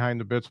listening to Behind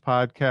the Bits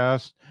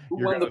podcast.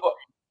 Who won the book?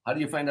 How do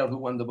you find out who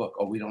won the book?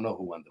 Oh, we don't know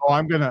who won the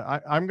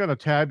book. I'm gonna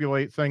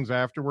tabulate things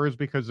afterwards,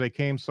 because they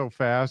came so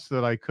fast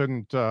that I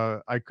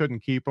couldn't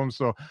keep them.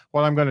 So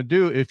what I'm gonna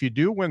do, if you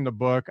do win the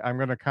book, I'm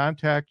gonna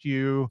contact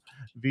you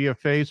via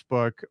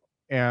Facebook.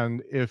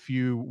 And if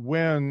you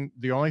win,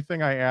 the only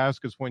thing I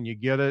ask is when you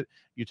get it,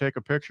 you take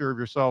a picture of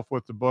yourself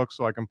with the book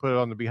so I can put it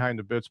on the Behind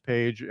the Bits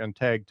page and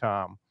tag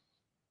Tom.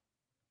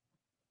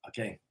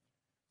 Okay.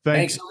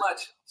 Thanks so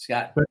much,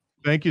 Scott.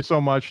 Thank you so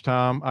much,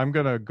 Tom. I'm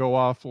going to go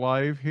off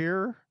live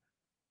here.